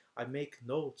sometimes I make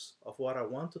notes of what I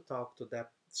want to talk to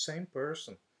that same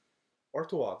person or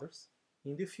to others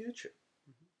in the future.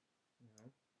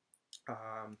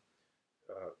 Um,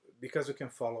 because you can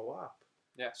follow up.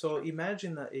 Yeah. So sure.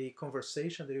 imagine a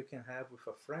conversation that you can have with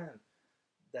a friend.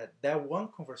 That one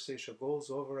conversation goes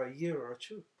over a year or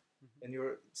two, and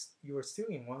you're still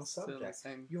in one subject.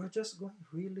 You're just going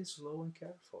really slow and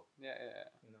careful. Yeah.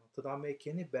 To not make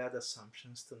any bad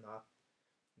assumptions, to not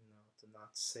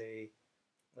say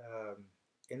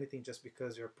anything just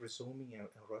because you're presuming and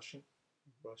rushing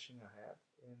ahead.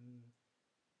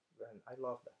 And I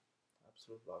love that.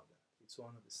 Absolutely love that. It's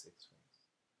one of the 6 things.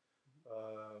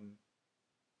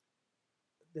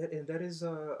 And that is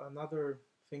another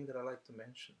thing that I like to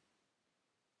mention.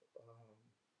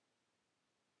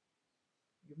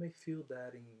 You may feel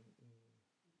that even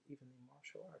in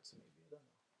martial arts, maybe. I don't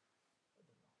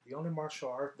know. The only martial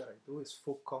art that I do is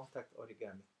full contact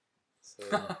origami. So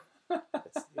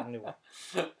that's the only one.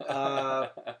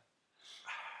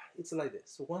 It's like this.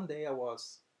 So one day I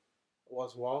was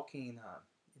walking in a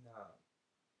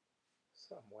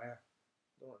somewhere,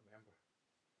 don't remember,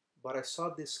 but I saw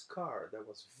this car that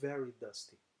was very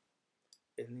dusty,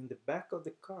 and in the back of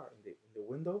the car, in the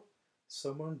window,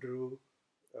 someone drew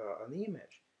an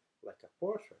image, like a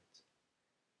portrait.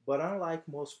 But unlike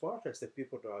most portraits that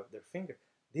people draw with their finger,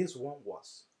 this one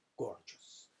was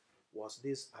gorgeous. Was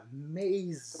this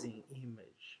amazing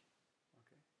image.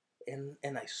 Okay.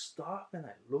 And I stopped and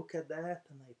I look at that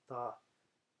and I thought,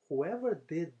 whoever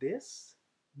did this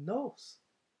knows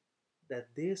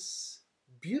that this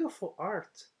beautiful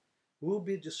art will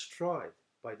be destroyed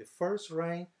by the first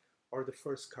rain or the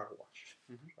first car wash,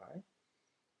 right?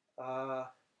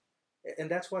 And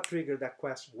that's what triggered that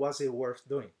question: was it worth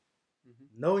doing?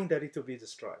 Knowing that it will be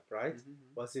destroyed, right?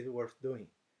 Was it worth doing?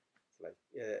 Like,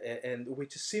 and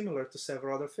which is similar to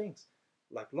several other things,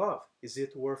 like love. Is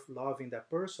it worth loving that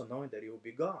person knowing that it will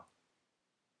be gone,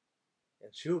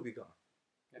 and she will be gone?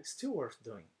 Yeah. It's still worth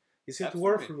doing. Is it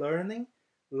worth learning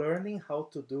how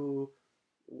to do?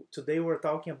 Today we're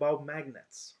talking about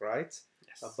magnets, right?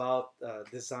 Yes. About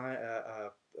design,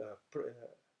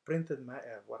 printed,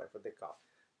 whatever they call.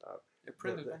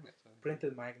 Printed magnets.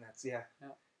 Printed magnets, yeah.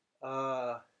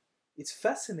 It's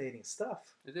fascinating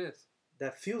stuff. It is.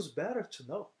 That feels better to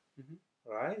know,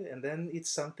 right? And then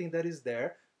it's something that is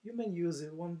there. You may use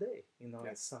it one day.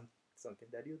 It's something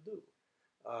that you do.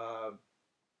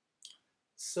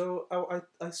 So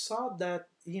I saw that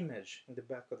image in the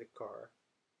back of the car,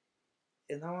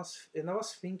 and I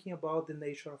was thinking about the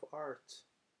nature of art.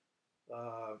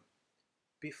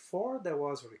 Before there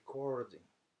was recording,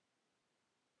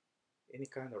 any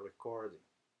kind of recording.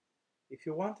 If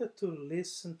you wanted to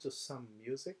listen to some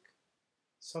music,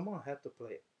 someone had to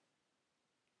play it,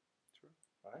 True.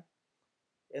 right?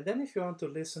 And then if you want to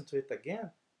listen to it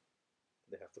again,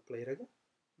 they have to play it again,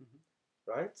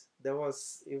 right?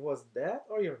 It was that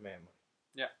or your memory,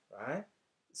 Yeah. right?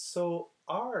 So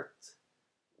art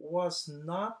was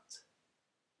not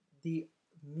the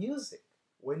music.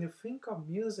 When you think of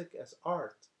music as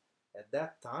art at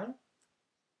that time,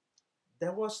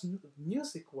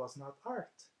 music was not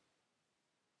art.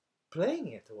 Playing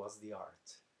it was the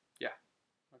art. Yeah.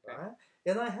 Okay. Right?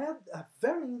 And I had a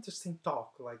very interesting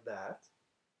talk like that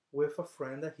with a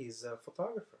friend that he's a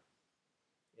photographer.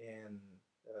 And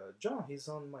John, he's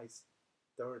on my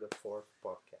third or fourth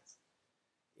podcast.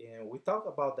 And we talk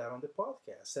about that on the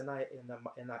podcast. And I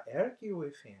argue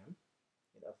with him.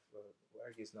 You know,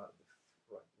 argue is not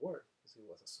the right word because it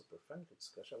was a super friendly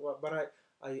discussion. Well, but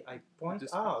I point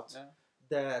out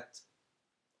that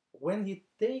when he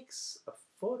takes a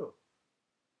photo,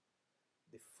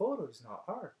 the photo is not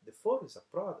art. The photo is a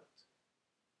product.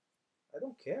 I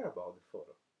don't care about the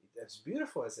photo. As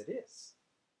beautiful as it is,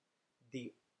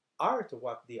 the art,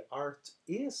 what the art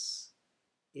is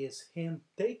him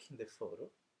taking the photo,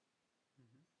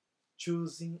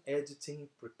 choosing, editing,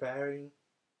 preparing,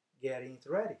 getting it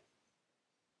ready.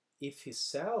 If he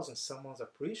sells and someone's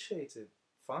appreciated,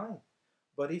 fine.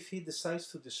 But if he decides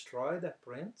to destroy that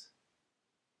print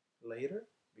later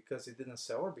because it didn't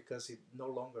sell or because he no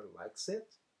longer likes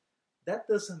it, that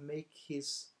doesn't make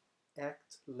his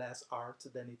act less art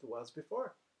than it was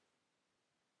before.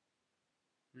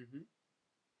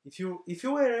 If you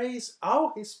erase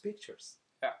all his pictures,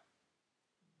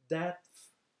 that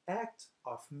act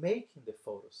of making the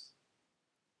photos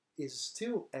is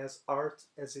still as art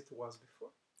as it was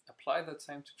before. Apply that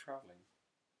same to traveling.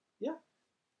 Yeah.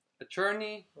 A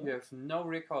journey you have no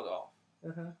record of.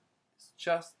 It's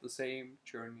just the same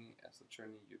journey as the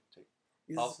journey you take.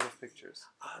 Thousands of pictures.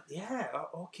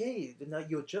 Okay. Now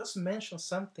you just mentioned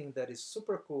something that is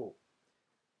super cool.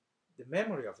 The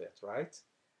memory of it, right?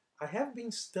 I have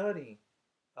been studying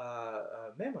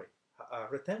memory,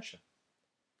 retention,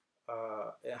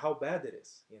 and how bad it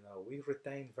is. You know, we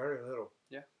retain very little.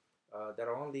 Yeah. There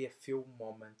are only a few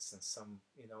moments and some,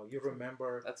 you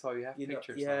remember. That's why you have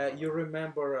pictures. You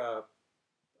remember a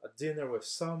dinner with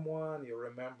someone. You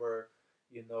remember,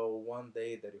 one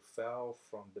day that you fell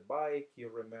from the bike. You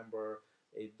remember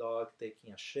a dog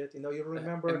taking a shit. You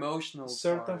remember emotional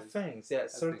certain things. Yeah,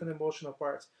 certain emotional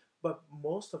parts. But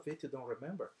most of it you don't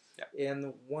remember. Yeah.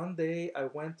 And one day I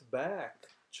went back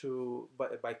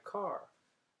by car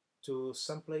to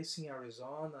some place in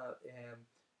Arizona,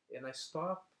 and I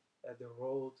stopped at the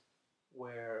road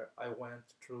where I went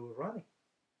through running.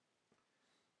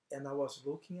 And I was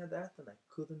looking at that and I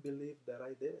couldn't believe that I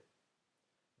did it.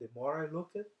 The more I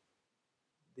look at it,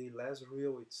 the less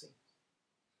real it seems.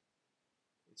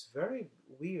 It's very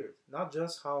weird. Not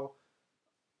just how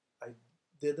I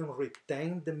didn't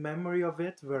retain the memory of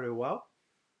it very well,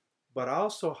 but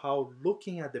also how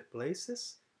looking at the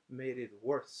places made it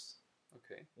worse.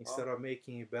 Okay. Instead of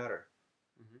making it better.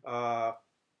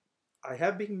 I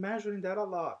have been measuring that a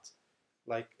lot.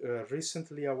 Like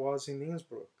recently I was in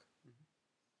Innsbruck.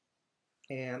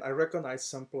 And I recognized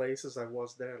some places. I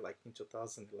was there like in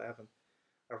 2011.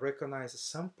 I recognized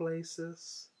some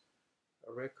places.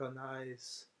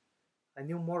 I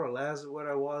knew more or less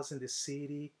where I was in the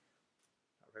city.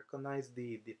 I recognized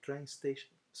the train station,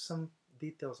 some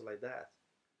details like that.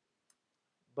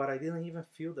 But I didn't even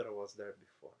feel that I was there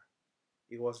before.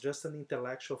 It was just an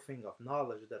intellectual thing of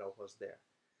knowledge that I was there.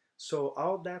 So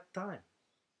all that time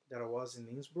that I was in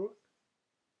Innsbruck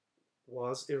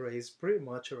was pretty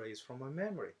much erased from my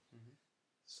memory.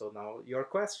 So now your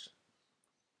question.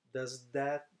 Does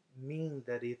that mean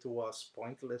that it was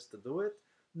pointless to do it?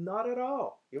 Not at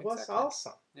all. It was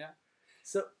awesome. Yeah.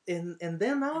 So and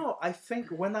then now I think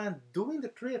when I'm doing the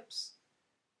trips,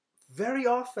 very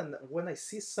often when I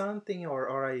see something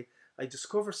or I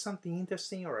discover something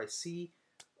interesting or I see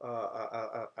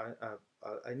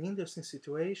an interesting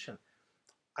situation,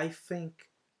 I think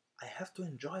I have to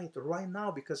enjoy it right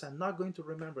now because I'm not going to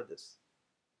remember this.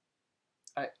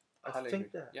 I think agree.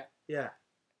 That. Yeah. Yeah.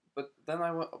 But then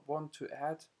I want to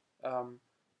add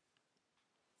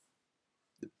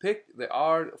the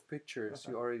art of pictures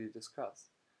you already discussed.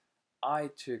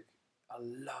 I took a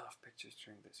lot of pictures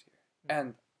during this year,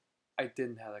 and I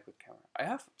didn't have a good camera. I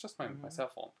have just my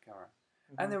cell phone camera,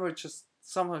 and they were just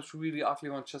sometimes really ugly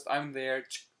ones. Just I'm there,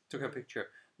 took a picture.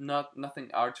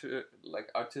 Nothing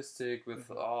artistic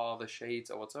with all the shades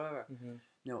or whatsoever.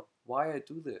 Why I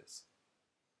do this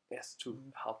is to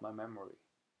help my memory,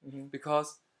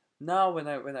 because now when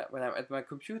I'm at my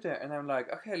computer and I'm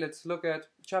like, okay, let's look at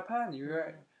Japan.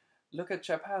 Look at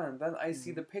Japan, and then I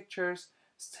see the pictures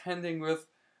standing with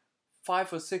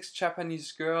 5 or 6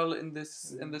 Japanese girl in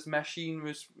this machine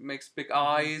which makes big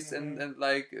eyes and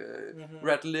like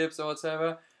red lips or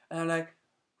whatever, and I'm like,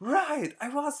 right, I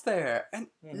was there, and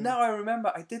now I remember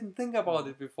I didn't think about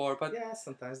it before, but yeah,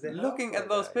 sometimes they looking help at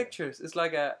for those that, pictures is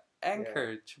like a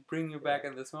anchor to bring you back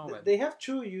in this moment. They have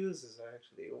two uses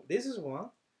actually. This is one,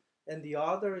 and the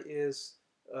other is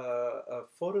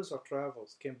photos or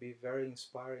travels can be very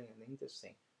inspiring and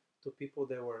interesting to people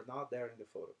that were not there in the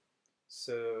photo.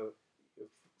 So,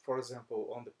 for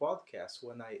example, on the podcast,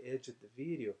 when I edit the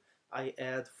video, I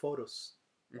add photos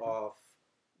of,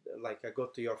 like, I go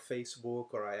to your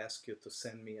Facebook or I ask you to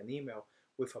send me an email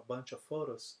with a bunch of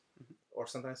photos, or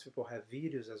sometimes people have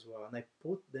videos as well, and I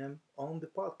put them on the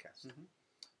podcast.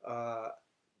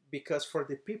 Because for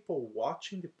the people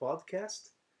watching the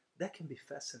podcast, that can be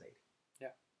fascinating.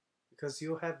 Yeah. Because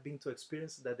you have been to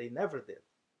experience that they never did.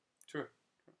 True.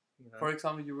 You know? For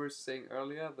example, you were saying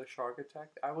earlier the shark attack.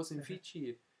 I was in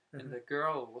Fiji, and the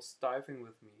girl was diving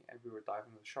with me, and we were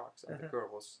diving with sharks, and the girl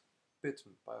was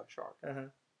bitten by a shark.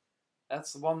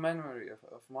 That's one memory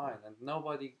of mine, and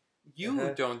nobody,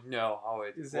 you don't know how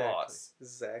it was.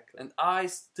 Exactly. And I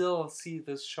still see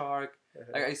this shark.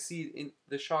 Like I see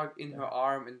the shark in her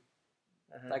arm, and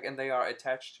like, and they are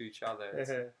attached to each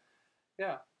other.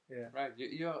 Yeah. Right.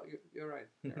 You're right.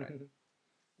 You're right.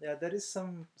 Yeah, there is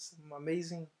some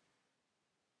amazing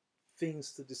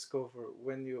things to discover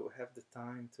when you have the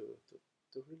time to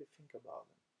really think about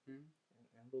them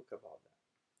and look about them.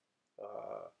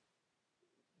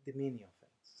 The meaning of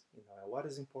things, what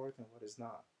is important, what is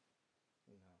not.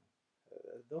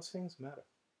 Those things matter.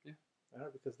 Yeah.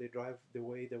 Because they drive the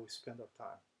way that we spend our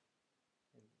time.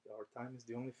 And our time is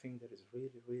the only thing that is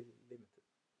really, really limited.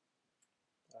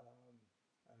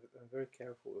 I'm very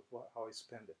careful with how I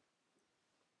spend it.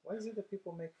 Why is it that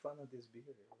people make fun of this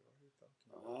beer? What are you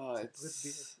talking about? It's a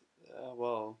good beer.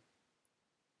 Well,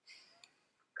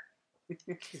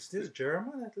 is this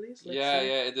German at least? Yeah,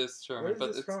 it is German. Where is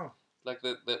but this from? Like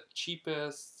the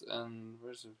cheapest, and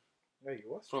where's it? Yeah, you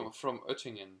was from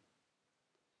Oettingen.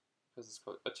 Because it's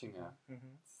called Oettinger.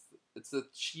 It's the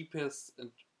cheapest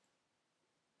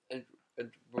and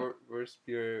worst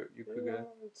beer you could get.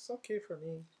 It's okay for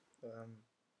me. I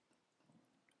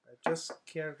just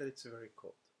care that it's very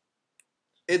cold.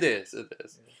 It is. Yeah.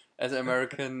 As an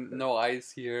American, no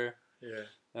ice here. Yeah.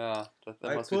 Yeah, that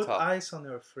I must be tough. put ice on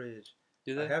your fridge.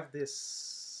 Did I have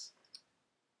this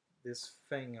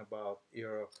thing about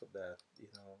Europe that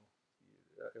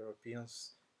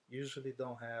Europeans usually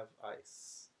don't have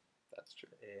ice. That's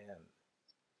true. And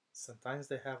sometimes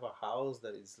they have a house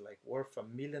that is like worth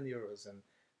 €1 million, and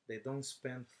they don't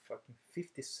spend fucking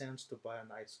 50 cents to buy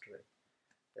an ice tray.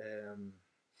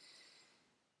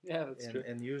 Yeah, that's true.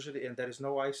 And usually, and there is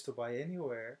no ice to buy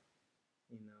anywhere,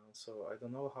 so I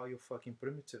don't know how you fucking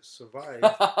primitives survive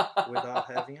without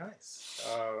having ice.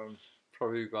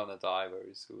 Probably gonna die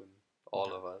very soon,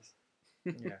 all of us.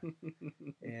 Yeah.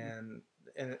 And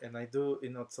I do,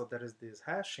 so there is this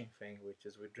hashing thing, which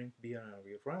is we drink beer and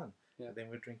we run, and then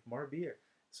we drink more beer.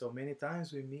 So many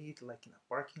times we meet like in a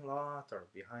parking lot or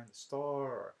behind the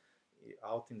store or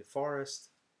out in the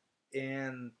forest,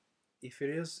 and if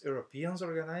it is Europeans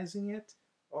organizing it,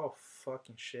 oh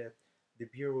fucking shit, the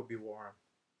beer will be warm,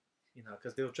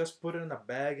 because they'll just put it in a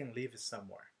bag and leave it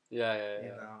somewhere. Yeah.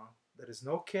 There is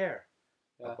no care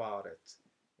about it,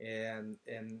 and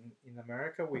in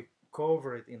America we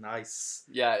cover it in ice.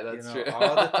 Yeah, that's true.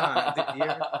 All the time. The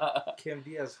beer can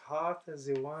be as hot as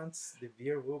it wants. The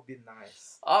beer will be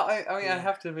nice. I mean, I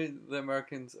have to admit, the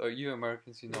Americans, or you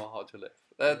Americans, you know how to live.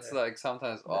 That's like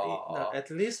sometimes. No, at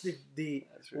least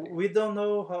we don't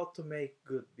know how to make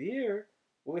good beer.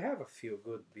 We have a few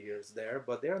good beers there,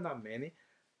 but there are not many.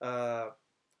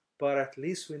 But at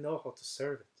least we know how to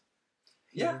serve it.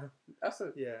 Yeah,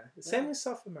 absolutely. Yeah, same in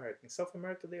South America. In South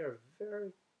America, they are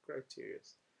very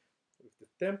criterious.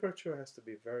 The temperature has to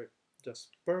be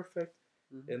just perfect,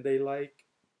 and they like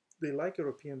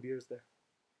European beers there,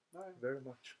 very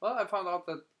much. Well, I found out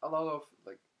that a lot of,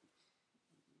 like,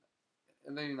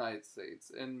 in the United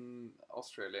States, in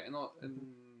Australia,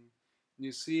 in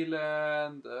New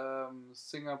Zealand,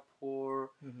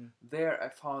 Singapore, there I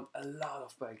found a lot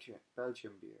of Belgian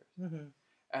beers,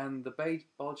 and the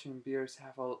Belgian beers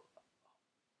have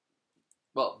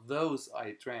those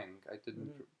I drank. I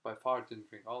didn't by far didn't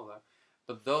drink all of them,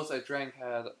 but those I drank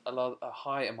had a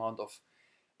high amount of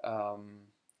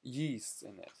yeast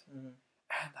in it, and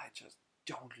I just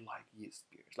don't like yeast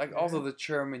beers. Like also the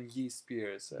German yeast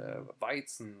beers,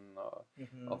 Weizen or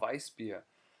Weissbier.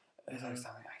 It's like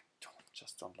something I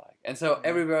just don't like. And so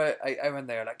everywhere I went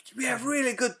there, like, we have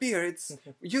really good beer. It's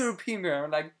European beer.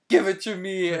 I'm like, give it to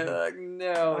me. And like,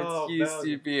 no, Oh, it's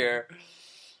yeasty beer.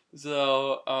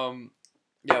 So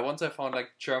yeah, once I found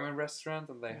like German restaurant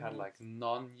and they had like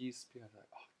non-yeast beer, I was like,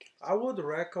 oh, okay. I would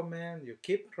recommend you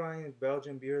keep trying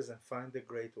Belgian beers and find the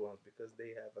great ones because they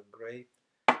have a great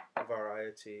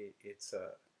variety. It's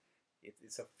a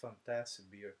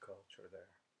fantastic beer culture there.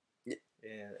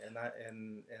 And I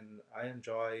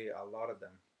enjoy a lot of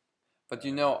them. But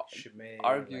you know, Chimay,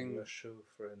 arguing like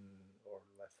Schuffer or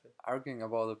Leffe. Arguing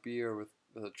about a beer with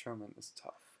a German is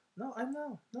tough. No, I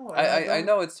know. No, I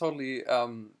know it's totally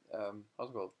how's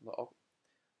it called?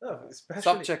 especially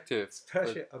Subjective.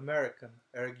 Especially American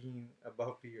arguing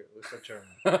about beer with a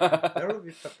German. That would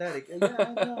be pathetic. Yeah,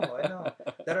 I know.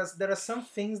 There are some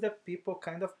things that people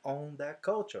kind of own that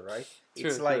culture, right?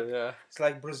 It's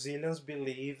like Brazilians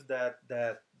believe that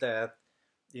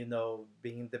you know,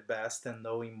 being the best and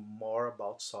knowing more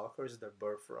about soccer is their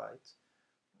birthright.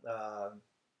 You know,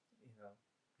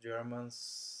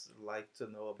 Germans like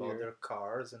to know about their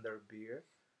cars and their beer,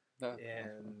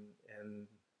 and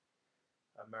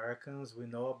Americans, we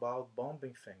know about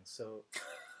bombing things. So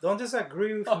don't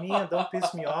disagree with me and don't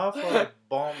piss me off or I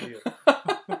bomb you.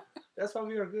 That's what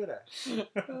we are good at.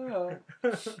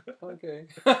 Okay.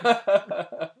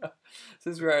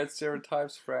 Since we're at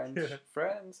stereotypes, friends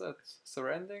at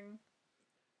surrendering.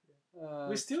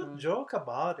 We still joke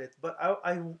about it, but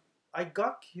I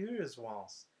got curious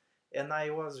once, and I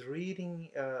was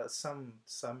reading some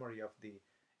summary of the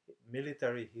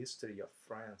military history of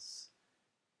France,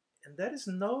 and there is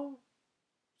no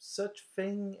such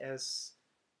thing as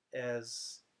a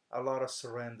lot of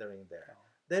surrendering there.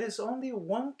 There is only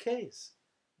one case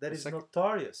that is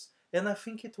notorious, and I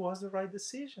think it was the right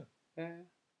decision. Yeah.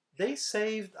 They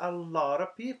saved a lot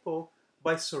of people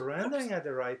by surrendering at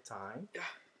the right time,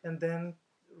 and then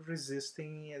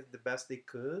resisting as the best they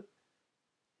could.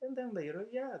 And then later,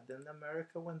 then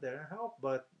America went there and helped.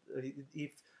 But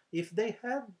if they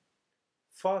had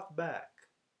fought back,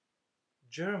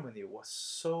 Germany was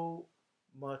so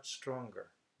much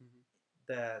stronger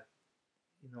that,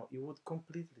 you know, it would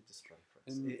completely destroy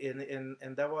France.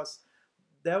 And that was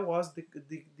they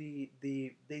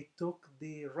took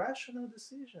the rational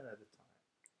decision at the time.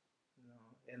 You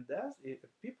know, and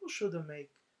people shouldn't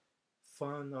make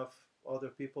fun of other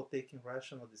people taking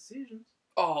rational decisions.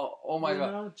 Oh my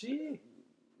God! Know, gee.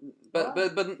 But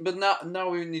now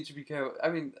we need to be careful. I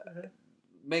mean,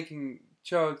 making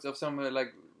jokes of somewhere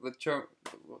like the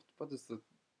what is the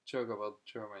joke about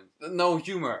Germans? No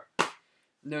humor.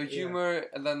 No humor,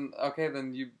 and then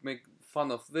you make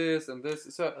fun of this and this.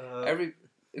 So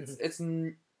it's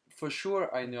for sure.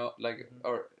 I know, like,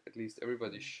 or at least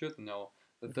everybody should know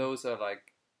that those are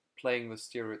like playing with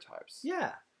stereotypes.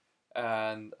 Yeah,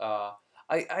 and I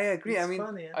agree. It's I mean,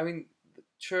 funny, the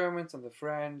Germans and the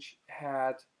French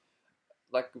had,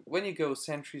 like, when you go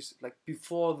centuries, like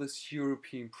before this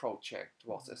European project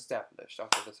was established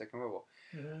after the Second World War,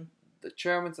 the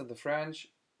Germans and the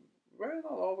French were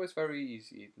not always very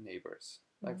easy neighbors.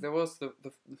 Like there was the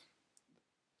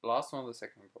last one, the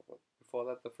Second World War. Before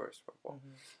that, the First World War.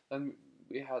 Then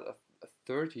we had a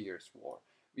 30 years war.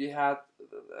 We had,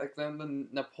 like, then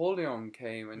Napoleon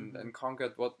came and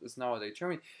conquered what is nowadays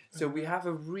Germany. So we have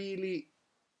a really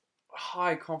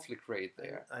high conflict rate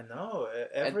there. I know.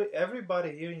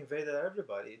 Everybody here invaded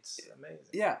everybody. It's amazing.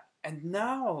 Yeah, and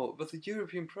now with the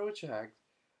European project,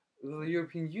 with the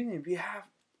European Union, we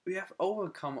have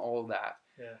overcome all that.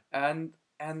 Yeah.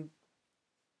 And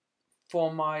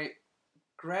for my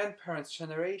grandparents'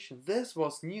 generation, this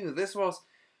was new. This was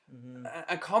an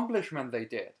accomplishment they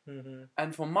did.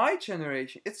 And for my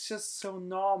generation, it's just so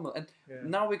normal. And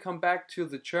now we come back to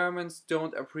the Germans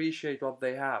don't appreciate what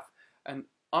they have. And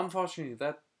unfortunately,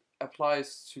 that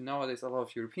applies to nowadays a lot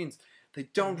of Europeans. They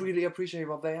don't really appreciate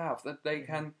what they have. That they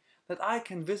can, that I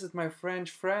can visit my French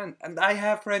friend, and I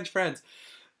have French friends,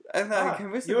 and I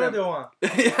can visit them. You're the one.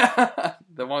 Yeah,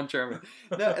 the one German.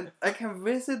 No, and I can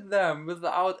visit them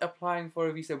without applying for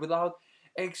a visa, without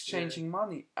exchanging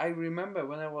money. I remember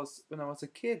when I was a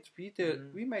kid,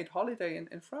 we made holiday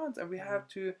in France, and we had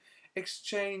to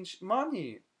exchange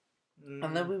money.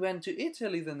 And then we went to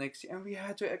Italy the next year, and we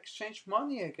had to exchange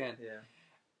money again.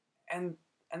 And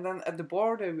then at the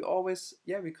border, we always,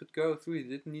 we could go through. We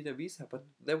didn't need a visa, but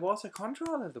there was a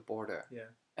control at the border.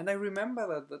 And I remember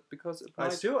that because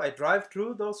I drive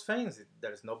through those things.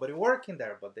 There's nobody working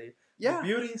there, but the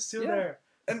beauty is still there.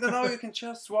 And then now you can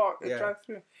just drive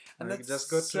through, and that's just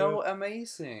go so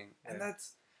amazing. And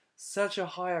that's such a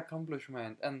high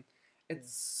accomplishment. And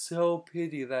it's so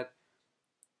pity that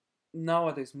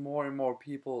nowadays more and more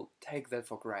people take that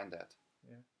for granted.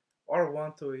 Yeah. Or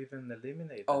want to even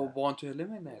eliminate Or that. want to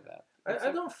eliminate that.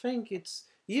 I don't think it's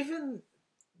even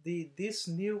this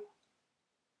new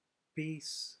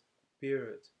peace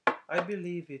period. I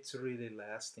believe it's really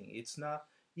lasting. It's not,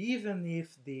 even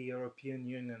if the European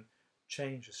Union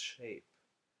changes shape.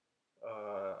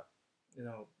 Uh,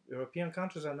 European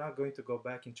countries are not going to go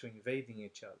back into invading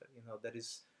each other. That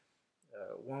is,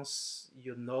 once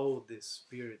you know this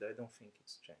period, I don't think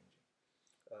it's changing.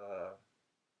 Uh,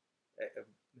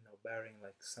 Barring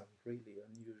like some really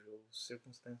unusual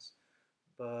circumstance,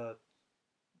 but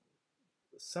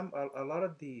a lot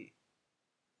of the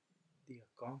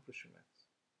accomplishments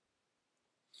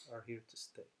are here to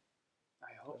stay.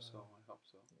 I hope so. I hope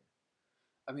so. Yeah.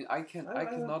 I mean, I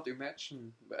cannot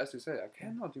imagine, as you say, I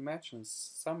cannot imagine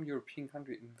some European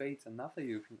country invades another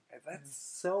European. That's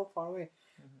so far away.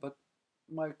 But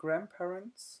my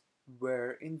grandparents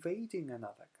were invading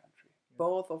another country.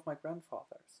 Both of my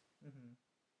grandfathers.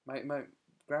 My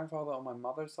grandfather on my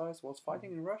mother's side was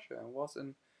fighting in Russia and was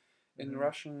in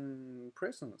Russian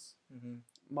prisons.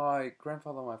 My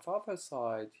grandfather on my father's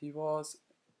side, he was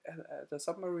at the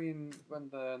submarine when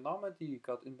the Normandy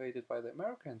got invaded by the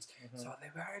Americans. So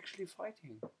they were actually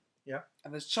fighting. Yeah.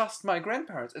 And it's just my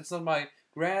grandparents. It's not my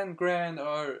grand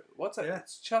or what's it? Yeah.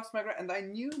 It's just my grand. And I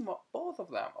knew both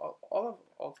of them, all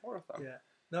four of them. Yeah.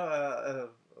 No,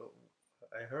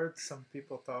 I heard some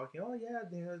people talking. Oh yeah,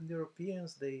 the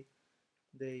Europeans they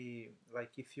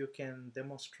like, if you can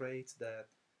demonstrate that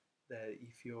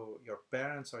if your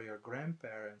parents or your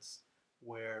grandparents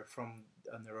were from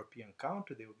an European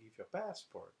country, they will give you a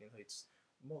passport. It's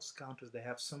most countries, they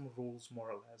have some rules more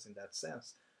or less in that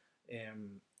sense.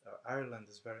 And Ireland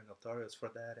is very notorious for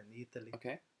that, and Italy.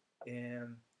 Okay.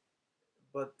 And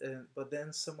but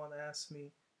then someone asked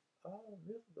me, "Oh,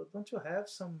 don't you have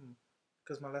some?"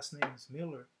 Because my last name is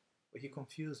Miller, but he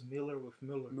confused Miller with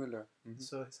Müller. Müller.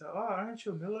 So he said, "Oh, aren't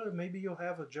you Miller? Maybe you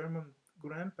have a German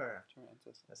grandparent."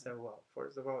 I said, "Well,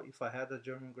 first of all, if I had a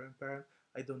German grandparent,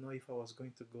 I don't know if I was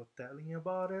going to go telling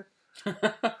about it.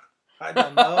 I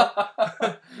don't know."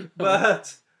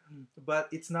 but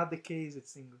it's not the case.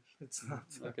 It's English. It's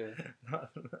not Okay.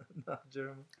 not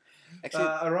German.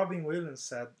 Actually, Robin Williams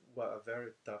said, well, a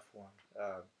very tough one.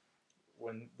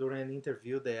 When during an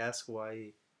interview they asked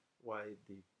why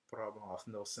the problem of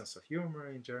no sense of humor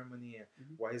in Germany, and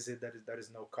why is it that there is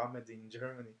no comedy in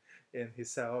Germany, and he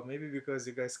said, "Oh, maybe because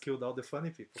you guys killed all the funny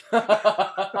people."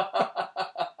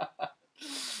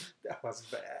 That was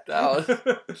bad. That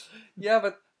was, yeah,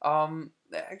 but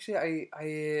actually,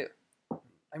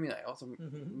 I mean, I also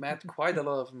met quite a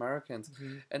lot of Americans,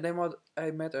 and then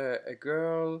I met a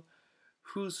girl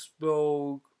who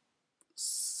spoke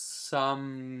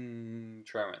some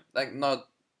German, like not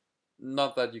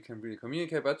that you can really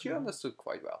communicate, but she understood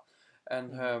quite well,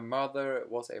 and her mother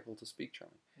was able to speak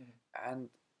German, and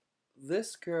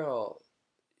this girl,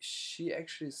 she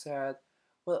actually said,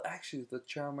 well, actually the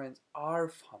Germans are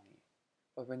funny,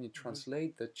 but when you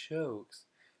translate the jokes,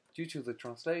 due to the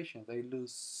translation, they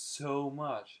lose so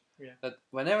much that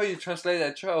whenever you translate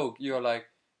a joke, you're like,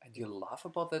 and you laugh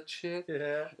about that shit.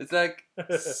 Yeah, it's like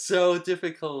so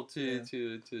difficult to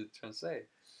translate.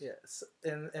 Yes,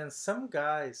 and some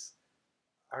guys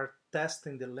are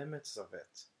testing the limits of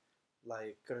it,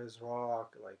 like Chris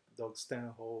Rock, like Doug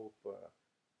Stanhope,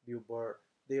 Bill Burr.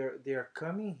 They are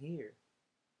coming here,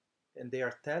 and they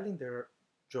are telling their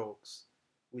jokes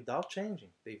without changing.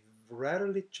 They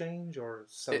rarely change or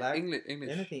select English.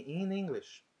 anything in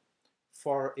English.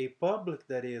 For a public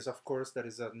that is, of course, there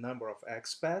is a number of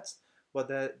expats, but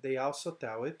that they also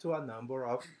tell it to a number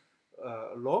of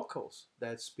locals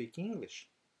that speak English.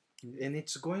 And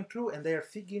it's going through, and they are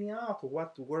figuring out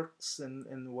what works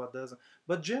and what doesn't.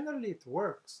 But generally it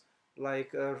works.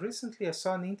 Like recently I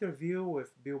saw an interview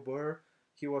with Bill Burr.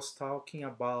 He was talking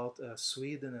about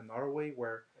Sweden and Norway,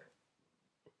 where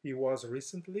he was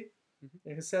recently.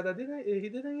 And he said he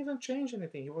didn't even change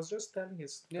anything. He was just telling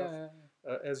his stuff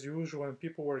as usual, and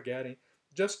people were getting,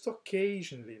 just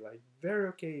occasionally, like very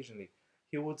occasionally,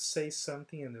 he would say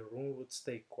something and the room would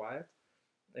stay quiet.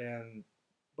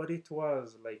 But it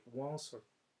was like one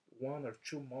or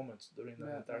two moments during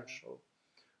the entire show.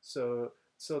 So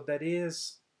that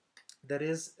is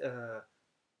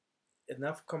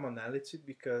enough commonality,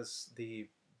 because the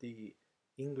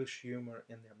English humor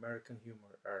and the American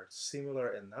humor are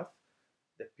similar enough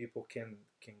that people can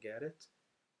get it.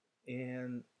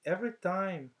 And I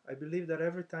believe that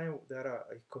every time that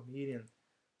a comedian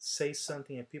says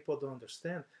something and people don't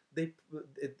understand,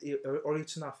 or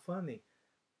it's not funny,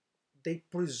 they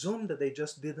presume that they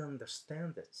just didn't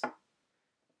understand it.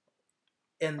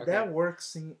 and Okay. that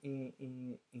works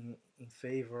in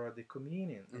favor of the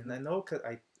comedian. And I know 'cause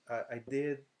I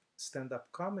did stand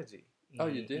up comedy Oh,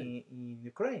 you did? in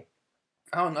Ukraine.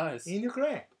 Oh, nice. In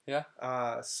Ukraine. Yeah.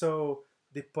 So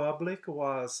the public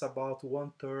was about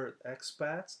 1/3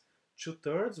 expats,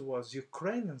 2/3 was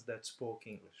Ukrainians that spoke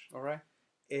English. All right.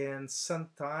 And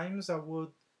sometimes I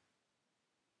would,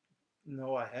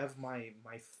 I have my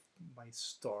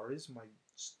stories,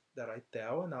 that I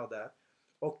tell and all that.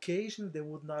 Occasionally they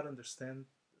would not understand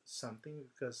something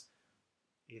because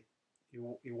it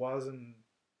it wasn't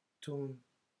tuned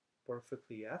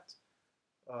perfectly yet.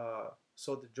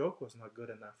 So the joke was not good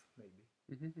enough, maybe.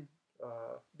 Mm-hmm.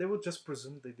 They would just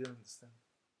presume they didn't understand.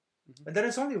 Mm-hmm. And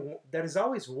there is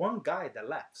always one guy that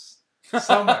laughs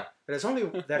somewhere.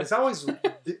 there is always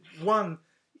one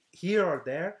here or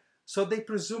there. So they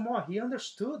presume, oh, he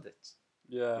understood it.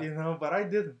 Yeah. But I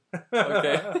didn't.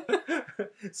 Okay.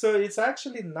 So it's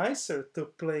actually nicer to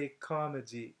play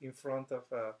comedy in front of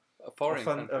A foreign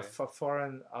country. a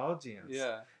foreign audience.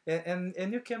 Yeah.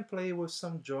 And you can play with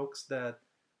some jokes that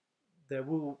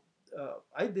will.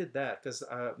 I did that because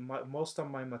most of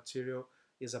my material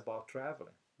is about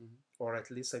traveling, or at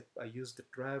least I use the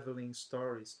traveling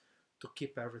stories to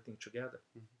keep everything together.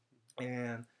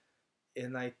 And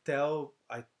I tell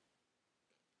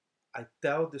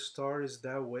the stories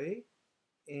that way,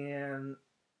 and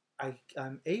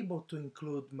I'm able to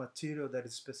include material that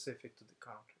is specific to the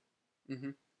country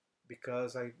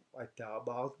because I tell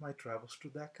about my travels to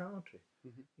that country.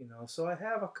 So I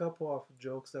have a couple of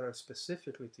jokes that are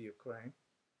specifically to Ukraine,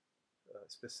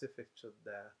 specific to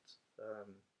that.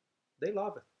 They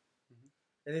love it.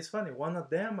 And it's funny, one of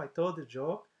them, I told the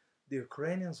joke, the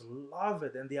Ukrainians love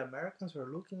it, and the Americans were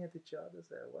looking at each other and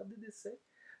said, what did he say?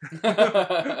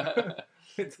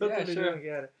 We totally didn't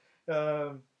get it.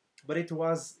 But it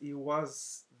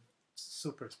was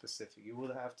super specific. You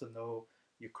would have to know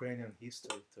Ukrainian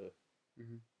history to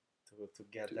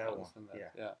get To that one. understand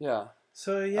that. Yeah. Yeah.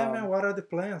 So man, what are the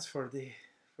plans for the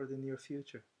near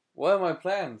future? What are my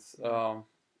plans? Oh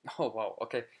wow.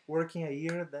 Okay. Working a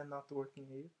year, then not working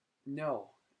a year? No,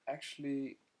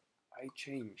 actually, I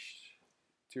changed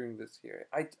during this year.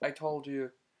 I told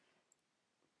you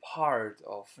part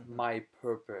of my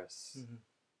purpose,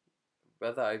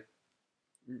 whether I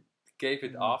gave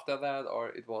it after that or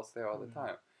it was there all the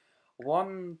time.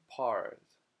 One part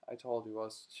I told you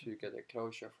was to get a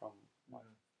closure from my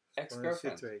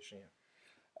ex-girlfriend. Situation,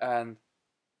 yeah. And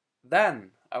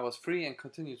then I was free and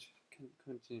continued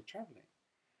traveling.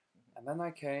 And then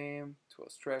I came to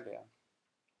Australia.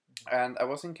 And I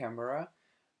was in Canberra,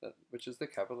 which is the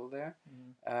capital there.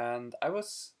 And I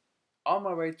was on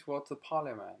my way towards the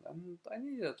parliament. And I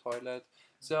needed a toilet.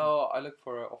 So I looked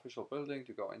for an official building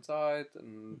to go inside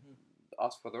and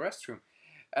ask for the restroom.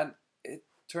 And it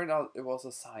turned out it was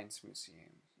a science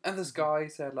museum. And this guy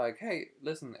said like, hey,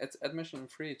 listen, it's admission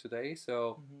free today.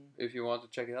 So if you want to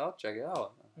check it out, check it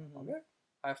out. Okay.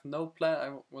 I have no plan. I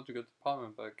want to go to the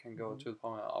parliament, but I can go to the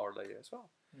parliament an hour later as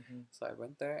well. So I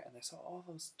went there and I saw all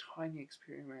those tiny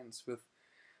experiments with,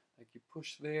 like, you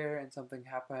push there and something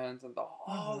happens and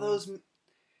all those.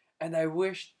 And I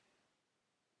wished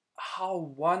how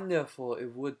wonderful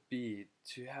it would be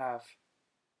to have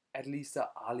at least an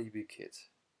alibi kit.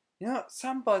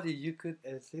 Somebody you could.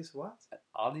 At least what? An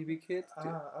alibi kit?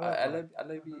 Alibi.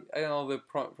 Alibi. I don't know the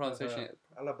pronunciation.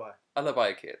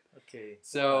 Alibi kit. Okay.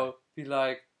 So be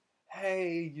like,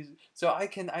 hey, so I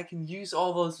can use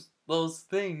all those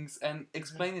things and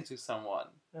explain it to someone.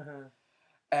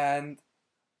 And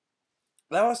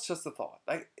that was just a thought.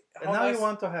 Like, and now you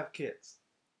want to have kids.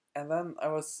 And then I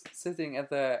was sitting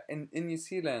in New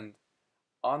Zealand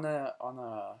on a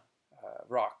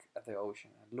rock at the ocean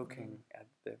and looking at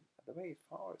the wave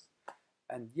flowers.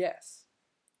 And yes,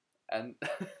 and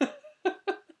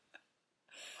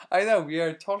I know we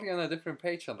are totally on a different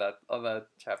page on that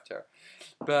chapter,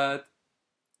 but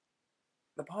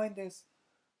the point is,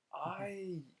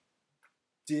 I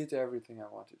did everything I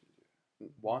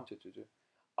wanted to do.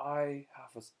 I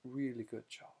have a really good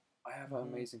job. I have an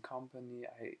amazing company.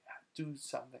 I do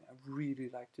something I really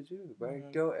like to do, where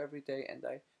I go every day, and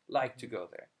I like to go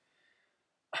there.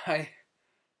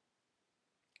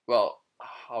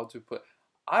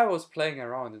 I was playing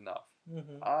around enough.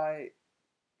 I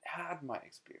had my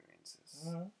experiences,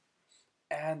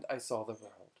 and I saw the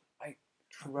world. I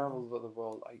traveled the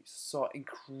world. I saw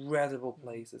incredible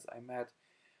places. I met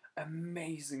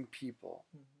amazing people,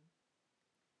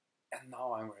 and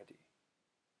now I'm ready.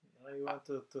 Now you want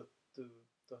to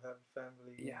have a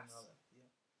family. Yes. And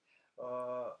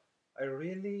all that. Yeah. I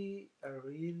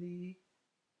really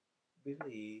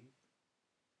believe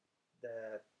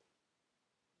that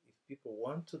if people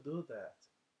want to do that,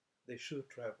 they should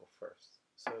travel first.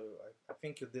 So I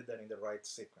think you did that in the right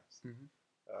sequence.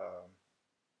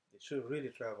 They should really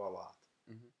travel a lot,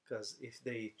 because if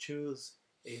they choose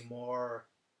a more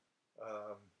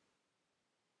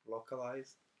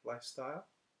localized lifestyle,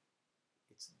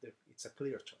 it's a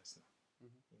clear choice now.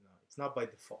 It's not by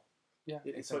default. Yeah.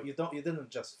 So you didn't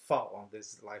just fall on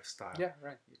this lifestyle. Yeah,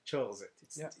 right. You chose it.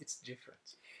 It's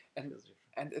different.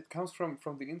 And it comes from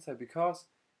the inside, because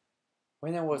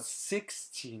when I was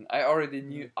 16, I already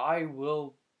knew I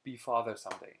will be father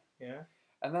someday. Yeah.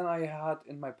 And then I had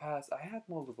in my past, I had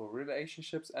multiple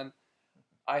relationships, and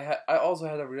I also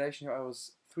had a relationship. I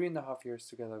was 3.5 years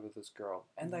together with this girl,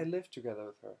 and I lived together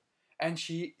with her, and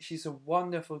she's a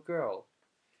wonderful girl,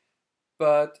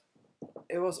 but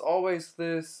it was always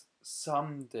this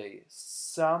someday.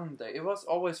 It was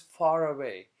always far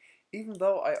away, even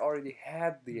though I already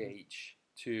had the age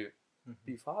to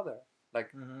be father.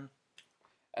 Like,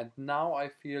 and now I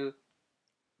feel,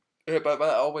 but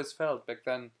I always felt back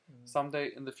then,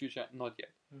 someday in the future, not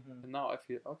yet. And now I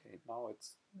feel, okay, now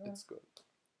it's good.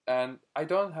 And I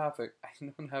don't have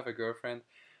a girlfriend.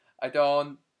 I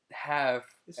don't have.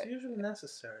 It's usually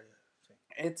necessary, I think.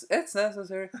 It's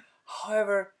necessary.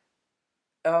 However,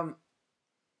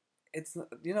 it's,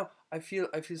 I feel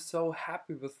so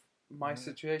happy with my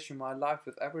situation, my life,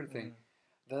 with everything,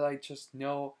 that I just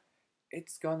know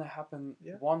it's gonna happen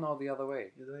one or the other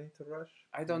way. You don't need to rush.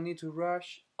 I don't need to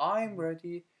rush. I'm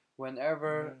ready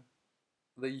whenever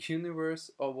the universe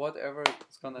or whatever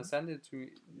is gonna send it to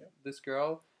this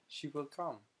girl. She will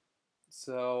come.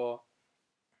 So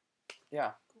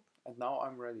yeah, and now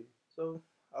I'm ready. So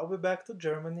I'll be back to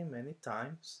Germany many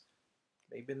times.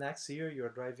 Maybe next year you're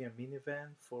driving a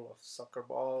minivan full of soccer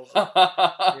balls.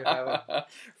 You have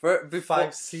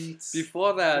 5 seats.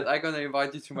 Before that, I'm gonna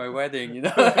invite you to my wedding.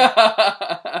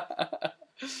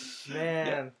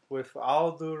 Man, with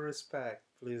all due respect,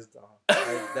 please don't.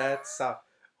 That's a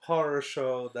horror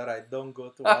show that I don't go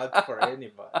to watch for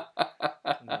anybody.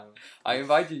 No. I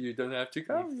invite you. You don't have to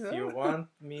come. If you want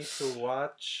me to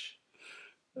watch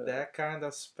that kind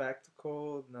of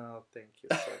spectacle, no, thank you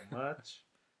so much.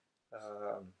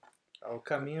 I'll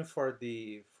come in for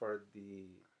the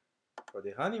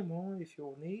honeymoon if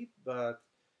you need, but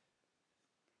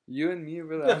you and me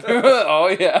will have. Oh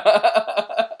yeah.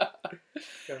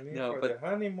 Come in for the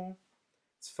honeymoon.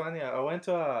 It's funny. I went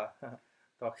to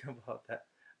talking about that.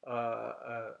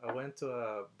 I went to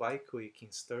a bike week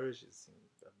in Sturgis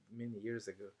many years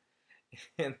ago,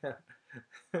 and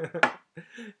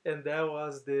and there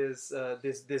was this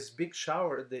big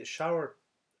shower. The shower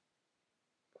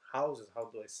houses. How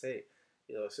do I say?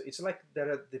 So it's like there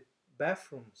are the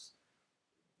bathrooms.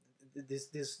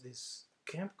 These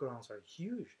campgrounds are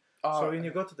huge. So when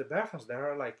you go to the bathrooms,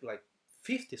 there are like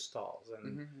 50 stalls,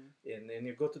 and and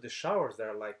you go to the showers, there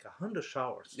are like 100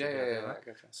 showers. Yeah. Right?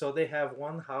 Gotcha. So they have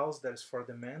one house that is for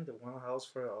the man, the one house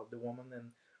for the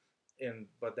woman, and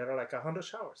but there are like 100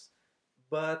 showers.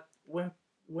 But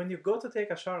when you go to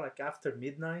take a shower like after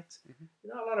midnight,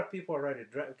 a lot of people already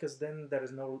drink, because then there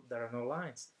are no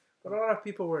lines. But a lot of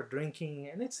people were drinking,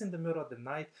 and it's in the middle of the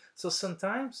night. So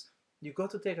sometimes you go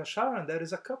to take a shower, and there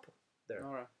is a couple there.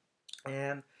 All right.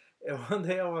 And one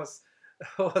day I was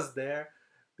there,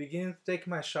 beginning to take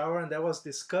my shower, and there was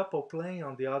this couple playing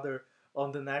on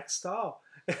the next stall.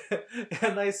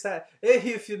 And I said,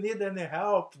 "Hey, if you need any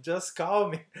help, just call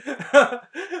me."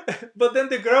 But then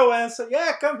the girl answered,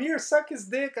 "Yeah, come here, suck his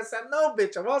dick." I said, "No,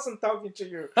 bitch, I wasn't talking to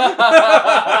you."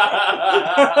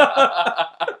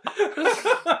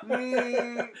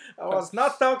 I was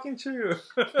not talking to you.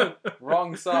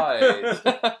 Wrong side.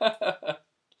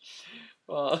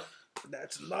 Well,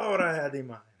 that's not what I had in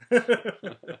mind.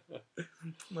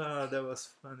 No, that was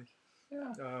funny.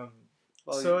 Yeah.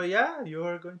 So yeah, you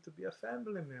are going to be a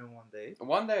family man one day.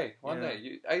 One day.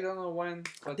 I don't know when.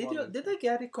 Did I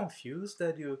get it confused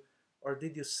that you, or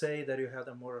did you say that you had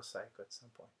a motorcycle at some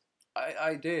point?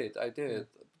 I did.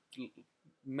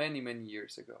 Many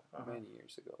years ago.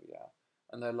 Yeah.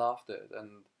 And I loved it.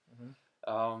 And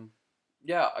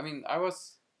yeah, I mean, I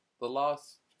was the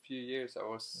last few years I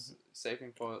was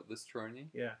saving for this journey.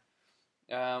 Yeah.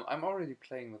 I'm already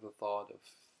playing with the thought of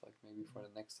like maybe for the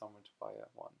next summer to buy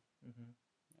one.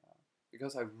 Yeah,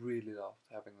 because I really loved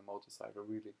having a motorcycle,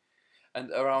 really. And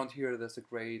around here, there's a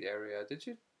great area. Did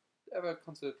you ever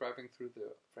consider driving through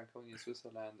the Franconia,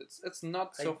 Switzerland? It's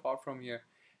not so far from here,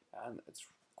 and it's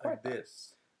quite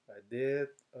nice. I did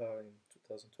in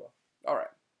 2012. All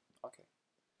right. Okay.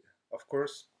 Yeah. Of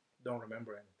course, don't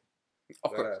remember anything.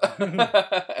 Of course.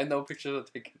 And no pictures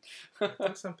are taken. I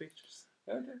took some pictures.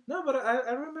 Okay. No, but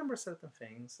I remember certain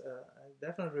things. I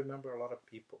definitely remember a lot of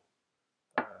people.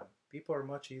 people are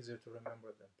much easier to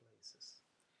remember than places.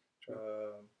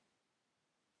 True.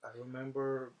 I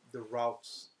remember the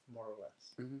routes more or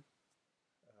less. Mm-hmm.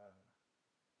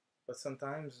 But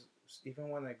sometimes, even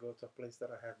when I go to a place that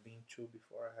I have been to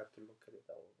before, I have to look at it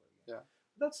all over again.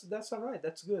 Yeah. That's all right.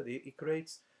 That's good. It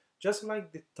creates, just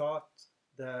like the thought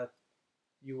that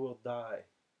you will die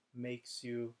makes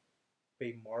you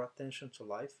pay more attention to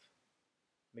life,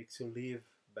 makes you live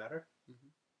better. Mm-hmm.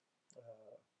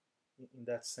 In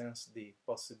that sense, the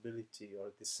possibility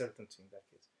or the certainty in that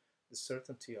case, the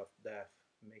certainty of death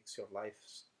makes your life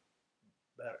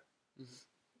better.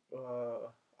 Mm-hmm.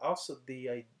 Also,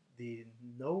 the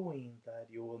knowing that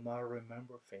you will not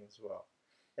remember things well,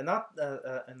 and not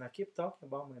and I keep talking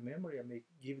about my memory. I may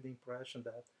give the impression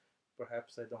that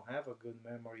perhaps I don't have a good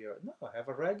memory, or no, I have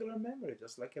a regular memory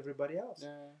just like everybody else.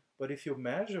 Yeah. But if you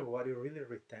measure what you really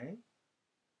retain,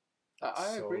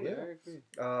 I so agree. little. I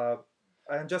agree.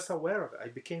 I'm just aware of it. I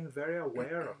became very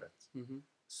aware of it. Mm-hmm.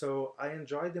 So I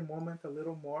enjoy the moment a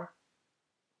little more,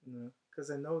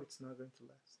 because I know it's not going to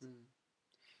last. Mm.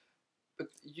 But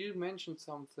you mentioned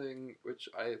something which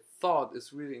I thought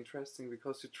is really interesting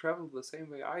because you travel the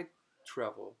same way I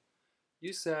travel.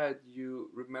 You said you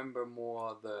remember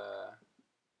more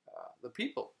the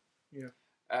people. Yeah.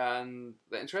 And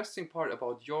the interesting part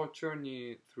about your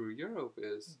journey through Europe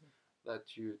is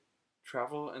that you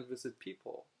travel and visit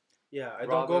people. Yeah, I don't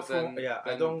rather go from than, yeah,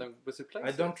 than visit I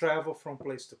places. don't travel from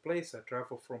place to place. I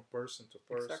travel from person to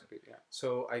person. Exactly, yeah.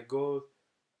 So I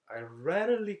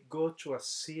rarely go to a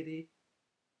city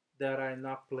that I'm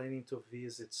not planning to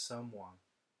visit someone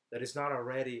that is not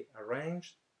already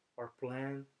arranged or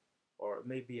planned, or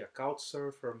maybe a couch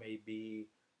surfer, maybe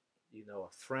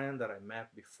a friend that I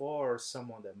met before, or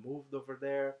someone that moved over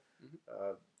there.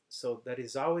 Mm-hmm. So there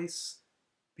is always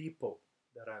people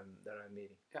that I'm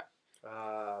meeting.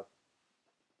 Yeah.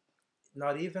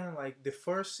 Not even like the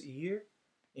first year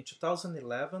in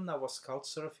 2011, I was couch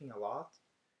surfing a lot,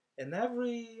 and I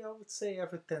would say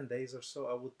every 10 days or so,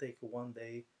 I would take one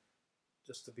day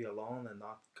just to be alone and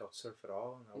not couch surf at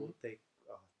all, and I would take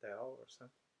a hotel or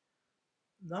something.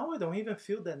 Now I don't even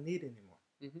feel that need anymore.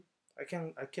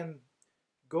 Mm-hmm. I can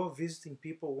go visiting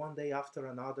people one day after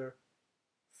another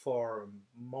for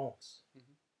months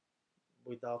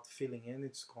without feeling any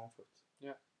discomfort.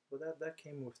 Yeah. But that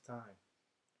came with time.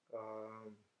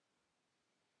 Um,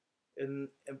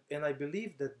 and I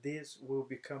believe that this will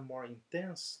become more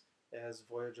intense as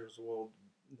Voyager's world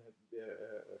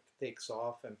takes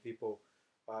off and people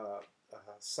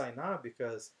sign up,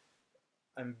 because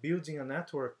I'm building a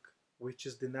network which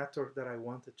is the network that I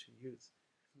wanted to use.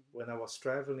 When I was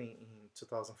traveling in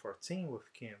 2014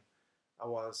 with Kim, I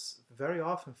was very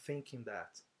often thinking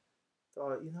that,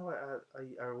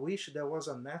 I wish there was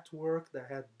a network that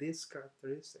had these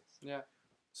characteristics. Yeah.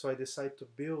 So I decided to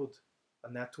build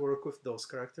a network with those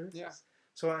characteristics. Yeah.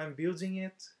 So I'm building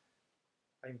it.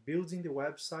 I'm building the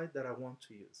website that I want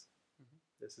to use.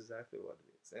 That's exactly what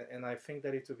it is. And I think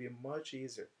that it will be much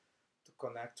easier to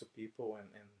connect to people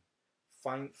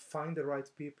and find the right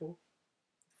people,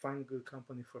 find good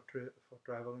company for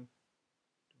traveling.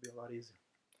 To be a lot easier.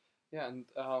 Yeah, and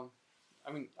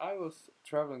I mean, I was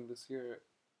traveling this year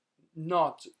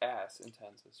not as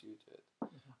intense as you did.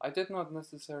 I did not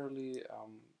necessarily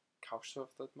couch surf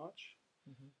that much,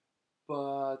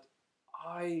 but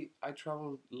I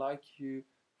traveled like you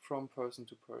from person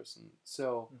to person.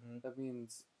 So that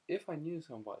means if I knew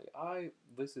somebody, I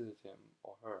visited him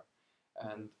or her,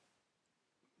 and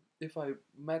if I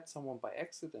met someone by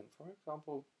accident, for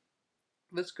example,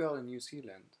 this girl in New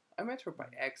Zealand, I met her by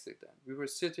accident. We were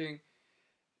sitting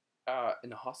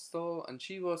in a hostel, and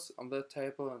she was on that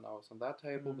table, and I was on that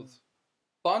table with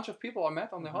a bunch of people I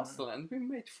met on the hostel, and we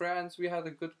made friends. We had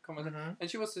a good conversation, and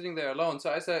she was sitting there alone. So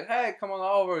I said, "Hey, come on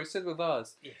over, sit with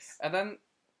us." Yes. And then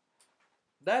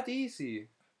that easy,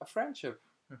 a friendship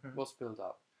was built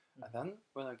up. And then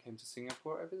when I came to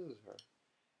Singapore, I visited her,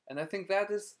 and I think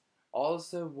that is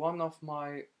also one of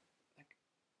my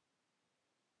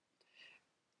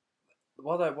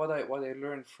what I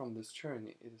learned from this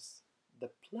journey is the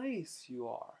place you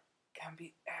are can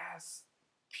be as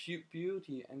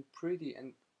beauty and pretty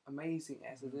and amazing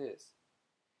as it is.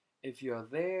 If you're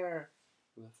there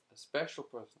with a special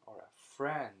person or a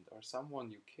friend or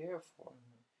someone you care for,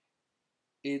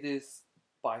 it is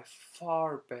by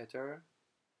far better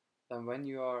than when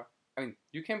you are. I mean,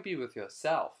 you can be with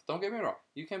yourself. Don't get me wrong.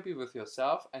 You can be with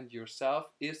yourself, and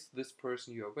yourself is this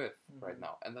person you're with right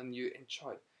now, and then you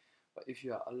enjoy it. But if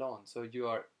you are alone, so you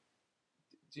are.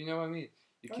 Do you know what I mean?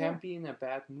 You can't be in a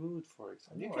bad mood, for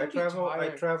example. You I can be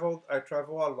tired.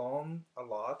 travel alone a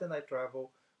lot, and I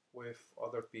travel with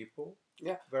other people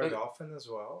Yeah, very often as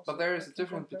well. but So there I is a can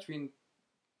difference compare. between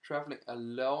traveling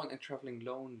alone and traveling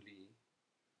lonely.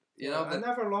 You Yeah, know I that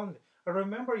never lonely. I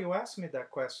remember you asked me that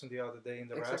question the other day in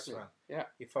the exactly. restaurant. Yeah,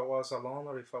 If I was alone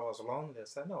or if I was lonely. I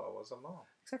said no, I was alone.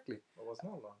 exactly. I was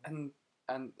not lonely.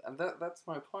 And that's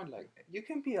my point. Like you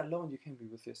can be alone, you can be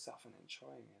with yourself and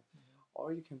enjoying it,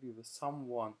 or you can be with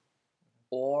someone,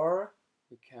 or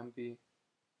you can be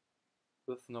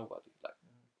with nobody. Like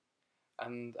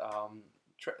and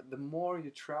the more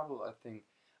you travel, I think,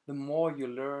 the more you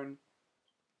learn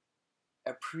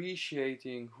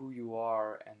appreciating who you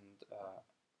are and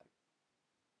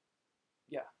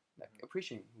yeah, like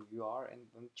appreciating who you are and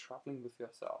then traveling with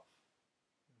yourself.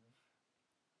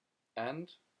 And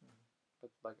but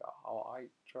like how I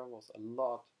travel a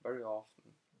lot, very often,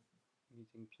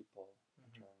 meeting people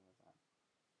and traveling with them.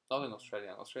 Not in Australia.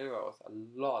 In Australia, I was a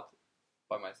lot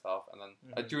by myself, and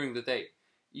then during the day,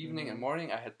 evening and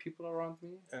morning, I had people around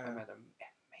me. I met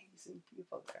amazing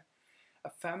people there. A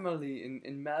family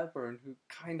in Melbourne who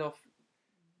kind of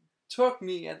took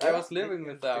me, and I was living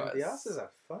with them. And the Aussies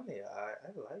are funny.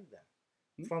 I like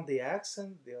them. From the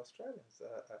accent, the Australians.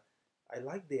 I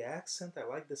like the accent. I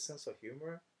like the sense of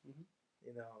humor.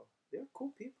 You know, they're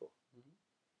cool people.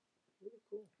 Really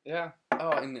cool. Yeah.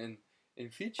 Oh, in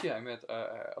Fiji, I met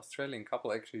an Australian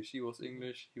couple. Actually, she was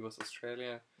English, he was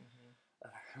Australian.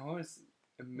 Always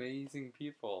amazing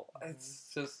people.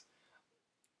 It's just.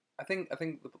 I think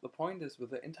the point is with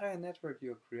the entire network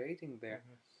you're creating there,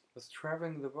 with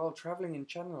traveling the world, traveling in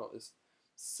general, is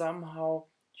somehow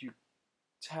you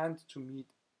tend to meet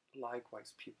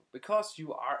likewise people because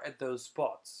you are at those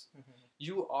spots.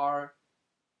 You are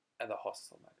at a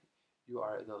hostel, maybe. You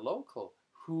are at a local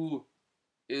who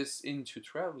is into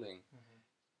traveling.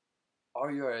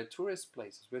 Or you are at tourist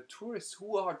places where tourists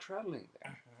who are traveling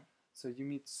there. So you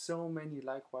meet so many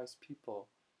likewise people,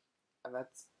 and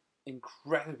that's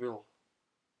incredible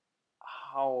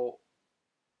how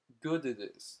good it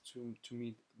is to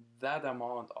meet that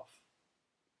amount of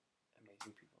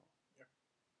amazing people.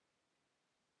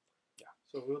 Yeah.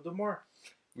 So we'll do more.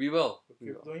 We will.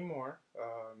 We'll keep doing more.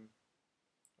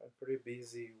 I'm pretty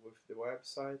busy with the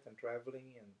website and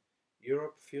traveling, and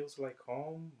Europe feels like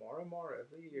home more and more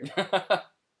every year.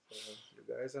 So you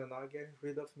guys are not getting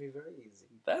rid of me very easy.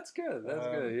 That's good. That's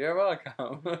good. You're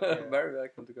welcome. Yeah. Very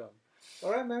welcome to come.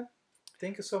 All right, man.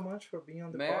 Thank you so much for being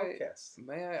on the podcast.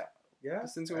 May I? Yeah.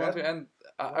 Since you want to end,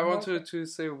 I want to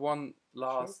say one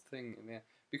last thing in there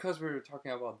because we were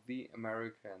talking about the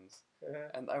Americans,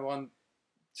 and I want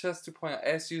just to point out,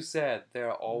 as you said, there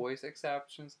are always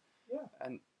exceptions. Yeah.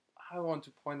 And I want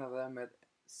to point out that I met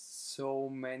so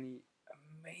many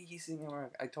amazing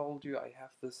Americans. I told you I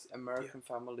have this American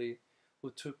family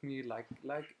who took me like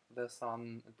their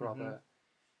son and brother.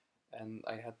 And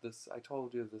I had this. I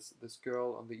told you this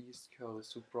girl on the East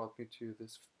Coast who brought me to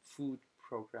this food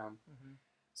program.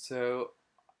 So,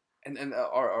 and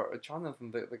or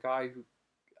Jonathan, the guy who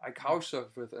I couch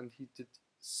surfed with, and he did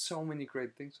so many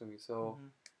great things for me. So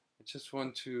I just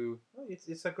want to. Oh,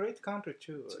 it's a great country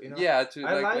too. You know. Yeah, to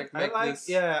make this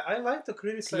I like to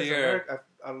criticize America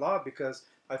a lot because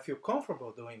I feel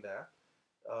comfortable doing that.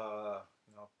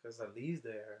 You know, because I live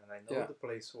there and I know the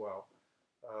place well.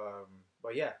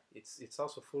 But yeah, it's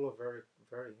also full of very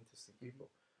very interesting people.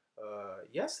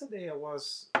 Yesterday I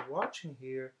was watching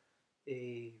here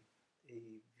a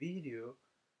video.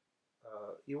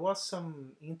 It was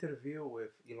some interview with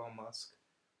Elon Musk,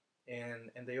 and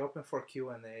they opened for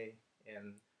Q&A,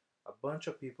 and a bunch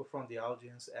of people from the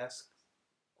audience asked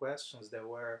questions that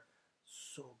were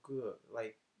so good,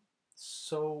 like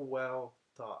so well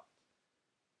thought.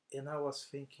 And I was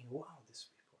thinking, wow, these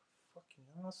people are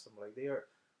fucking awesome. Like they're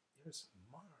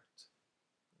smart,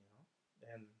 you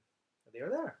know, and they're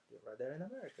there. They're right there in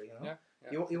America, you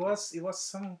know. It was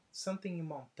something in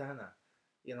Montana,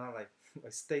 you know, like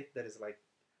a state that is like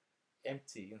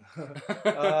empty, you know.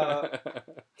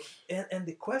 And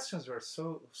the questions were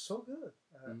so good.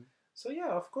 So yeah,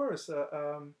 of course.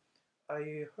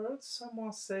 I heard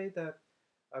someone say that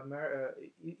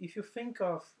if you think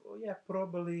of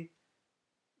probably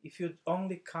if you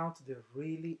only count the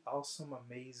really awesome,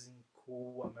 amazing,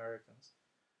 cool Americans,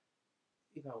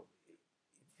 you know,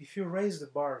 if you raise the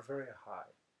bar very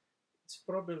high, it's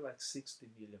probably like 60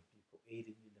 million people,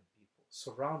 80 million people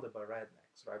surrounded by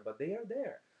rednecks, right? But they are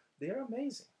there. They are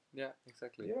amazing. Yeah,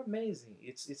 exactly. They're amazing.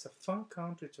 It's a fun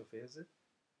country to visit.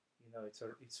 You know,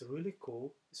 it's really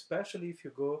cool, especially if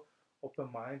you go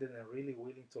open-minded and really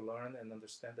willing to learn and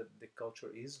understand that the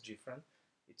culture is different.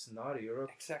 It's not Europe.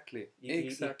 Exactly.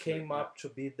 It came up to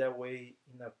be that way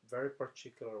in a very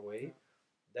particular way.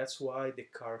 That's why the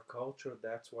car culture,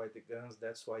 that's why the guns,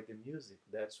 that's why the music,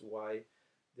 that's why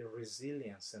the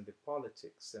resilience and the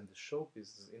politics and the show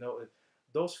business.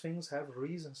 Those things have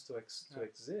reasons to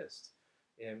exist,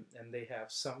 and they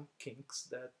have some kinks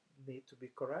that need to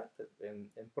be corrected, and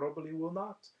probably will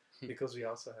not, because we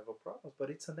also have a problem. But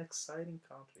it's an exciting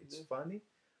country. It's funny,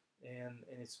 and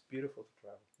it's beautiful to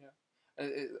travel. Yeah.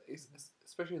 It's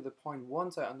especially the point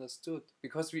once I understood,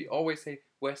 because we always say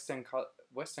Western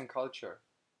culture,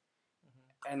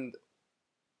 and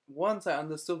once I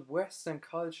understood Western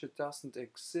culture doesn't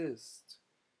exist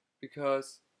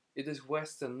because it is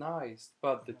westernized,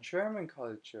 but the German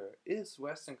culture is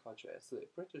Western culture as the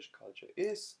British culture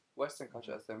is Western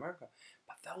culture as the American,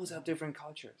 but those are different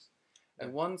cultures.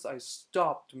 And once I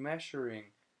stopped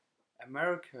measuring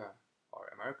America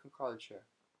or American culture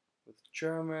with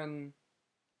German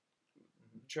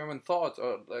thoughts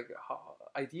or like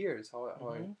ideas,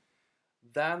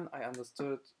 then I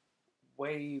understood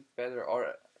way better,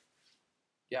 or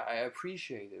I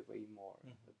appreciate it way more.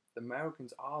 The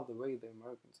Americans are the way the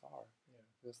Americans are,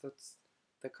 because that's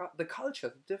the culture,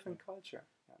 the different culture.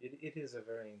 It is a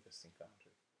very interesting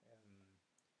country,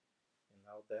 and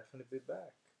I'll definitely be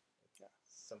back at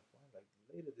some point, like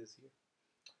later this year.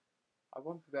 I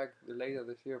won't be back later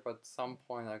this year, but at some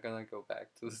point I'm gonna go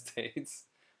back to the States.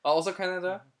 Also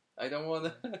Canada. I don't want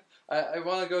to. I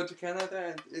want to go to Canada,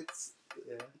 and it's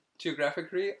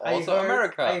geographically also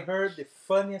America. I heard the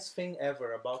funniest thing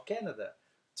ever about Canada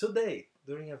today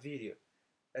during a video.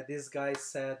 That this guy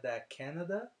said that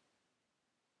Canada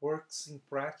works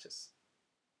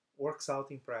out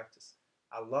in practice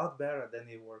a lot better than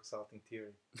it works out in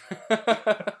theory.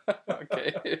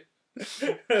 Okay.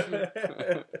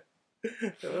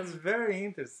 It was very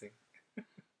interesting.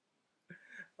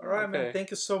 All right, man.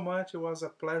 Thank you so much. It was a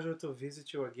pleasure to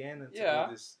visit you again and to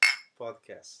do this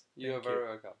podcast. You're very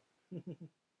welcome.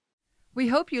 We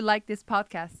hope you like this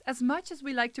podcast as much as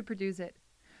we like to produce it.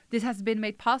 This has been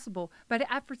made possible by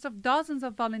the efforts of dozens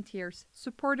of volunteers,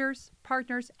 supporters,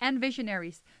 partners, and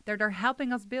visionaries that are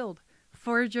helping us build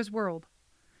Fürth's World.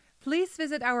 Please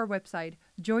visit our website,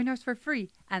 join us for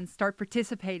free, and start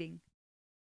participating.